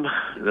Broom,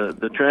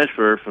 the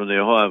transfer from the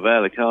Ohio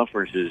Valley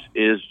Conference,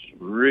 is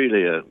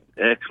really an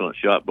excellent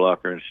shot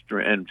blocker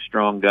and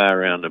strong guy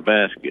around the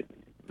basket.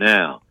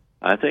 Now,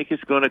 I think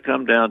it's going to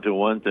come down to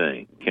one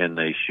thing. Can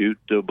they shoot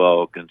the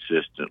ball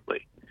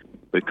consistently?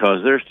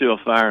 Because they're still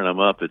firing them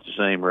up at the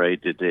same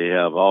rate that they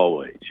have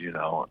always,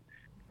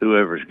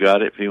 Whoever's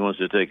got it, if he wants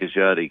to take a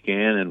shot, he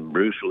can, and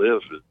Bruce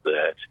lives with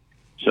that.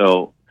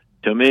 So,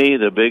 to me,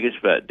 the biggest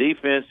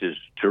defense is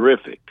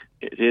terrific.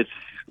 It's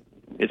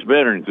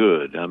better than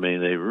good. I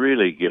mean, they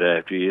really get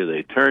after you.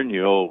 They turn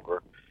you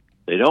over.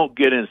 They don't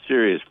get in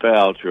serious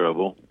foul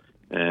trouble,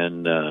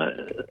 and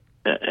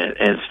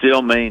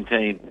still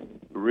maintain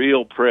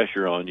real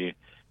pressure on you.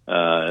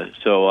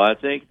 So I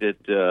think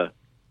that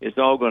it's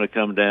all going to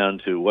come down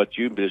to what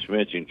you just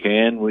mentioned.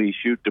 Can we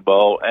shoot the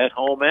ball at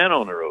home and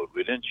on the road?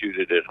 We didn't shoot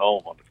it at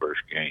home on the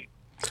first game.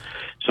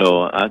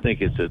 So I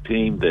think it's a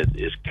team that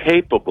is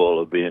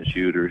capable of being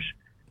shooters,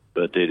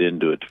 but they didn't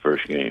do it the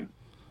first game.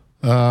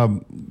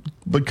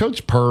 But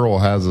Coach Pearl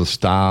has a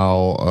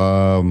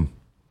style.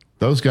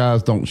 Those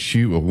guys don't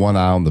shoot with one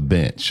eye on the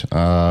bench.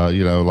 A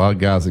lot of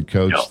guys that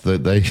coach,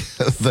 that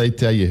they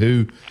tell you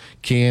who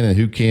can and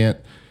who can't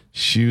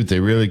shoot. They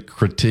really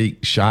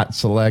critique shot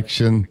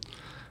selection.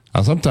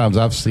 Sometimes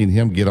I've seen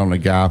him get on a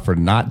guy for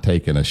not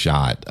taking a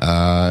shot.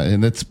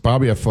 And it's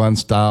probably a fun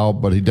style,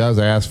 but he does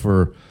ask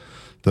for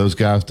those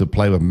guys to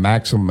play with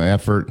maximum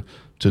effort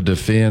to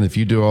defend. If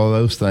you do all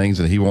those things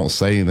and he won't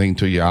say anything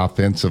to you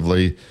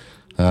offensively,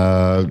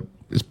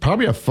 it's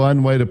probably a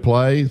fun way to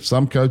play.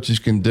 Some coaches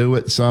can do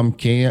it, some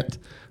can't,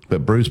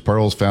 but Bruce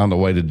Pearl's found a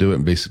way to do it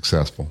and be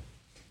successful.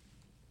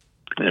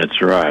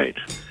 That's right.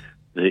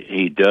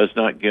 He does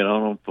not get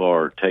on them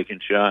for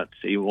taking shots.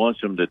 He wants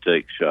them to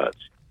take shots.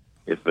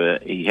 If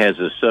he has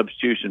a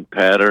substitution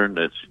pattern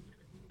that's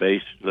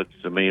based, looks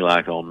to me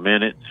like on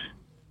minutes.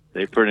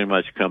 They pretty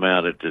much come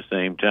out at the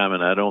same time,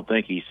 and I don't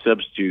think he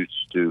substitutes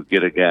to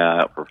get a guy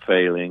out for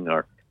failing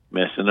or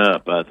messing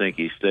up. I think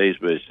he stays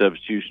with his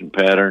substitution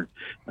pattern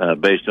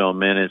based on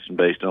minutes and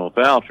based on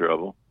foul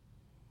trouble.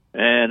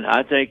 And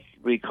I think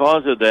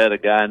because of that, a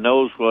guy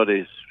knows what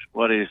his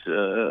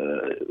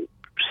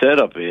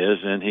setup is,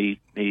 and he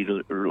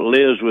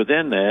lives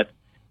within that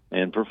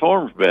and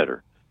performs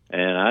better.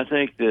 And I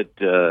think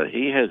that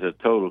he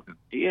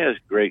has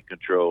great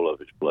control of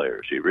his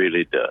players. He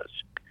really does.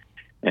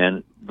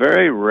 And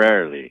very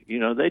rarely,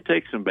 they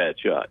take some bad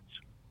shots.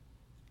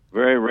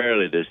 Very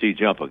rarely does he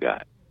jump a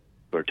guy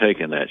for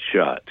taking that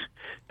shot.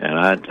 And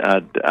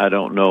I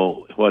don't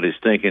know what his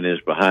thinking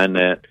is behind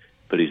that,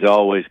 but he's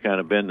always kind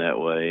of been that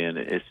way. And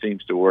it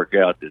seems to work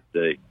out that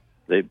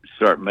they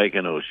start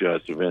making those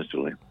shots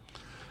eventually.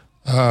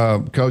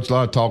 Coach, a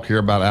lot of talk here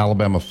about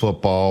Alabama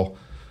football.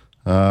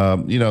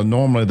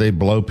 Normally they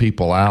blow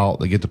people out.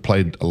 They get to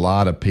play a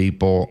lot of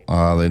people.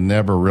 They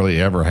never really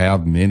ever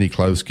have many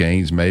close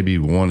games, maybe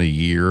one a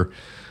year.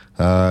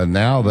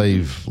 Now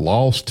they've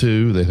lost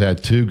 2. They've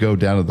had 2 go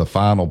down to the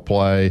final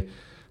play.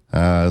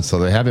 So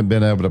they haven't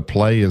been able to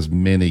play as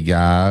many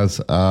guys.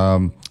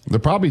 They're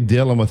probably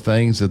dealing with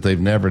things that they've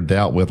never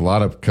dealt with. A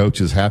lot of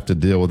coaches have to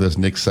deal with this.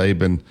 Nick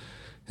Saban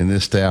and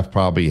this staff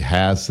probably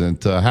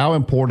hasn't. How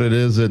important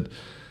is it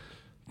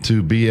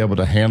to be able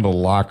to handle the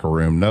locker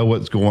room, know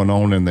what's going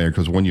on in there?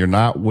 Because when you're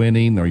not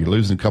winning or you're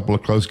losing a couple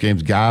of close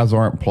games, guys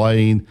aren't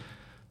playing,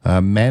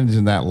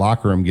 managing that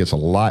locker room gets a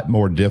lot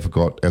more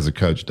difficult as a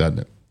coach, doesn't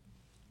it?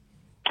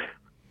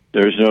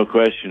 There's no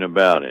question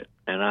about it.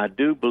 And I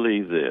do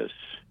believe this.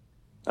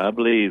 I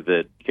believe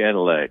that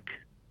Cadillac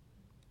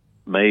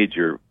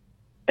major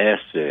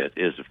asset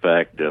is the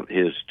fact of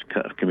his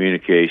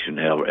communication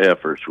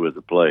efforts with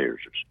the players.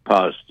 It's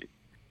positive.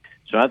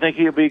 So I think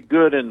he'll be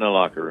good in the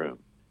locker room.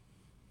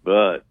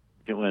 But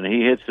when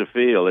he hits the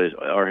field,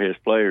 are his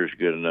players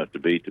good enough to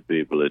beat the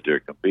people that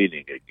they're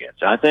competing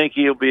against? I think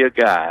he'll be a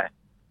guy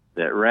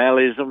that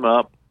rallies them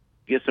up,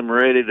 gets them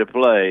ready to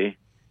play.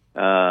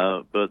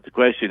 But the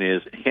question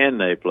is, can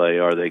they play?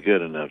 Are they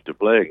good enough to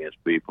play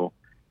against people?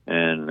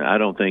 And I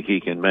don't think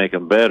he can make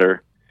them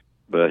better,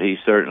 but he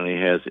certainly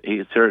has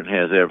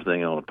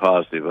everything on a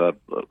positive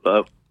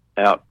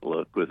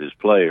outlook with his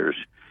players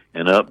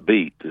and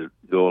upbeat to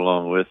go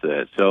along with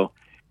that. So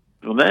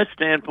from that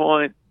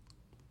standpoint,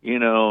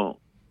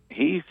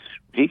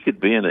 he could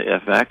be a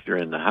factor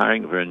in the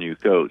hiring for a new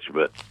coach,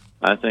 but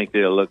I think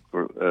they'll look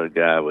for a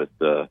guy with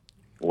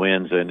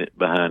wins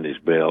behind his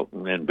belt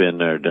and been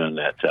there, done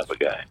that type of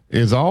guy.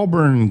 Is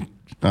Auburn,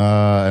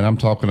 and I'm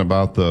talking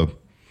about the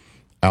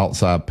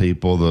outside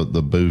people,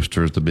 the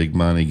boosters, the big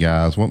money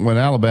guys, when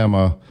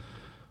Alabama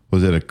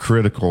was at a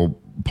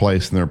critical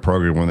place in their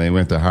program when they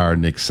went to hire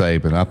Nick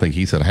Saban, I think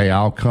he said, hey,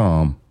 I'll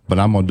come, but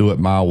I'm going to do it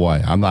my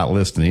way. I'm not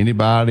listening to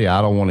anybody.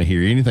 I don't want to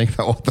hear anything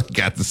about what they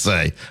got to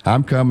say.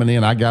 I'm coming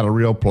in. I got a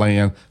real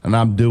plan, and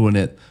I'm doing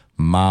it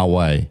my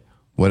way.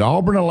 Is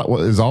Auburn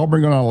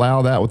going to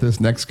allow that with this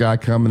next guy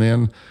coming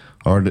in,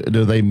 or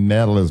do they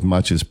meddle as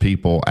much as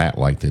people act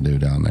like they do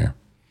down there?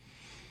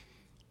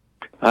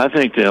 I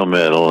think they'll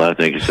meddle. I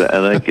think it's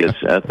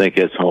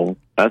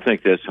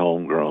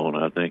homegrown.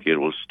 I think it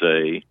will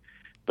stay,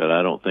 but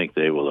I don't think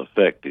they will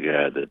affect the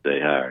guy that they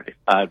hired.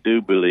 I do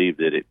believe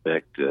that it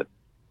affected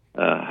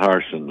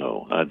Harsin,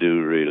 though. I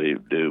do really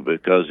do,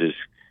 because his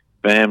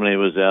family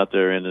was out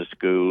there in the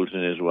schools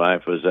and his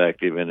wife was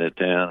active in the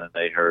town, and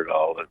they heard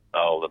all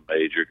the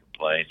major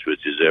complaints,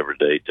 which is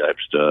everyday type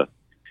stuff.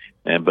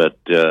 But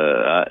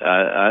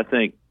I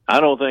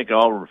don't think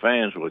Auburn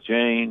fans will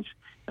change,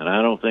 and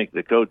I don't think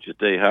the coach that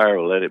they hire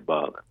will let it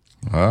bother.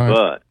 All right.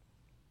 But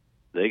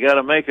they got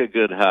to make a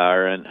good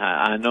hire, and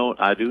I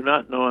do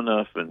not know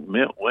enough, and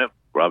Wimp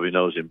probably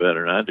knows him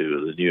better than I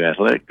do, the new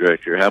athletic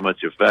director, how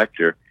much a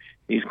factor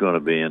he's going to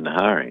be in the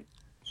hiring.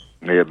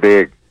 Yeah,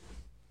 big.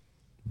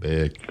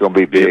 It's going to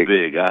be big.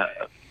 Big.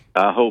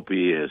 I hope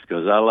he is,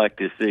 because I like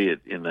to see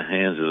it in the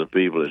hands of the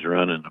people that's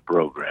running the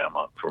program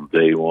from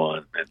day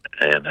one,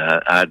 and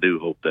I do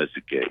hope that's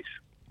the case.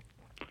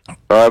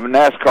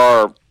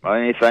 NASCAR,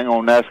 anything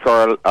on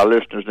NASCAR our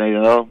listeners need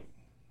to know?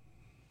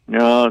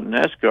 No,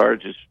 NASCAR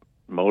just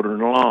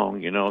motoring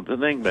along. The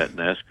thing about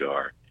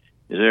NASCAR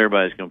is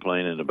everybody's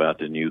complaining about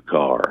the new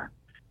car.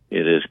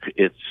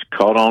 It's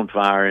caught on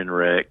fire in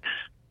wrecks.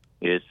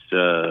 It's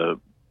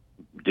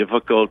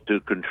difficult to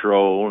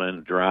control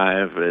and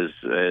drive as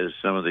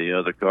some of the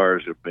other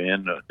cars have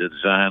been, the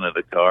design of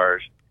the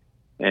cars.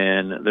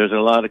 And there's a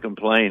lot of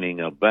complaining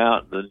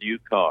about the new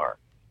car.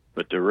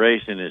 But the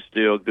racing is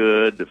still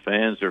good. The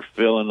fans are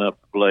filling up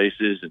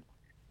places,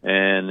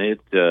 and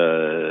it's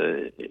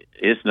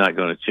not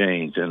going to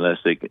change unless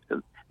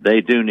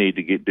they do need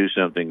to do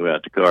something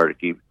about the car to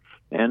keep.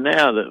 And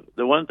now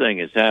the one thing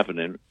that's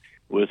happening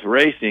with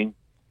racing,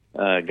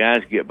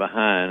 guys get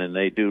behind and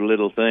they do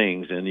little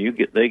things, and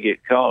they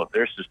get caught.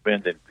 They're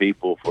suspending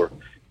people for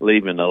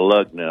leaving a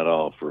lug nut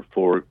off for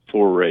four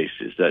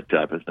races, that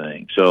type of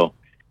thing. So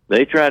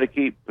they try to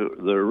keep the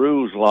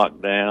rules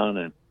locked down,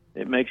 and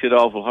it makes it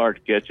awful hard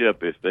to catch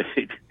up if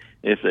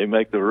they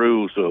make the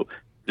rules so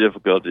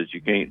difficult that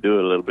you can't do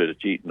a little bit of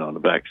cheating on the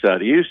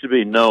backside. It used to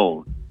be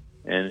known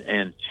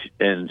and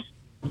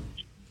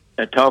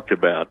I talked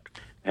about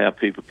how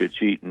people could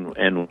cheat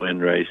and win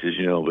races,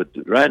 but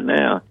right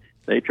now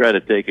they try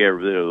to take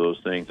every bit of those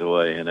things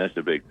away, and that's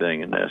the big thing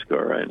in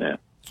NASCAR right now.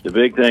 The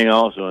big thing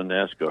also in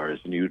NASCAR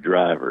is new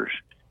drivers.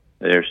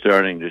 They're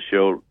starting to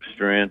show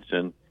strengths,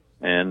 and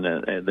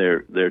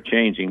they're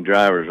changing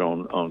drivers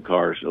on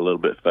cars a little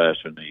bit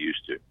faster than they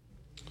used to.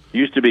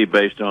 Used to be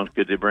based on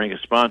could they bring a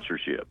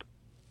sponsorship.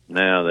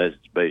 Now that's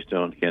based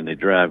on can they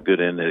drive good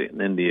in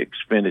the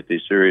Xfinity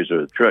Series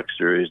or the Truck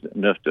Series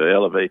enough to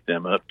elevate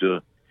them up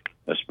to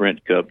a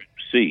Sprint Cup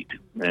seat,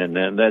 and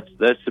then that's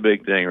the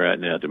big thing right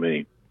now to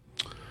me.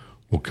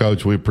 Well,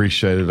 Coach, we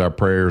appreciate it. Our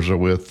prayers are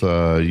with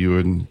you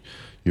and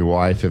your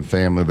wife and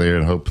family there,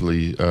 and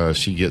hopefully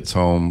she gets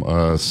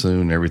home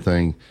soon.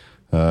 Everything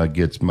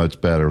gets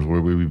much better.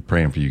 We'll be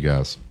praying for you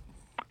guys.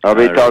 I'll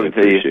be talking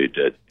to you. Appreciate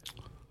that.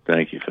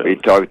 Thank you, fellas. I'll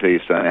be talking to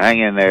you, Sonny. Hang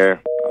in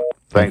there.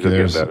 Things will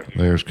get better.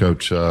 There's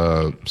Coach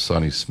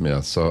Sonny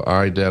Smith. So, all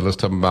right, Dad, let's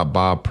talk about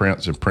Bob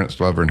Prince and Prince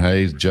Glover and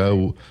Hayes.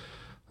 Joe,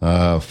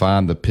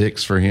 find the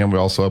picks for him. We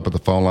also up at the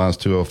phone lines,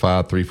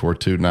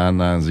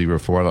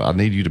 205-342-9904. I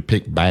need you to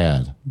pick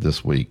bad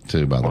this week,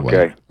 too, by the way.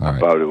 Okay, all right.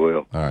 Probably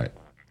will. All right.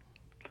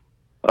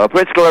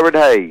 Prince Glover and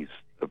Hayes,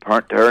 the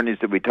attorneys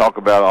that we talk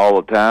about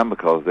all the time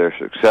because they're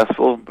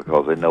successful,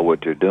 because they know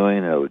what they're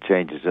doing, they know the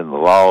changes in the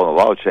law. The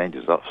law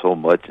changes up so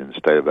much in the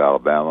state of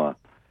Alabama.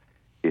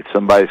 If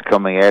somebody's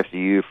coming after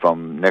you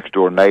from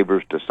next-door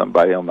neighbors to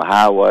somebody on the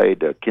highway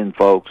to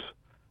kinfolks,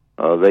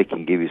 they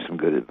can give you some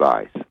good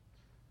advice.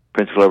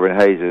 Prince Glover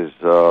and Hayes'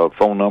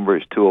 phone number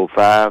is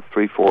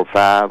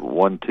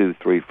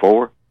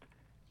 205-345-1234.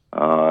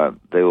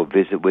 They will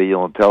visit with you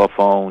on the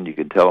telephone. You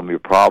can tell them your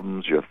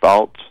problems, your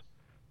thoughts.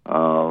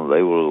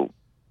 They will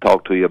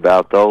talk to you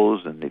about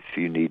those, and if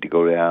you need to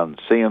go down and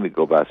see them, you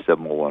go by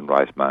 701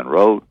 Rice Mine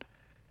Road.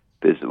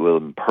 Visit with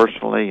them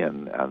personally,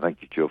 and I think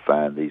that you'll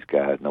find these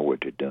guys know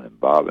what they're doing.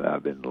 Bob and I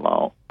have been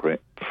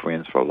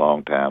friends for a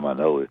long time. I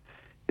know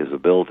his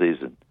abilities,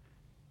 and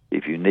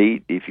if you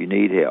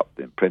need help,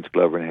 then Prince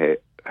Glover and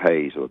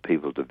Hayes are the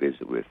people to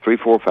visit with.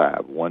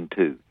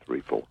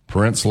 345-1234.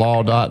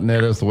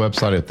 PrinceLaw.net is the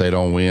website. If they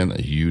don't win,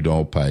 you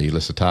don't pay. You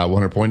listen to Tide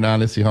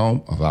 100.9. It's the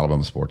home of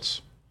Alabama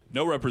sports.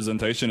 No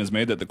representation is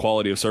made that the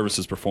quality of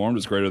services performed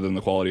is greater than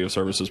the quality of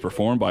services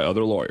performed by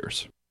other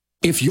lawyers.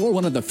 If you're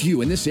one of the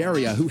few in this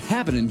area who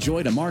haven't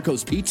enjoyed a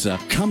Marco's Pizza,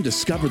 come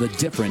discover the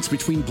difference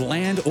between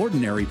bland,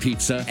 ordinary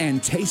pizza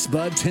and taste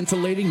bud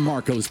tintillating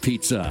Marco's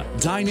Pizza.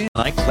 Dine in.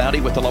 Tonight, cloudy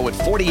with a low at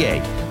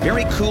 48.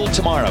 Very cool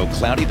tomorrow.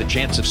 Cloudy, the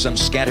chance of some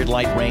scattered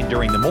light rain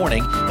during the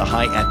morning. The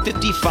high at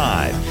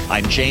 55.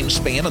 I'm James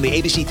Spann on the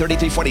ABC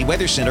 3340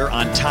 Weather Center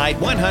on Tide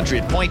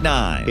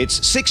 100.9.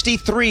 It's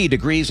 63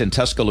 degrees in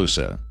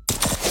Tuscaloosa.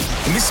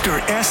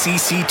 Mr.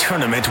 SEC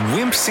Tournament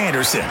Wimp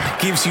Sanderson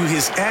gives you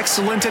his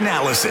excellent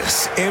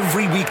analysis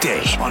every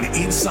weekday on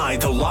Inside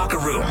the Locker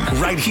Room,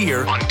 right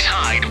here on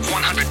Tide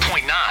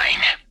 100.9.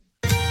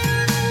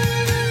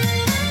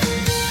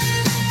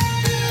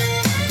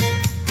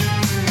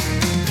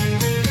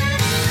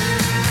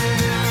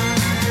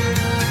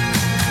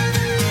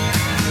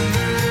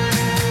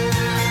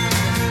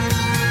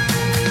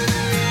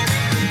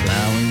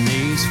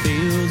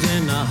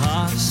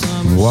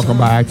 Welcome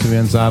back to the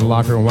Inside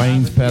Locker.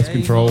 Wayne's Pest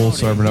Control,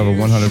 serving over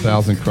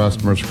 100,000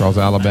 customers across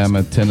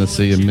Alabama,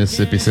 Tennessee, and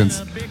Mississippi since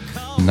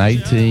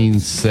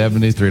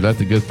 1973. Let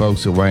the good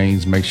folks at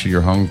Wayne's make sure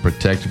your home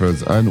protected for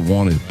those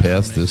unwanted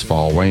pests this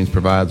fall. Wayne's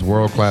provides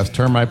world-class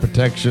termite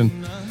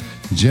protection,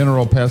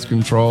 general pest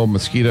control,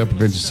 mosquito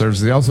prevention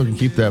services. They also can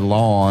keep that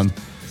lawn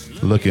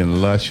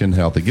looking lush and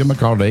healthy. Give them a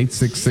call to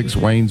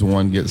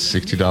 866-WAYNES-1. Get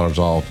 $60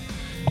 off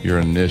your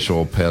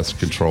initial pest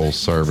control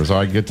service. All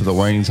right, get to the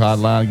Wayne's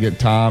hotline, get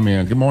Tom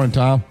in. Good morning,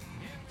 Tom.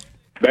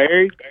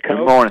 Barry, good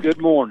morning.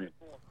 Good morning.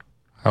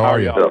 How are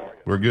you?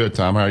 We're good,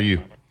 Tom. How are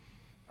you?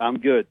 I'm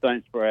good.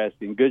 Thanks for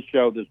asking. Good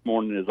show this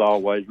morning as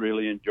always.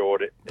 Really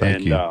enjoyed it.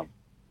 Thank you.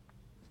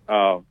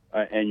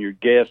 And your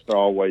guests are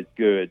always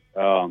good.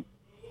 Coach,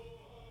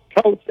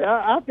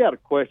 I've got a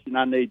question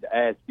I need to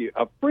ask you.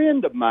 A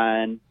friend of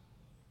mine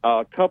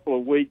a couple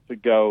of weeks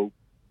ago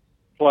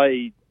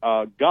played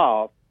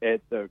golf at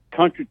the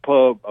Country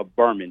Club of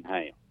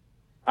Birmingham.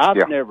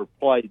 I've never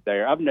played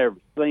there. I've never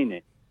seen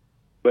it.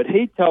 But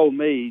he told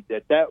me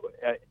that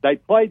they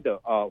played the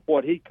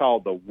what he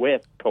called the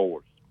West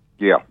Course.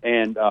 Yeah.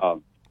 And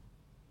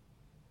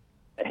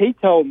he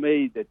told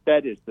me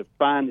that is the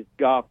finest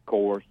golf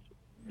course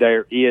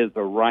there is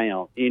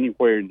around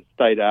anywhere in the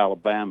state of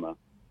Alabama.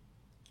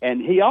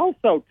 And he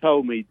also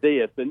told me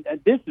this, and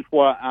this is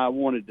what I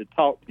wanted to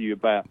talk to you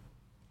about.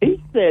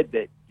 He said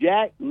that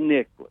Jack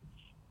Nicklaus,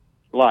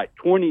 like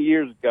 20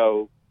 years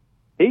ago,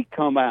 he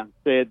come out and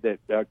said that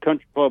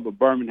Country Club of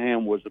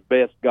Birmingham was the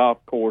best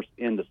golf course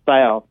in the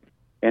South,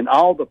 and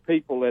all the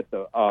people at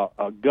the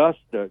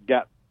Augusta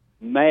got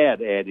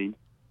mad at him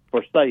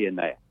for saying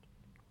that.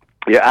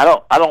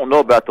 Yeah, I don't know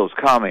about those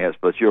comments,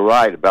 but you're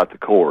right about the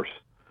course.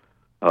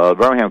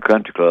 Birmingham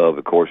Country Club,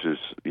 of course, is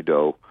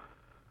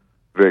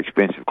very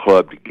expensive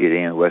club to get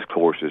in. West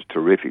Course is a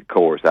terrific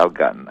course. I've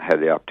had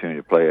the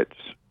opportunity to play it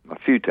a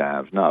few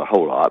times, not a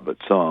whole lot, but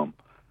some.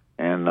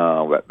 And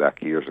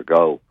back years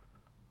ago,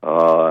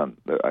 I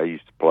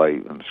used to play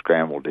in the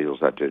scramble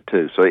deals out there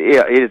too. So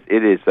yeah,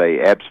 it is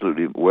a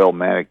absolutely well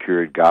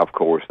manicured golf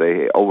course.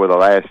 Over the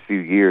last few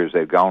years,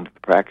 they've gone to the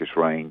practice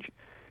range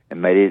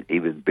and made it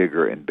even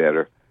bigger and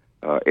better.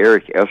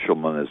 Eric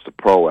Eshelman is the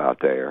pro out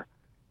there,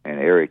 and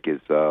Eric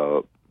is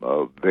a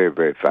very,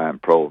 very fine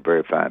pro, a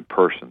very fine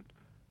person.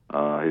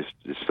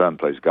 His son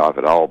plays golf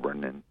at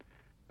Auburn, and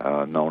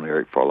known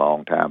Eric for a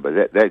long time.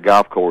 But that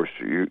golf course,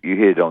 you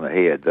hit it on the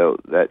head. Though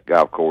that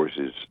golf course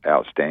is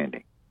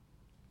outstanding.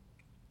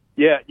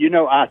 Yeah,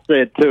 I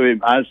said to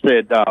him,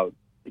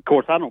 of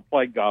course, I don't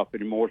play golf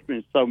anymore. It's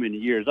been so many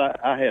years.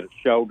 I had a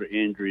shoulder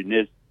injury, and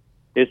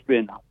it's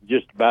been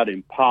just about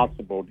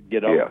impossible to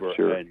get over.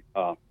 Sure. And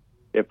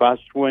if I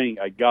swing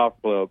a golf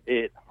club,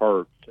 it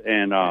hurts.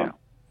 And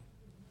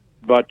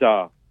but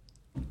I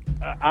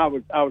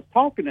was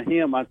talking to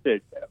him. I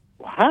said,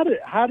 how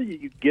do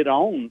you get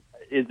on?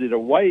 Is it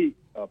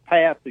a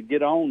path to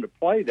get on to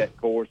play that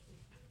course?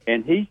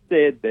 And he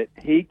said that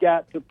he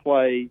got to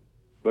play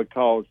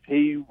because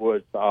he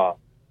was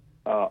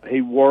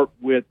he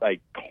worked with a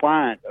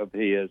client of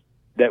his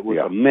that was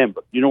a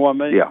member. You know what I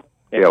mean? Yeah.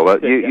 And well,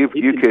 you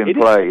can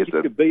play.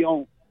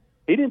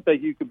 He didn't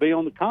think you could be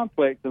on the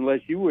complex unless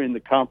you were in the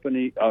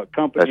company.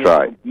 That's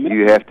right.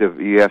 You have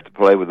to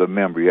play with a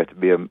member. You have to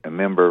be a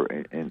member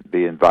and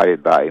be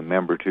invited by a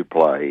member to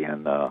play,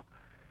 and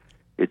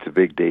it's a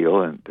big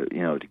deal. And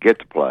to get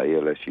to play,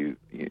 unless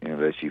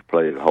you've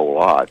played a whole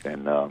lot,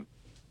 and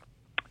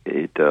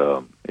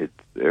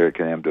Eric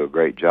and them do a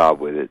great job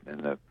with it,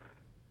 and the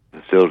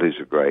facilities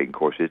are great. Of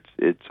course,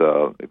 it's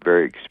a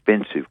very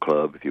expensive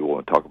club. If you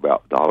want to talk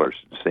about dollars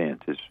and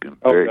cents, it's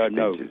very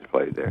expensive to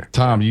play there.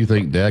 Tom, do you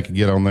think Dad could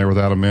get on there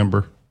without a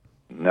member?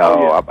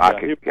 No, I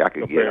could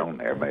get on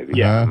there maybe.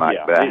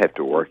 But I have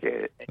to work at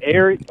it.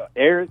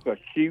 Eric will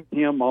shoot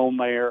him on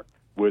there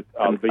with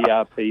a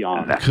VIP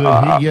on.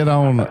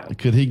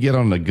 Could he get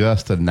on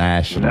Augusta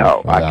National?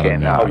 No, I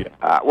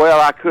cannot.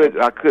 Well, I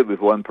could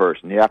with one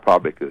person. Yeah, I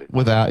probably could.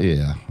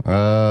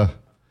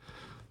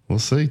 We'll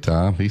see,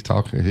 Tom. He's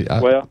talking.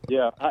 I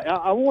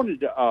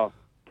wanted to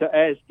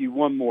ask you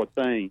one more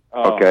thing.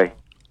 Okay.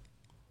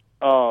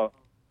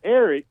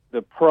 Eric,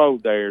 the pro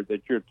there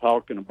that you're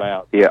talking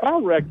about, if I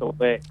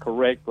recollect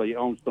correctly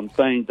on some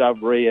things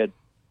I've read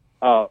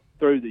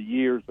through the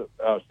years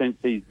since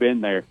he's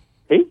been there,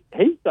 he's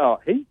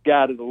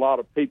guided a lot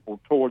of people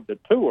toward the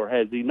tour,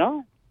 has he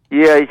not?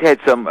 Yeah, he's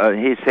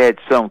had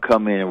some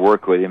come in and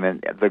work with him,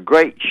 and the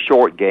great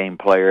short game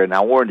player. And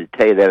I wanted to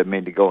tell you that a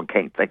minute ago, and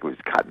can't think of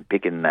his cotton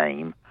picking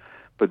name,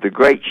 but the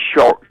great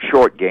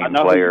short game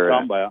player. Who you're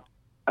talking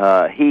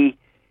about.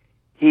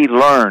 He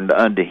learned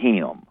under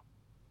him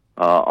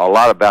a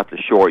lot about the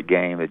short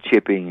game, the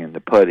chipping and the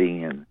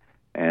putting,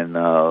 and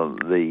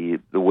the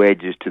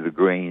wedges to the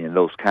green and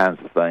those kinds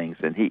of things.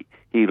 And he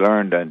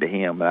learned under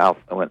him.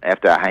 And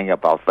after I hang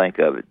up, I'll think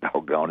of it.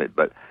 Doggone it,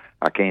 but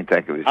I can't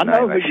think of his name.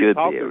 I should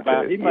be able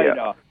about.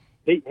 to.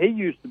 He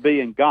used to be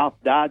in Golf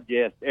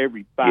Digest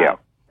every 5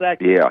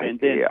 seconds, and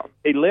then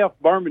he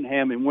left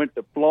Birmingham and went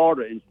to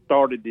Florida and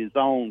started his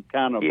own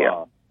kind of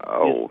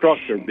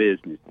instructor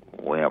business.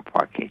 Well,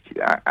 why can't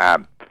you?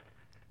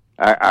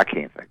 I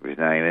can't think of his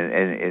name,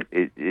 and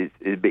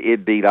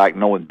it'd be like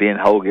knowing Ben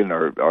Hogan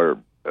or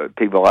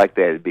people like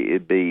that.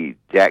 It'd be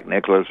Jack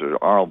Nicklaus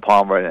or Arnold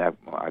Palmer, and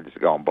I just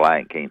gone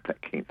blank. Can't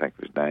think of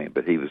his name,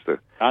 but he was a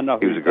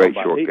great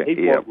short game.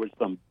 He worked with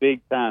some big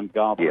time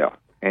golfers. Yeah,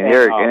 and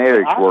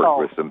Eric's worked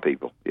with some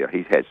people. Yeah,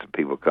 he's had some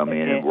people come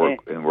in and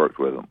worked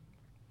with them.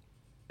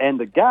 And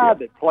the guy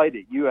that played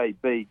at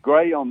UAB,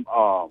 Graham,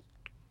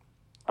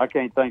 I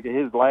can't think of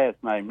his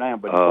last name now,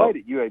 but he played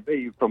at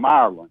UAB from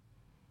Ireland.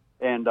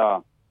 And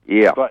but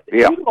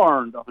he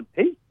learned.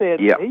 He said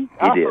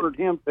I heard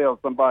him tell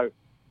somebody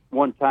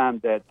one time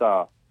that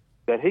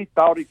he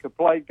thought he could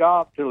play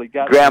golf till he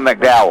got Graham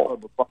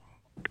McDowell.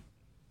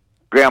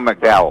 Graham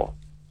McDowell.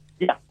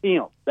 Yeah,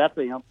 him. That's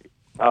him.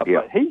 But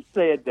he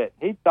said that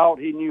he thought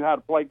he knew how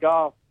to play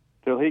golf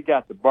till he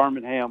got to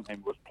Birmingham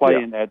and was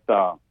playing at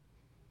the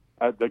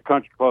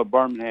Country Club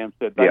Birmingham.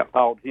 Said they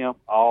taught him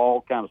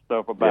all kind of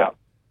stuff about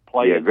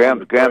playing. Yeah,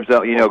 Graham's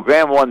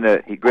Graham won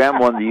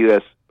the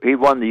U.S. He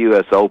won the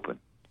U.S. Open.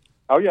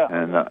 Oh yeah,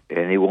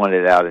 and he won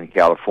it out in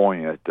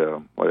California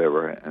at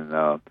whatever,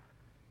 and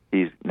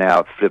he's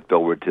now flipped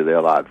over to the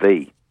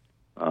LIV.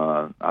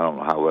 I don't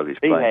know how well he's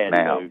playing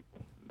now.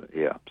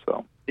 Yeah,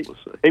 so we'll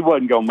see. He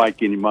wasn't going to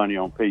make any money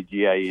on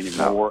PGA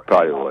anymore. No,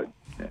 probably would.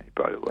 Yeah, he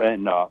probably would.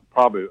 And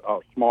probably a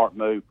smart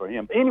move for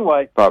him.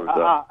 Anyway,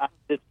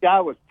 this guy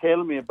was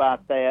telling me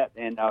about that,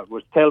 and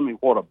was telling me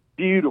what a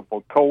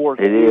beautiful course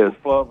it is.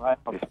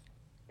 Clubhouse.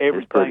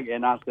 Everything,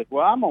 and I said,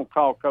 well, I'm going to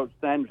call Coach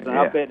Sanderson.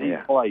 I bet he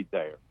played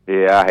there.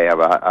 Yeah, I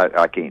have.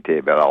 I can't tell you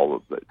about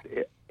all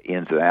the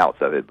ins and outs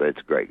of it, but it's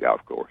a great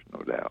golf course,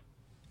 no doubt.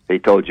 He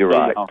told you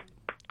right.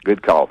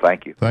 Good call.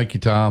 Thank you. Thank you,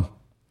 Tom.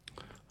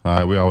 All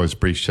right, we always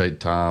appreciate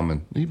Tom,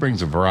 and he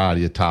brings a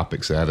variety of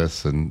topics at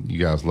us, and you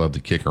guys love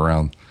to kick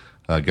around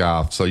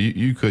golf. So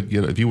you could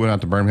get, if you went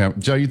out to Birmingham.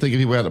 Joe, you think if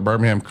he went out to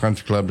Birmingham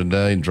Country Club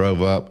today and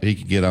drove up, he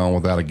could get on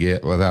without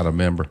a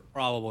member?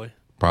 Probably.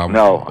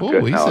 No.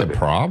 Oh, he said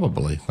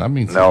probably. I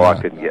mean, no, I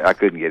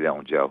couldn't get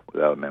on, Joe,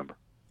 without a member.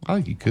 I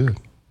think you could.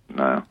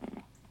 No,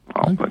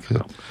 I don't think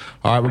so.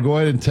 All right, we'll go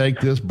ahead and take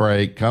this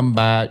break. Come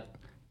back,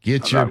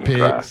 get your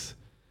picks.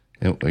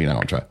 And, you're not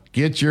gonna try.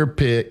 Get your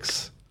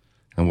picks,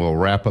 and we'll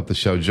wrap up the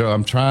show. Joe,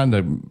 I'm trying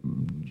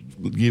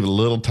to give a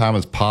little time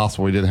as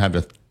possible. We didn't have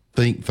to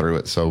think through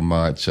it so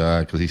much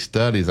because he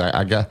studies.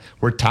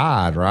 We're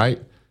tied,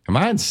 right? Am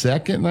I in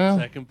second now?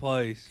 Second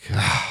place.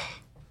 God,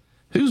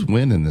 who's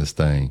winning this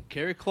thing?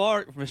 Kerry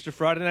Clark, Mr.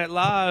 Friday Night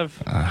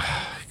Live.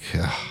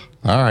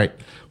 All right.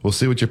 We'll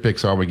see what your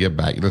picks are when we get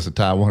back. You listen to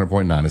Tide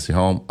 100.9. It's the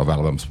home of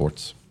Alabama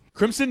sports.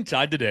 Crimson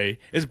Tide Today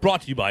is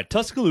brought to you by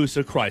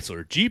Tuscaloosa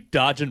Chrysler, Jeep,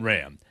 Dodge, and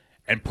Ram,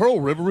 and Pearl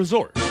River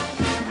Resort.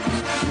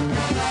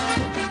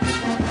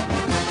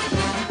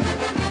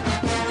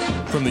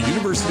 From the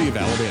University of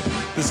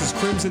Alabama, this is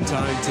Crimson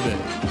Tide Today.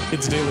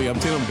 It's a daily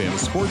update on Bama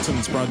sports, and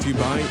it's brought to you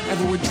by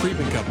Everwood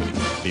Treatment Company,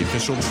 the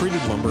official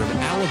treated lumber of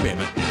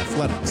Alabama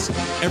athletics.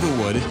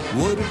 Everwood,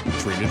 wood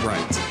treated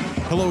right.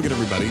 Hello again,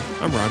 everybody.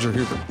 I'm Roger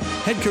Hoover.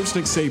 Head coach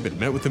Nick Saban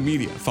met with the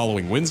media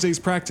following Wednesday's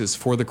practice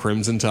for the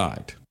Crimson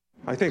Tide.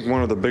 I think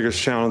one of the biggest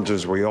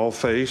challenges we all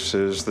face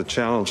is the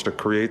challenge to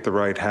create the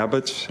right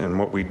habits in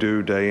what we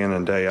do day in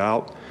and day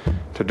out,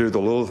 to do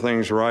the little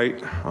things right,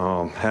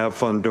 have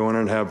fun doing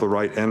it, have the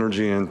right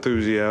energy and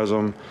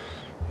enthusiasm,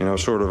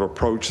 sort of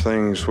approach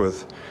things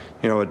with,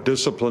 a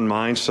disciplined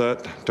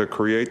mindset to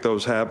create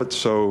those habits.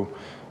 So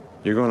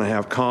you're going to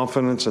have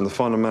confidence in the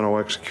fundamental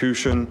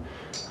execution.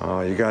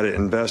 You got to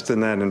invest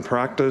in that in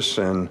practice,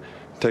 and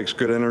it takes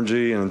good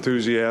energy and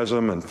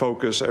enthusiasm and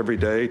focus every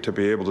day to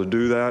be able to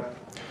do that.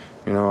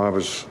 I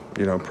was,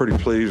 pretty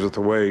pleased with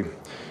the way,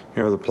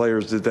 the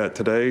players did that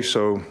today.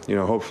 So,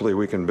 hopefully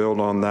we can build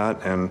on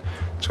that, and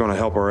it's going to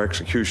help our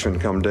execution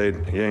come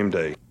game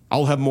day.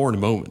 I'll have more in a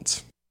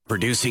moment.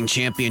 Producing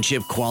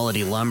championship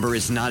quality lumber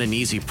is not an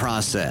easy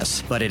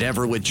process, but at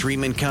Everwood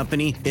Treatment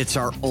Company, it's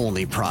our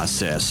only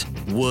process.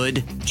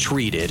 Wood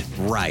treated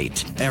right.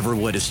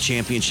 Everwood is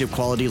championship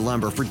quality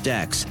lumber for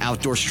decks,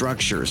 outdoor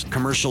structures,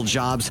 commercial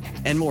jobs,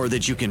 and more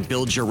that you can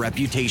build your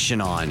reputation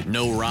on.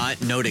 No rot,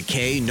 no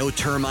decay, no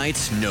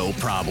termites, no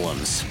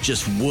problems.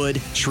 Just wood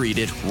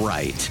treated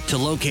right. To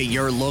locate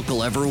your local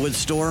Everwood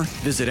store,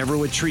 visit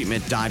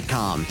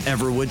everwoodtreatment.com.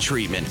 Everwood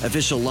Treatment,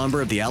 official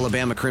lumber of the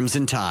Alabama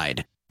Crimson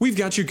Tide. We've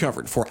got you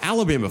covered for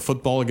Alabama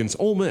football against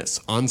Ole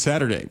Miss on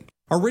Saturday.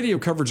 Our radio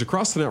coverage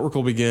across the network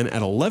will begin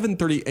at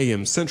 11:30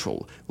 a.m.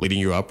 Central, leading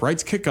you up right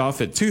to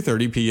kickoff at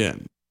 2:30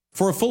 p.m.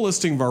 For a full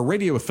listing of our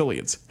radio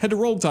affiliates, head to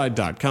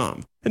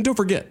RollTide.com. And don't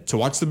forget to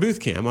watch the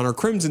booth cam on our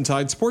Crimson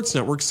Tide Sports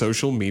Network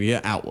social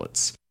media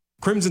outlets.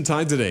 Crimson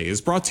Tide Today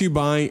is brought to you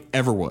by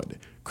Everwood.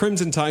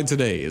 Crimson Tide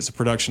Today is a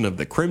production of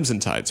the Crimson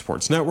Tide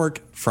Sports Network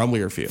from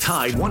Learfield.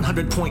 Tide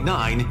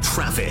 100.9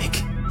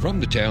 traffic. From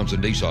the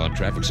Townsend Nissan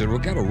Traffic Center, we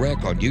got a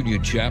wreck on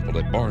Union Chapel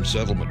at Barnes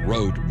Settlement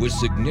Road with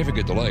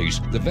significant delays.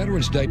 The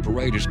Veterans Day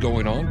Parade is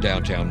going on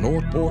downtown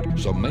Northport,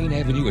 so Main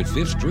Avenue and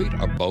 5th Street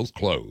are both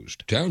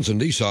closed. Townsend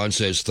Nissan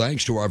says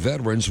thanks to our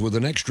veterans with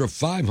an extra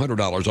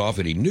 $500 off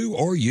any new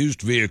or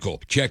used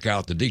vehicle. Check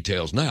out the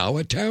details now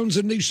at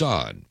Townsend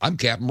Nissan. I'm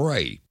Captain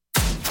Ray.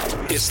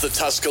 It's the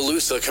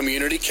Tuscaloosa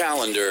Community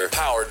Calendar,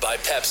 powered by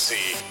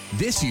Pepsi.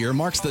 This year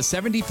marks the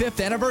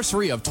 75th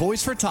anniversary of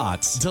Toys for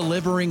Tots,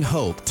 delivering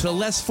hope to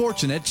less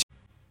fortunate.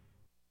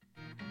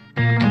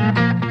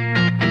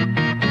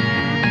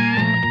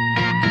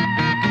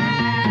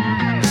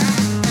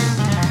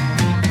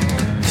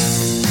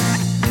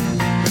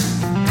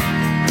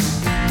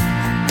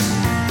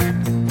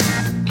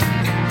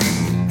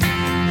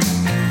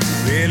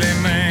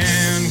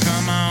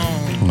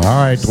 All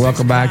right,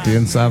 welcome back to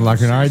Inside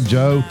Locker Room. All right,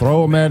 Joe,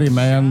 throw them at him,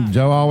 man.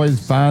 Joe always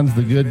finds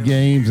the good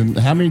games. And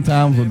how many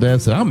times will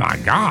Dad say, "Oh my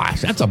gosh,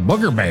 that's a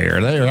booger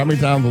bear there"? How many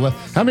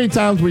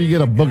times will you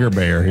get a booger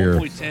bear here?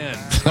 Probably 10.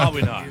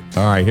 Probably not.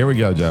 All right, here we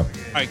go, Joe.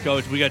 All right,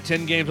 Coach, we got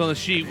 10 games on the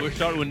sheet. We're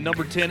starting with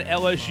number 10.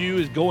 LSU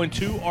is going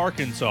to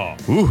Arkansas.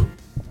 Ooh.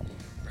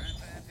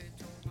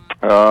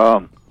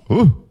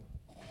 Ooh.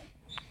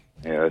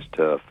 Yeah, that's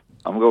tough.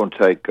 I'm going to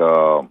take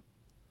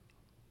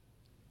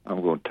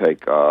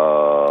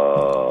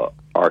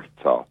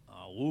Arkansas.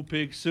 Woo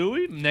Pig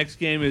Suey. Next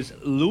game is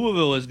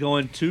Louisville is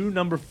going to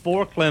number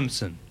 4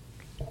 Clemson.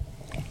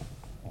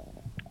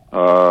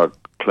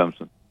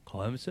 Clemson.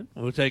 Clemson.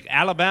 We'll take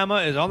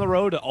Alabama is on the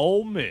road to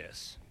Ole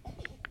Miss.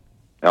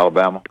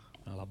 Alabama.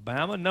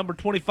 Number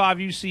 25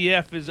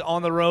 UCF is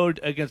on the road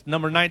against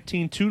number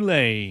 19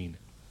 Tulane.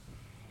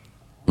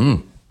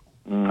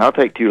 I'll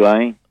take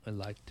Tulane. I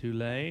like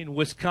Tulane.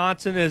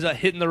 Wisconsin is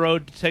hitting the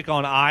road to take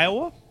on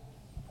Iowa.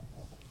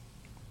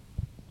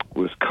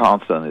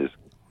 Wisconsin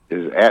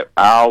is at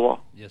Iowa.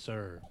 Yes,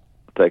 sir.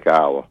 I'll take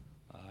Iowa.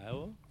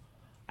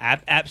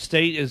 App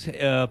State is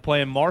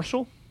playing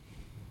Marshall.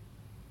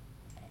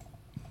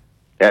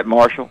 At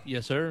Marshall?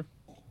 Yes, sir.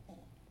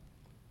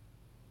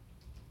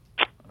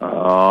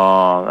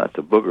 Oh, that's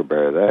a booger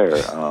bear there.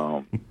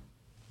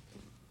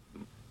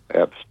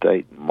 App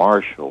State,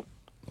 Marshall.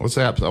 What's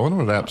App? I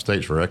wonder what App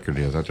State's record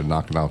is after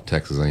knocking off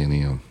Texas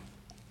A&M.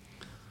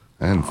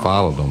 I hadn't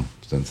followed them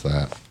since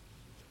that,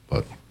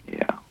 but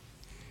yeah,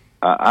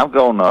 I'm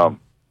going to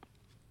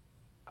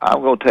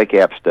take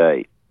App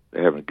State.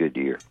 They're having a good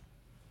year.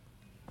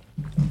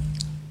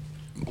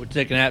 We're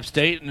taking App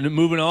State, and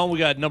moving on, we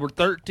got number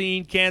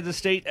 13 Kansas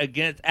State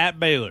at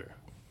Baylor.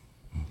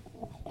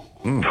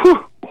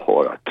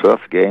 Boy, a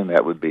tough game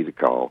that would be to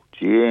call.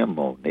 Jim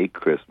Monique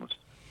Christmas.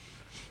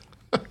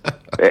 I'm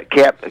going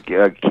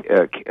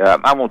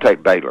to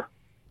take Baylor.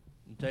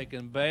 I'm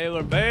taking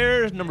Baylor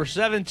Bears. Number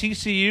 7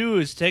 TCU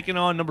is taking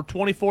on number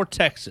 24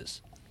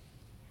 Texas.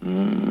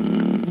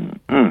 Well,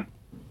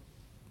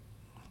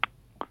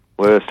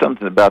 there's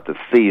something about the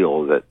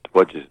feel that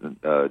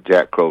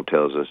Jack Crow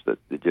tells us that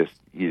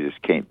you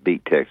just can't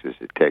beat Texas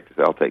at Texas.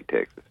 I'll take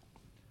Texas.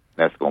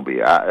 That's going to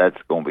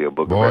be a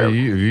book. Boy,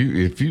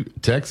 if you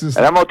Texas,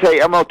 and I'm going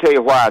to tell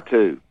you why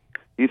too.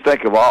 You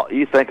think of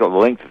the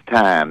length of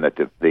time that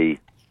the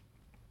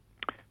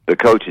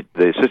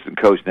assistant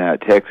coach now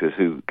at Texas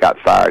who got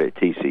fired at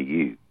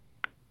TCU.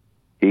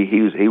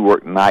 He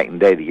worked night and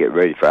day to get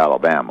ready for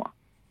Alabama,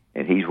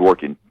 and he's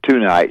working 2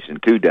 nights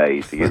and 2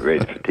 days to get ready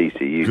for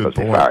TCU because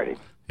they fired him.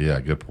 Yeah,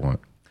 good point.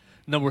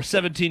 Number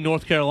 17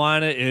 North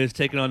Carolina is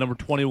taking on number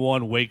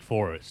 21 Wake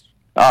Forest.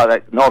 Oh,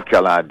 that North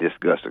Carolina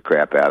disgusts the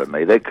crap out of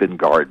me. They couldn't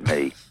guard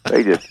me.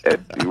 They just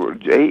that's a.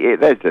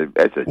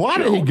 Why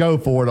did he go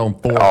for it on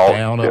 4th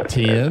down up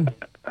 10?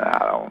 I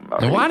don't know.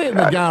 And why didn't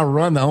the guy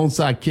run the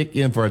onside kick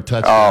in for a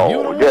touchdown?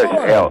 Oh, just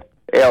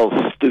El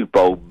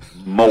Stupo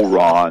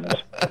morons.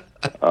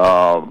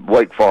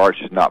 Wake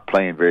Forest is not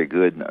playing very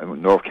good.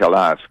 North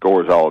Carolina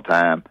scores all the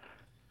time.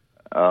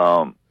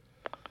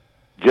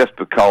 Just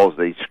because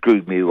they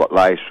screwed me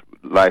last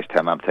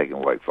time, I'm taking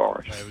Wake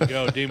Forest. There we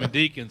go, Demon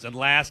Deacons. And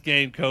last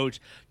game,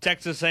 Coach,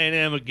 Texas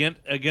A&M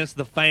against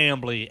the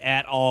family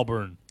at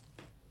Auburn.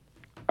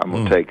 I'm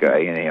going to take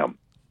A&M.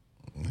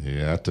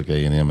 Yeah, I took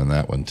A&M in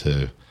that one,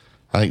 too.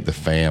 I think the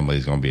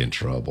family's going to be in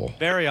trouble.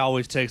 Barry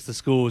always takes the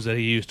schools that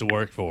he used to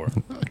work for.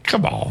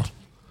 Come on.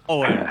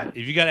 Oh,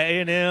 if you got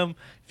an A&M,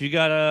 if you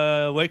got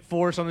a Wake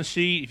Forest on the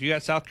sheet, if you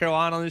got South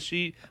Carolina on the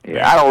sheet.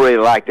 Yeah, I don't really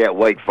like that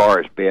Wake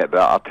Forest bet, but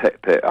I'll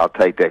take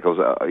that because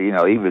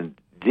even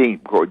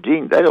Gene,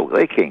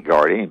 they can't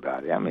guard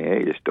anybody. I mean,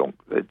 they just don't.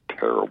 They're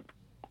terrible.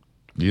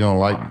 You don't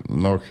like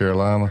North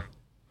Carolina?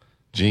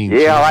 Gene?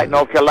 Yeah, I like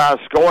North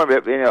Carolina scoring,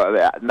 but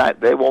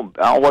they won't.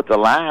 I don't know what the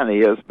line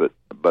is, but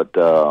what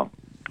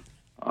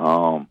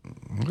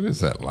is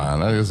that line?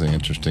 That is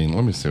interesting.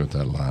 Let me see what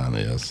that line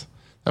is.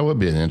 That would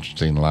be an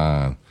interesting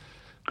line.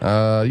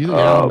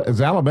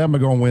 Is Alabama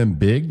going to win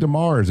big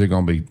tomorrow, or is it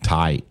going to be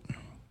tight?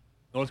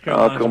 North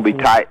Carolina. It's going to be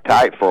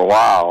tight for a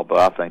while, but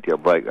I think they'll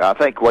break. I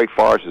think Wake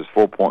Forest is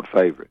 4-point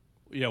favorite.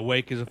 Yeah,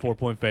 Wake is a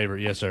 4-point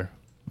favorite. Yes, sir.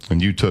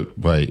 And you took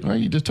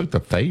you just took the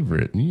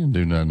favorite. You didn't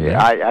do nothing.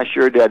 Yeah, I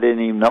sure did. I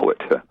didn't even know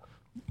it.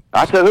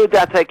 I said, who did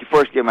I take the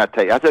first game I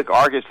take? I took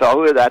Arkansas.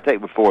 Who did I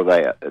take before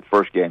that? The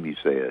first game you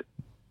said.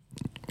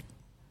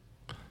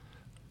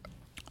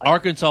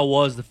 Arkansas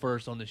was the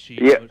first on the sheet.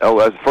 Yeah, that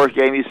was the first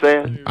game you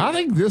said? I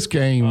think this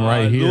game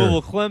right here.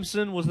 Louisville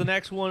Clemson was the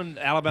next one.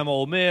 Alabama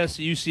Ole Miss,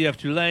 UCF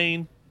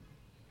Tulane.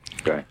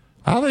 Okay.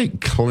 I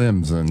think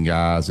Clemson,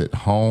 guys, at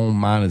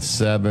home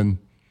 -7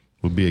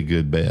 would be a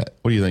good bet.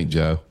 What do you think,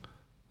 Joe?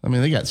 I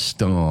mean, they got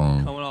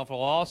stung. Coming off a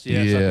loss?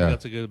 Yes, I think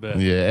that's a good bet.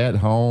 Yeah, at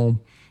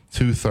home,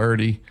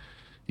 2:30,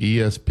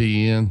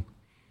 ESPN.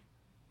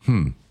 I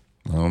don't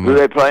know. Who are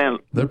they playing?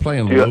 They're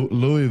playing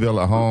Louisville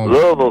at home.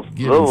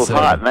 Louisville's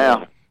hot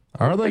now.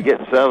 Are they? They're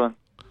getting 7.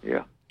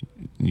 Yeah.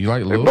 You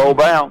like They're Louisville? bowl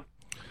bound.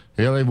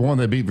 Yeah, they've won.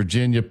 They beat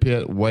Virginia,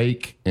 Pitt,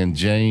 Wake, and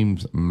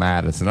James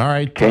Madison. All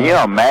right. Can you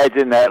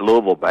imagine that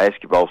Louisville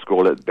basketball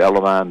score that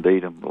Bellarmine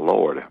beat them?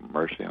 Lord have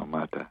mercy on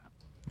my time.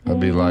 I'd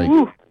be like...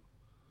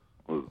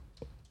 No,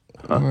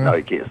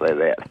 you can't say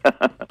that.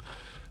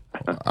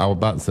 I was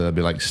about to say that'd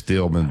be like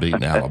Stillman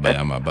beating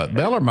Alabama, but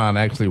Bellarmine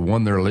actually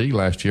won their league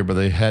last year, but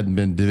they hadn't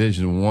been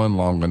Division I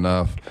long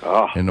enough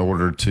in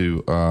order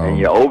to. And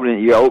you're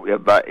opening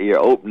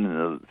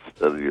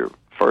of your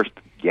first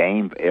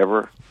game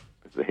ever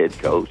as the head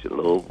coach at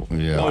Louisville.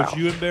 Yeah, Coach,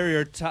 you and Barry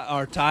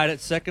are tied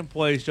at second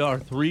place. Y'all are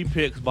 3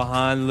 picks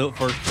behind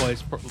first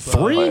place.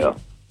 3.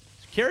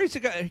 Carey's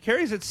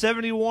at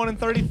 71 and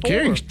 34.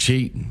 Carey's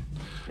cheating.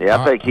 Yeah,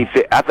 I think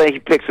he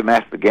picks him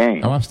after the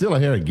game. I'm still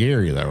ahead of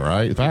Gary, though,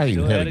 right? If I ain't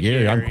ahead of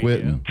Gary, I'm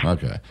quitting. Yeah.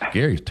 Okay.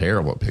 Gary's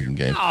terrible at picking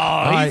games.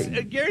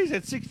 Gary's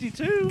at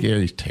 62.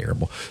 Gary's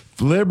terrible.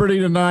 Liberty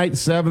tonight,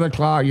 7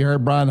 o'clock. You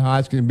heard Brian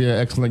Heights going to be an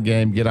excellent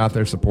game. Get out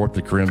there, support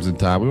the Crimson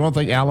Tide. We want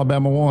to thank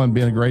Alabama One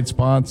being a great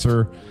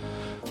sponsor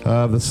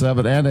of the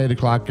 7 and 8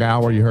 o'clock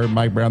hour. You heard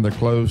Mike Brown. They're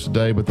closed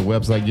today, but the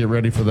website, get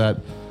ready for that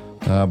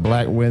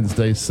Black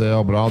Wednesday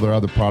sale, but all their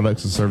other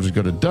products and services,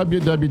 go to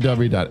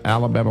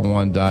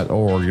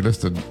www.alabama1.org. You're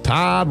listening to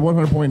Tide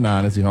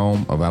 100.9 is the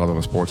home of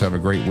Alabama sports. Have a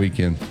great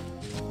weekend.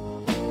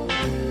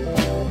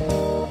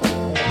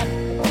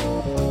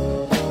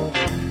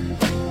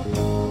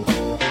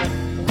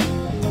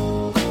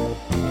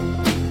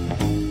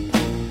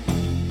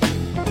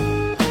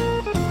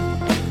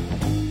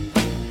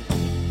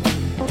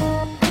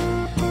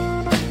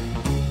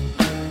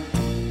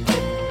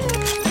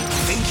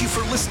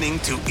 listening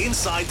to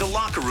Inside the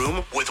Locker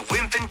Room with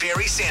Wimp and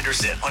Barry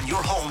Sanderson on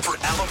your home for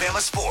Alabama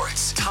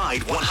sports.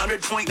 Tide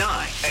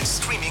 100.9 and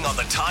streaming on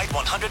the Tide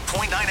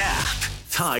 100.9 app.